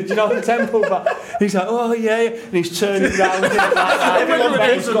stage in the Temple, but he's like, oh yeah, and he's turning around like that.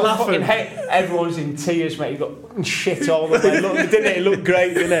 Everyone's in tears, mate. He got shit all the way. Look, didn't it? It looked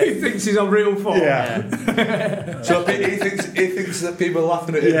great, didn't it? He thinks he's on real form. Yeah. So he thinks that people are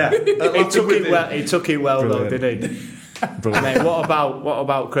laughing at him. Yeah. He took it well though, didn't he? Mate, what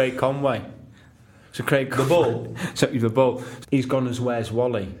about Craig Conway? So the Bull. So the Bull. He's gone as Where's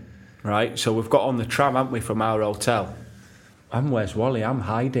Wally, right? So we've got on the tram, haven't we, from our hotel? I'm Where's Wally? I'm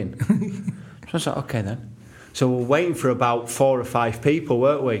hiding. So I was like, okay then. So we're waiting for about 4 or 5 people,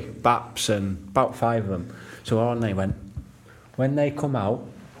 weren't we? Baps and about 5 of them. So on they went. When they come out,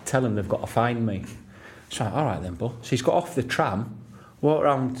 tell them they've got to find me. So all right then, Bull. So he's got off the tram, walked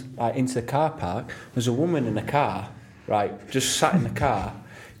around into the car park. There's a woman in the car, right, just sat in the car,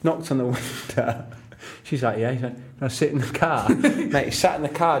 knocked on the window. She's like, yeah. He's like, can I sit in the car? Mate, he sat in the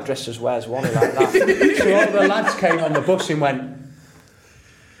car dressed as Where's Wally like that. So all the lads came on the bus and went,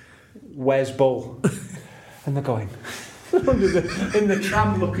 where's Bull? And they're going in the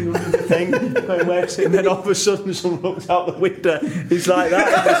tram, looking under the thing, going, where's it? And then all of a sudden someone looks out the window. He's like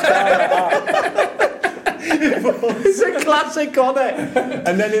that. It's a classic on it.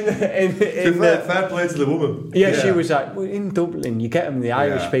 And then in the fair play to the woman. Yeah, she was like, well, in Dublin, you get them, the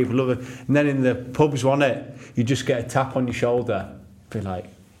Irish people love it. And then in the pubs, on it, you just get a tap on your shoulder, be like,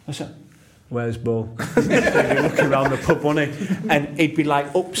 what's that? Where's Bull? He'd be looking around the pub, wouldn't he? And he'd be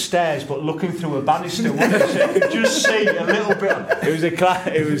like upstairs, but looking through a banister, wouldn't he? So you could just see a little bit. It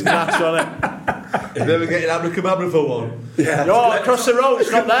was class, wasn't it? If they were getting abracadabra for one. Yeah. No, across the road, it's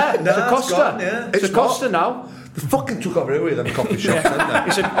not there. It's a Costa. Gone, yeah. It's a Costa now. They fucking took over everywhere, them coffee shops,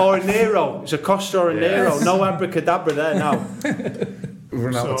 didn't they? Or a Nero. It's a Costa or a Nero. No abracadabra there now. We've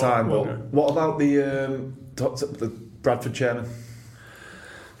run out of time. What about the Bradford chairman?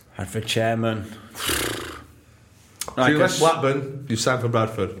 Bradford chairman. So you left Blackburn, you signed for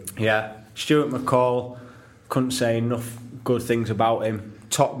Bradford. Yeah. Stuart McCall, couldn't say enough good things about him.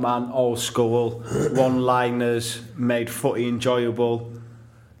 Top man, old school, one-liners, made footy enjoyable.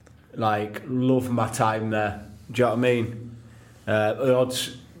 Like, love my time there. Do you know what I mean?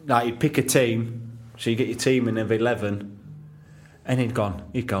 Odds, like, you'd pick a team, so you get your team in of 11, and he'd go,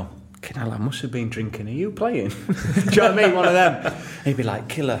 Hell, I must have been drinking. Are you playing? Do you know what I mean? One of them. He'd be like,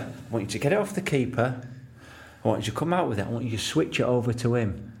 Killer, I want you to get it off the keeper. I want you to come out with it. I want you to switch it over to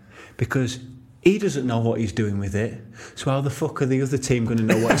him. Because he doesn't know what he's doing with it. So how the fuck are the other team going to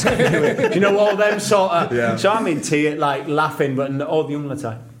know what he's going to do with it? Do you know all them sort of... Yeah. So I'm in tea, like, laughing, but all the young lads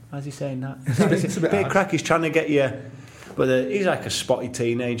are like, why's he saying that? It's a bit of crack. He's trying to get you... But he's like a spotty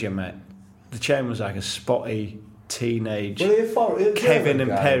teenager, mate. The chairman was like a spotty... teenage Kevin and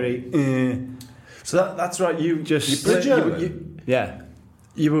Perry. So that's right. You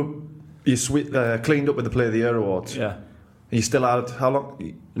cleaned up with the Player of the Year awards. Yeah. You still had how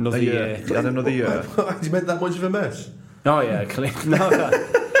long? Another year. You had another year. You made that much of a mess? Oh yeah,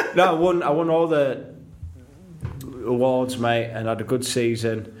 no. I won all the awards, mate, and had a good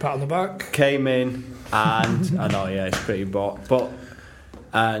season. Pat on the back. Came in and I know, yeah, it's pretty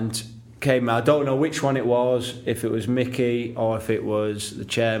came. I don't know which one it was, if it was Mickey or if it was the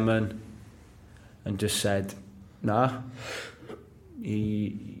chairman, and just said, "Nah,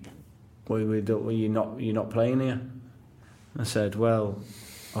 you're not playing here." I said, "Well,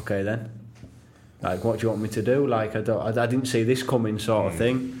 okay then. Like, what do you want me to do? Like, I didn't see this coming, sort of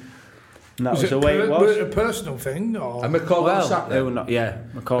thing." And that was the way it was. Was it a personal thing, or? And McCall got sacked then?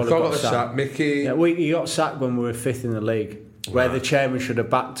 McCall got sacked. Mickey. Yeah, he got sacked when we were 5th in the league. Where the chairman should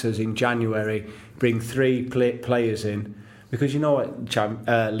have backed us in January, bring 3 players in, because you know what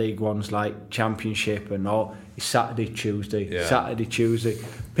League One's like, Championship and all. It's Saturday, Tuesday.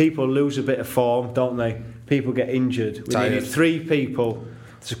 People lose a bit of form, don't they? People get injured. We needed 3 people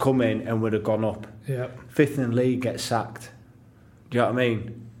to come in and would have gone up. Yeah. 5th in the league, get sacked. Do you know what I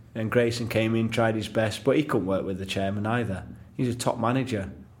mean? And Grayson came in, tried his best, but he couldn't work with the chairman either. He's a top manager.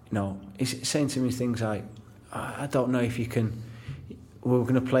 You know, he's saying to me things like, I don't know if you can. We're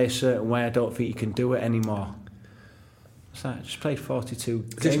going to play a certain way. I don't think you can do it anymore. It's like, I just played 42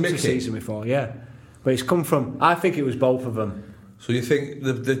 games this season before, yeah. But it's come from. I think it was both of them. So you think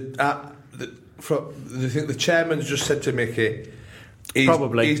you think the chairman's just said to Mickey,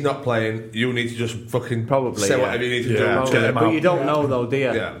 he's not playing. You need to just fucking say whatever you need to do. But you don't know though, do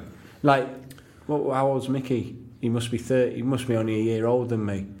you? Yeah. Like, how old's Mickey? He must be 30. He must be only a year older than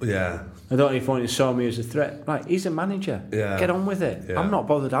me. Yeah. I don't even want to saw me as a threat. Right, he's a manager. Yeah. Get on with it. Yeah. I'm not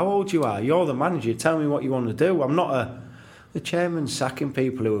bothered how old you are. You're the manager. Tell me what you want to do. I'm not the chairman's sacking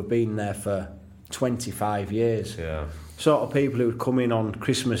people who have been there for 25 years. Yeah. Sort of people who would come in on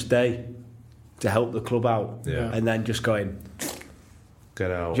Christmas Day to help the club out, Yeah. and then just going,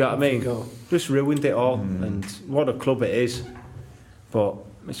 get out. do you know what I mean? Just ruined it all, and what a club it is. But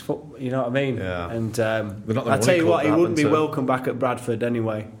it's you know what I mean? Yeah. And not the I tell you club what, he that wouldn't be happened to. welcome back at Bradford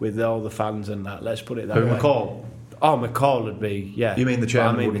anyway, with all the fans and that. Let's put it that Who, way. McCall? Oh, McCall would be, yeah. You mean the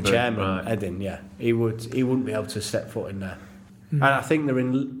chairman I mean the wouldn't be? chairman, Right. Eddin, yeah. He wouldn't be able to step foot in there. And I think they're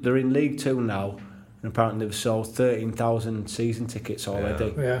in League 2 now, and apparently they've sold 13,000 season tickets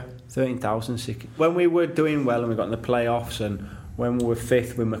already. Yeah. 13,000 tickets. When we were doing well and we got in the playoffs, and when we were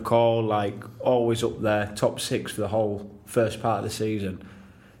 5th with McCall, like always up there, top 6 for the whole first part of the season,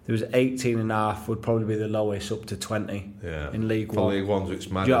 there was 18.5 would probably be the lowest, up to 20 in League For 1. League One's, it's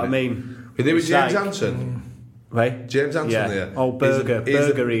mad. Do you know what I mean? Were they with It's James like- Hansen? Right? James Hansen Yeah. there. Oh, Berger.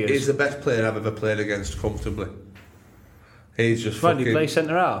 Berger he is. He's the best player I've ever played against comfortably. He's just Why, fucking... did he play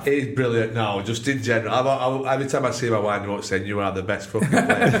centre half? He's brilliant. No, just in general. Every time I see him, I wind him up saying, you are the best fucking player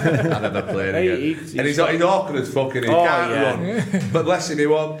I've ever played against. And he's awkward as fucking... He can't run. But bless him, he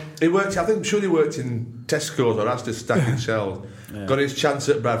worked... I'm sure he worked in Tesco's or Asda stacking shells. Got his chance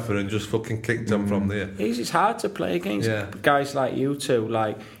at Bradford and just fucking kicked him from there. It's hard to play against guys like you two.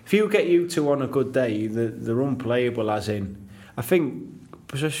 Like, if you get you two on a good day, they're unplayable. As in, I think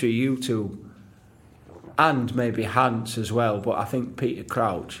especially you two, and maybe Hans as well. But I think Peter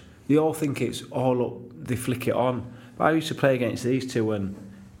Crouch, they all think it's all up. They flick it on. But I used to play against these two, and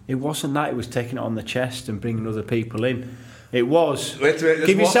it wasn't that. It was taking it on the chest and bringing other people in. It was.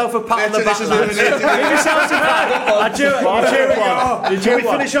 Give yourself a pat on the back, lads. Give yourself a pat. Did we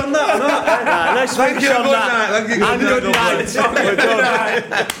finish on that or not? Let's finish on that. And good night. We're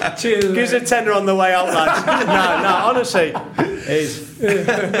done. Cheers. Give us a tenner on the way out, lads. No, honestly.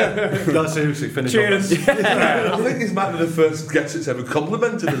 That's seriously finish Cheers. on that. I think he's might be the first guest that's ever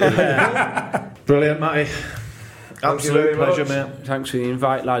complimented him. Brilliant, Matty. Absolute pleasure, mate. Thanks for the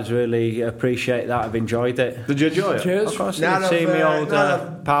invite, lads. Really appreciate that. I've enjoyed it. Did you enjoy it? Of course, see me old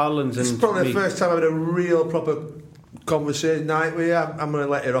Parlins. It's probably the first time I've had a real proper conversation night with you. I'm going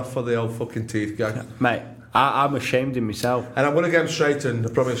to let it off for the old fucking teeth gag. Mate, I'm ashamed of myself. And I'm going to get him straightened, I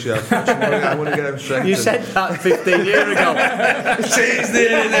promise you. I'm going to get him straightened. You said that 15 years ago. I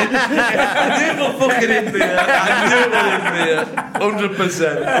knew we're fucking in there.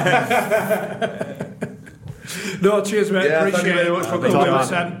 100%. No, cheers, mate. Yeah, appreciate thank you very much for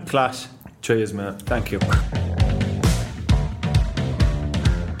coming. Class. Cheers, mate. Thank you.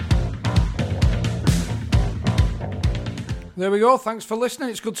 There we go. Thanks for listening.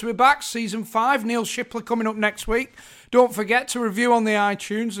 It's good to be back. Season 5. Neil Shipley coming up next week. Don't forget to review on the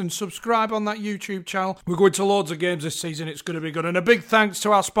iTunes and subscribe on that YouTube channel. We're going to loads of games this season. It's going to be good. And a big thanks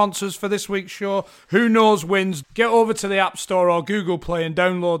to our sponsors for this week's show. Who Knows Wins. Get over to the App Store or Google Play and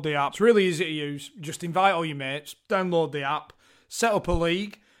download the app. It's really easy to use. Just invite all your mates, download the app, set up a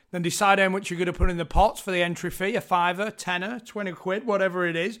league, then decide how much you're going to put in the pots for the entry fee, a £5, £10, £20, whatever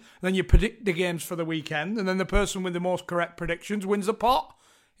it is. Then you predict the games for the weekend, and then the person with the most correct predictions wins the pot.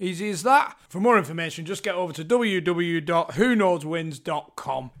 Easy as that. For more information, just get over to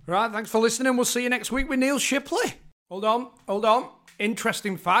www.whoknowswins.com. Right, thanks for listening. We'll see you next week with Neil Shipley. Hold on.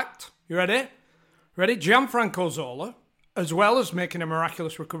 Interesting fact. You ready? Gianfranco Zola, as well as making a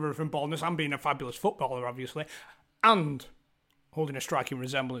miraculous recovery from baldness and being a fabulous footballer, obviously, and holding a striking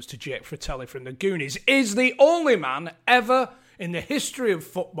resemblance to Jake Fratelli from the Goonies, is the only man ever in the history of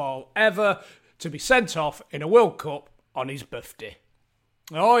football ever to be sent off in a World Cup on his birthday.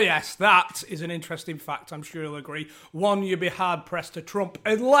 Oh yes, that is an interesting fact, I'm sure you'll agree. One you'd be hard-pressed to trump,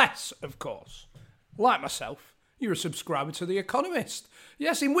 unless, of course, like myself, you're a subscriber to The Economist.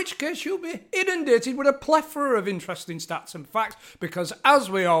 Yes, in which case you'll be inundated with a plethora of interesting stats and facts, because as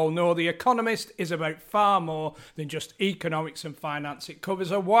we all know, The Economist is about far more than just economics and finance. It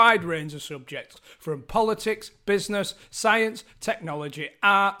covers a wide range of subjects, from politics, business, science, technology,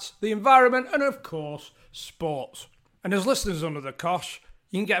 arts, the environment, and of course, sports. And as listeners under the cosh,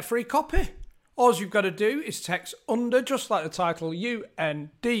 you can get a free copy. All you've got to do is text UNDER, just like the title,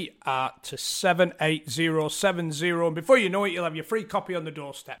 UNDR, to 78070. And before you know it, you'll have your free copy on the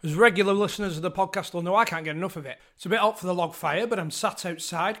doorstep. As regular listeners of the podcast will know, I can't get enough of it. It's a bit hot for the log fire, but I'm sat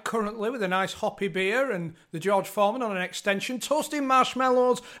outside currently with a nice hoppy beer and the George Foreman on an extension, toasting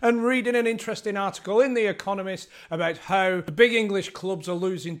marshmallows and reading an interesting article in The Economist about how the big English clubs are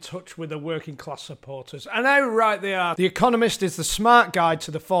losing touch with the working class supporters. And how right they are. The Economist is the smart guide to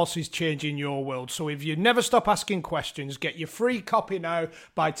the forces changing your world. So if you never stop asking questions, get your free copy now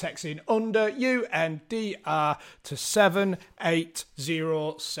by texting UNDER, UNDR, to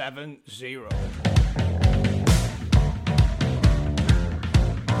 78070.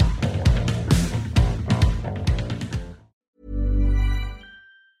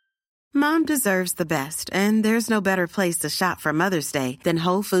 Mom deserves the best, and there's no better place to shop for Mother's Day than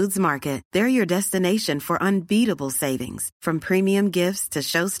Whole Foods Market. They're your destination for unbeatable savings, from premium gifts to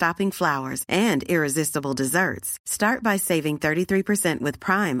show-stopping flowers and irresistible desserts. Start by saving 33% with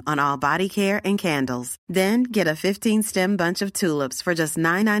Prime on all body care and candles. Then get a 15-stem bunch of tulips for just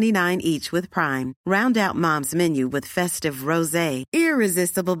 $9.99 each with Prime. Round out Mom's menu with festive rosé,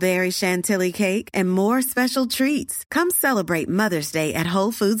 irresistible berry chantilly cake, and more special treats. Come celebrate Mother's Day at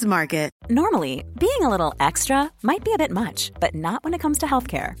Whole Foods Market. Normally, being a little extra might be a bit much, but not when it comes to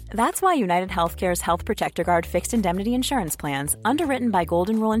healthcare. That's why United Healthcare's Health Protector Guard fixed indemnity insurance plans, underwritten by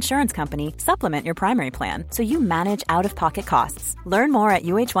Golden Rule Insurance Company, supplement your primary plan so you manage out-of-pocket costs. Learn more at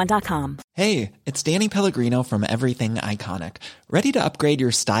uh1.com. Hey, it's Danny Pellegrino from Everything Iconic. Ready to upgrade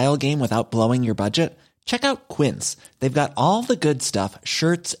your style game without blowing your budget? Check out Quince. They've got all the good stuff,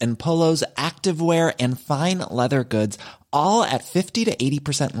 shirts and polos, activewear, and fine leather goods, all at 50 to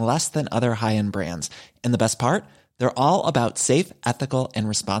 80% less than other high-end brands. And the best part? They're all about safe, ethical, and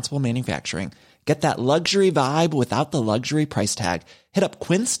responsible manufacturing. Get that luxury vibe without the luxury price tag. Hit up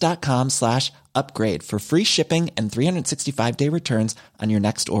quince.com/upgrade for free shipping and 365-day returns on your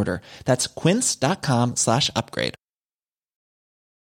next order. That's quince.com/upgrade.